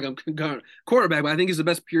sound like I'm going quarterback, but I think he's the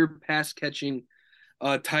best pure pass catching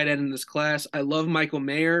tight end in this class. I love Michael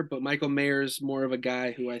Mayer, but Michael Mayer is more of a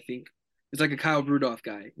guy who I think is like a Kyle Rudolph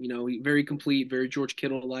guy. Very complete, very George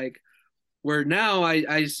Kittle like. Where now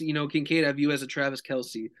I see, Kincaid I view as a Travis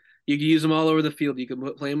Kelsey. You could use him all over the field. You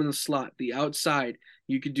could play him in the slot, the outside.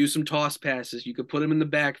 You could do some toss passes. You could put him in the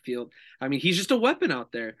backfield. I mean, he's just a weapon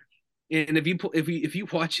out there. And if you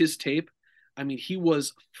watch his tape, I mean, he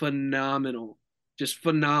was phenomenal, just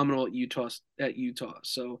phenomenal at Utah.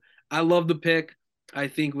 So I love the pick. I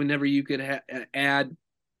think whenever you could add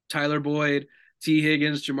Tyler Boyd, T.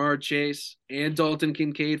 Higgins, Jamar Chase, and Dalton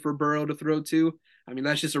Kincaid for Burrow to throw to, I mean,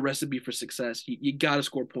 that's just a recipe for success. You got to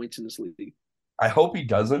score points in this league. I hope he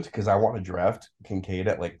doesn't because I want to draft Kincaid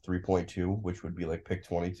at like 3.2, which would be like pick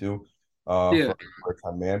 22 Yeah. for a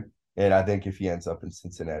time man. And I think if he ends up in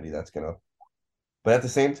Cincinnati, that's gonna. But at the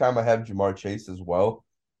same time, I have Jamar Chase as well.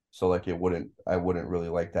 So like I wouldn't really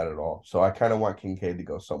like that at all. So I kind of want Kincaid to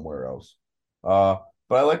go somewhere else. Uh,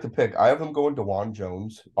 but I like the pick. I have them going to Juan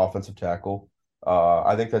Jones, offensive tackle.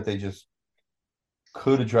 I think that they just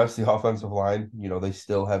could address the offensive line. You know, they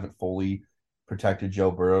still haven't fully protected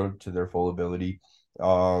Joe Burrow to their full ability.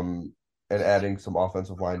 And adding some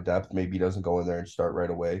offensive line depth, maybe he doesn't go in there and start right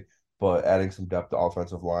away, but adding some depth to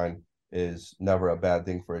offensive line is never a bad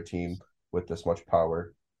thing for a team with this much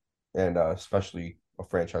power, and especially a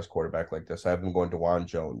franchise quarterback like this. I have them going to Juan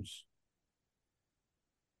Jones.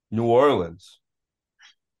 New Orleans.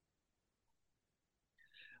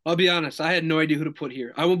 I'll be honest. I had no idea who to put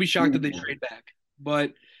here. I won't be shocked if they trade back,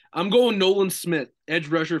 but I'm going Nolan Smith, edge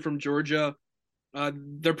rusher from Georgia.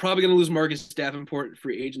 They're probably going to lose Marcus Davenport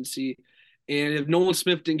free agency, and if Nolan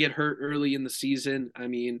Smith didn't get hurt early in the season, I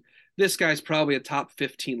mean, this guy's probably a top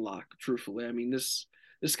 15 lock. Truthfully, I mean this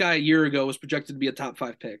guy a year ago was projected to be a top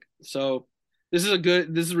 5 pick. So this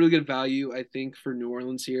is really good value, I think, for New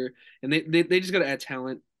Orleans here, and they just got to add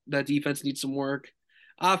talent. That defense needs some work.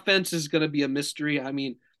 Offense is going to be a mystery. I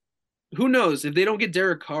mean, who knows if they don't get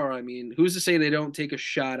Derek Carr? I mean, who's to say they don't take a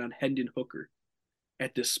shot on Hendon Hooker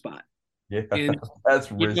at this spot? Yeah, And that's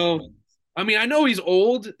you know, risky. I mean, I know he's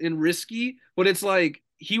old and risky, but it's like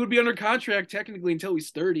he would be under contract technically until he's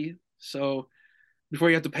 30. So before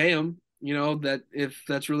you have to pay him, that if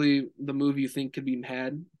that's really the move you think could be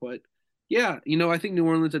had. But yeah, I think New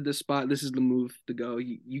Orleans at this spot, this is the move to go.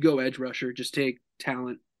 You go edge rusher, just take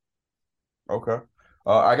talent. Okay.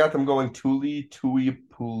 I got them going Tui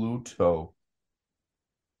Puluto.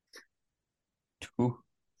 Tu-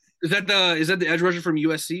 Is that the edge rusher from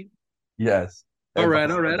USC? yes. All If right,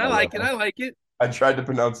 all right. I like it. I, I like it. I tried to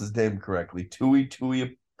pronounce his name correctly. Tuli Tua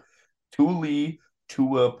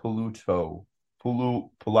Puluto.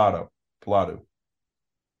 Pulato.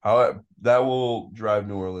 How that will drive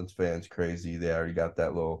New Orleans fans crazy. They already got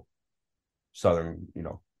that little southern,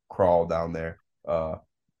 crawl down there, a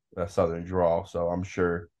southern drawl. So I'm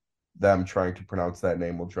sure them trying to pronounce that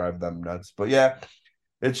name will drive them nuts. But yeah,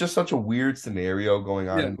 it's just such a weird scenario going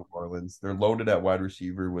on Yeah. in New Orleans. They're loaded at wide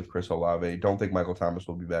receiver with Chris Olave. Don't think Michael Thomas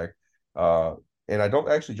will be back. Uh, and I don't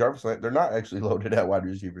actually they're not actually loaded at wide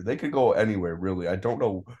receiver. They could go anywhere really. I don't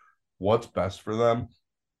know what's best for them.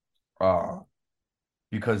 Uh,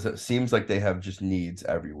 because it seems like they have just needs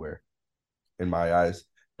everywhere in my eyes.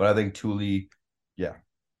 But I think Tuli, yeah,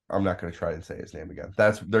 I'm not going to try and say his name again.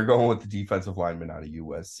 They're going with the defensive lineman out of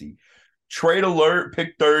USC. Trade alert,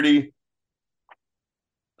 pick 30.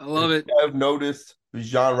 I love it. I've noticed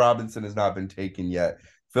Bijan Robinson has not been taken yet.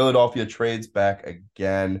 Philadelphia trades back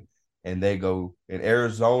again, and they go, and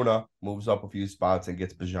Arizona moves up a few spots and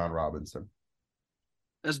gets Bijan Robinson.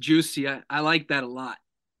 That's juicy. I like that a lot.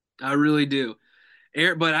 I really do.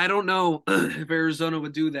 But I don't know if Arizona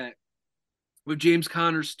would do that with James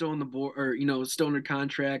Conner still on the board, or still under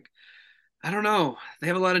contract. I don't know. They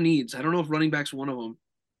have a lot of needs. I don't know if running back's one of them.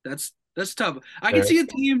 That's tough. I can Fair. see a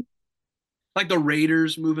team like the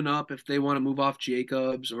Raiders moving up if they want to move off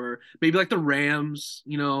Jacobs, or maybe like the Rams.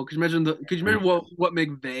 Could you imagine what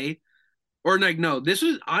McVay, or like, no, this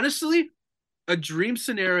was honestly a dream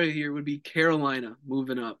scenario here would be Carolina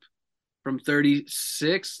moving up from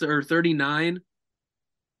 36 or 39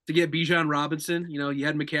 to get Bijan Robinson. You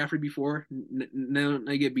had McCaffrey before. Now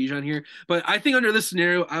I get Bijan here. But I think under this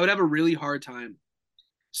scenario, I would have a really hard time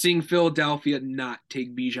seeing Philadelphia not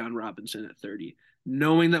take Bijan Robinson at 30,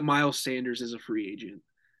 knowing that Miles Sanders is a free agent.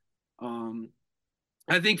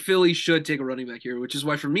 I think Philly should take a running back here, which is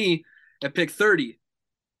why for me, at pick 30,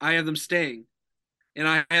 I have them staying. And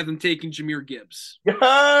I have them taking Jahmyr Gibbs.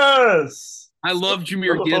 Yes. I love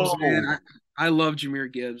Jahmyr Gibbs, man. Oh. I love Jahmyr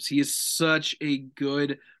Gibbs. He is such a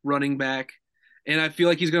good running back. And I feel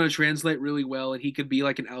like he's going to translate really well, and he could be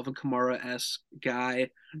like an Alvin Kamara-esque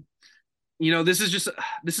guy. This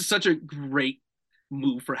is such a great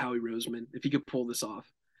move for Howie Roseman if he could pull this off.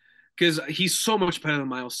 Because he's so much better than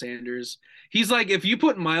Miles Sanders. He's like, if you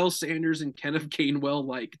put Miles Sanders and Kenneth Gainwell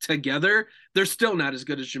like together, they're still not as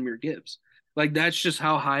good as Jahmyr Gibbs. Like, that's just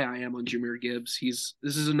how high I am on Jahmyr Gibbs.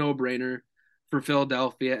 This is a no-brainer for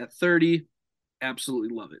Philadelphia at 30. Absolutely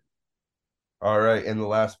love it. All right, and the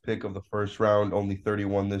last pick of the first round, only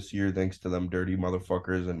 31 this year, thanks to them dirty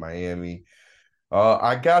motherfuckers in Miami.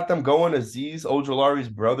 I got them going Azeez Ojulari's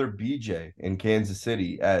brother BJ in Kansas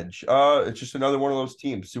City, edge. It's just another one of those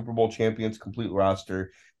teams, Super Bowl champions, complete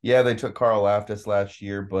roster. Yeah, they took Carl Aftis last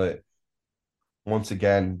year, but once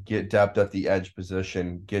again, get depth at the edge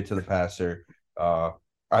position, get to the passer.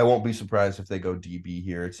 I won't be surprised if they go DB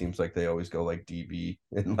here. It seems like they always go like DB,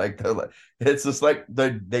 and it's just like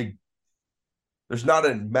they there's not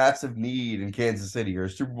a massive need in Kansas City. You're a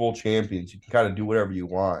Super Bowl champions. You can kind of do whatever you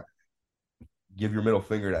want. Give your middle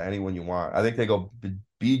finger to anyone you want. I think they go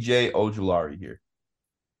BJ Ojulari here.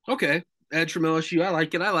 Okay. Edge from LSU. I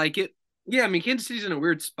like it. I like it. Yeah, I mean, Kansas City's in a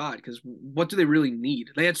weird spot because what do they really need?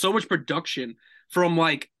 They had so much production from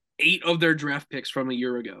like 8 of their draft picks from a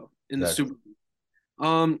year ago in the Super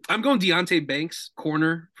Bowl. I'm going Deonte Banks,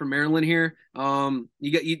 corner from Maryland here.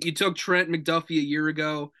 You took Trent McDuffie a year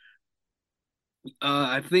ago.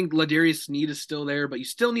 I think Ladarius Sneed is still there, but you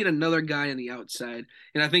still need another guy on the outside,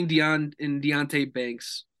 and I think Deonte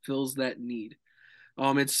Banks fills that need.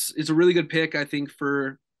 It's a really good pick, I think,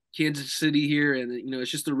 for Kansas City here, and it's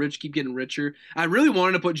just the rich keep getting richer. I really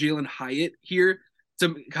wanted to put Jalen Hyatt here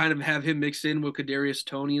to kind of have him mixed in with Kadarius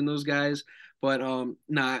Toney and those guys, but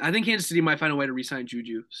I think Kansas City might find a way to re-sign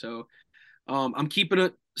Juju. So I'm keeping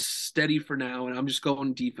it steady for now, and I'm just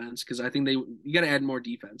going defense because I think you got to add more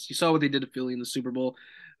defense. You saw what they did to Philly in the Super Bowl.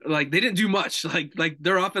 Like, they didn't do much. Like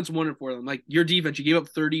their offense won it for them. Like, your defense, you gave up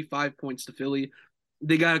 35 points to Philly.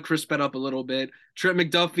 They got to crisp it up a little bit. Trent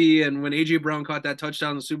McDuffie, and when AJ Brown caught that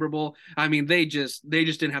touchdown in the Super Bowl, I mean, they just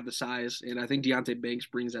didn't have the size, and I think Deonte Banks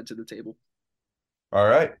brings that to the table. All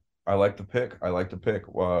right, I like the pick.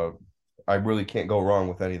 I really can't go wrong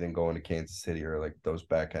with anything going to Kansas City or like those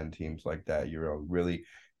back end teams like that. You really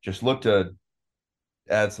just look to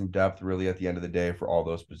add some depth really at the end of the day for all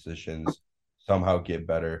those positions, somehow get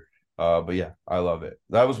better. But yeah, I love it.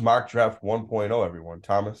 That was Mock Draft 1.0, everyone.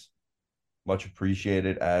 Thomas, much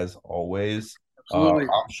appreciated as always. Absolutely.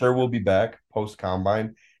 I'm sure we'll be back post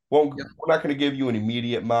combine. Well, Yep. We're not going to give you an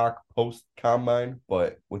immediate mock post combine,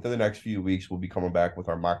 but within the next few weeks, we'll be coming back with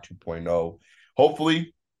our mock 2.0.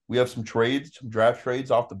 Hopefully, we have some draft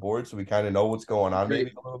trades off the board, so we kind of know what's going on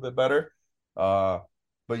maybe a little bit better.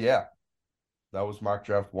 But yeah, that was mock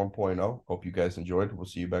draft 1.0. Hope you guys enjoyed. We'll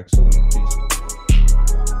see you back soon. Peace.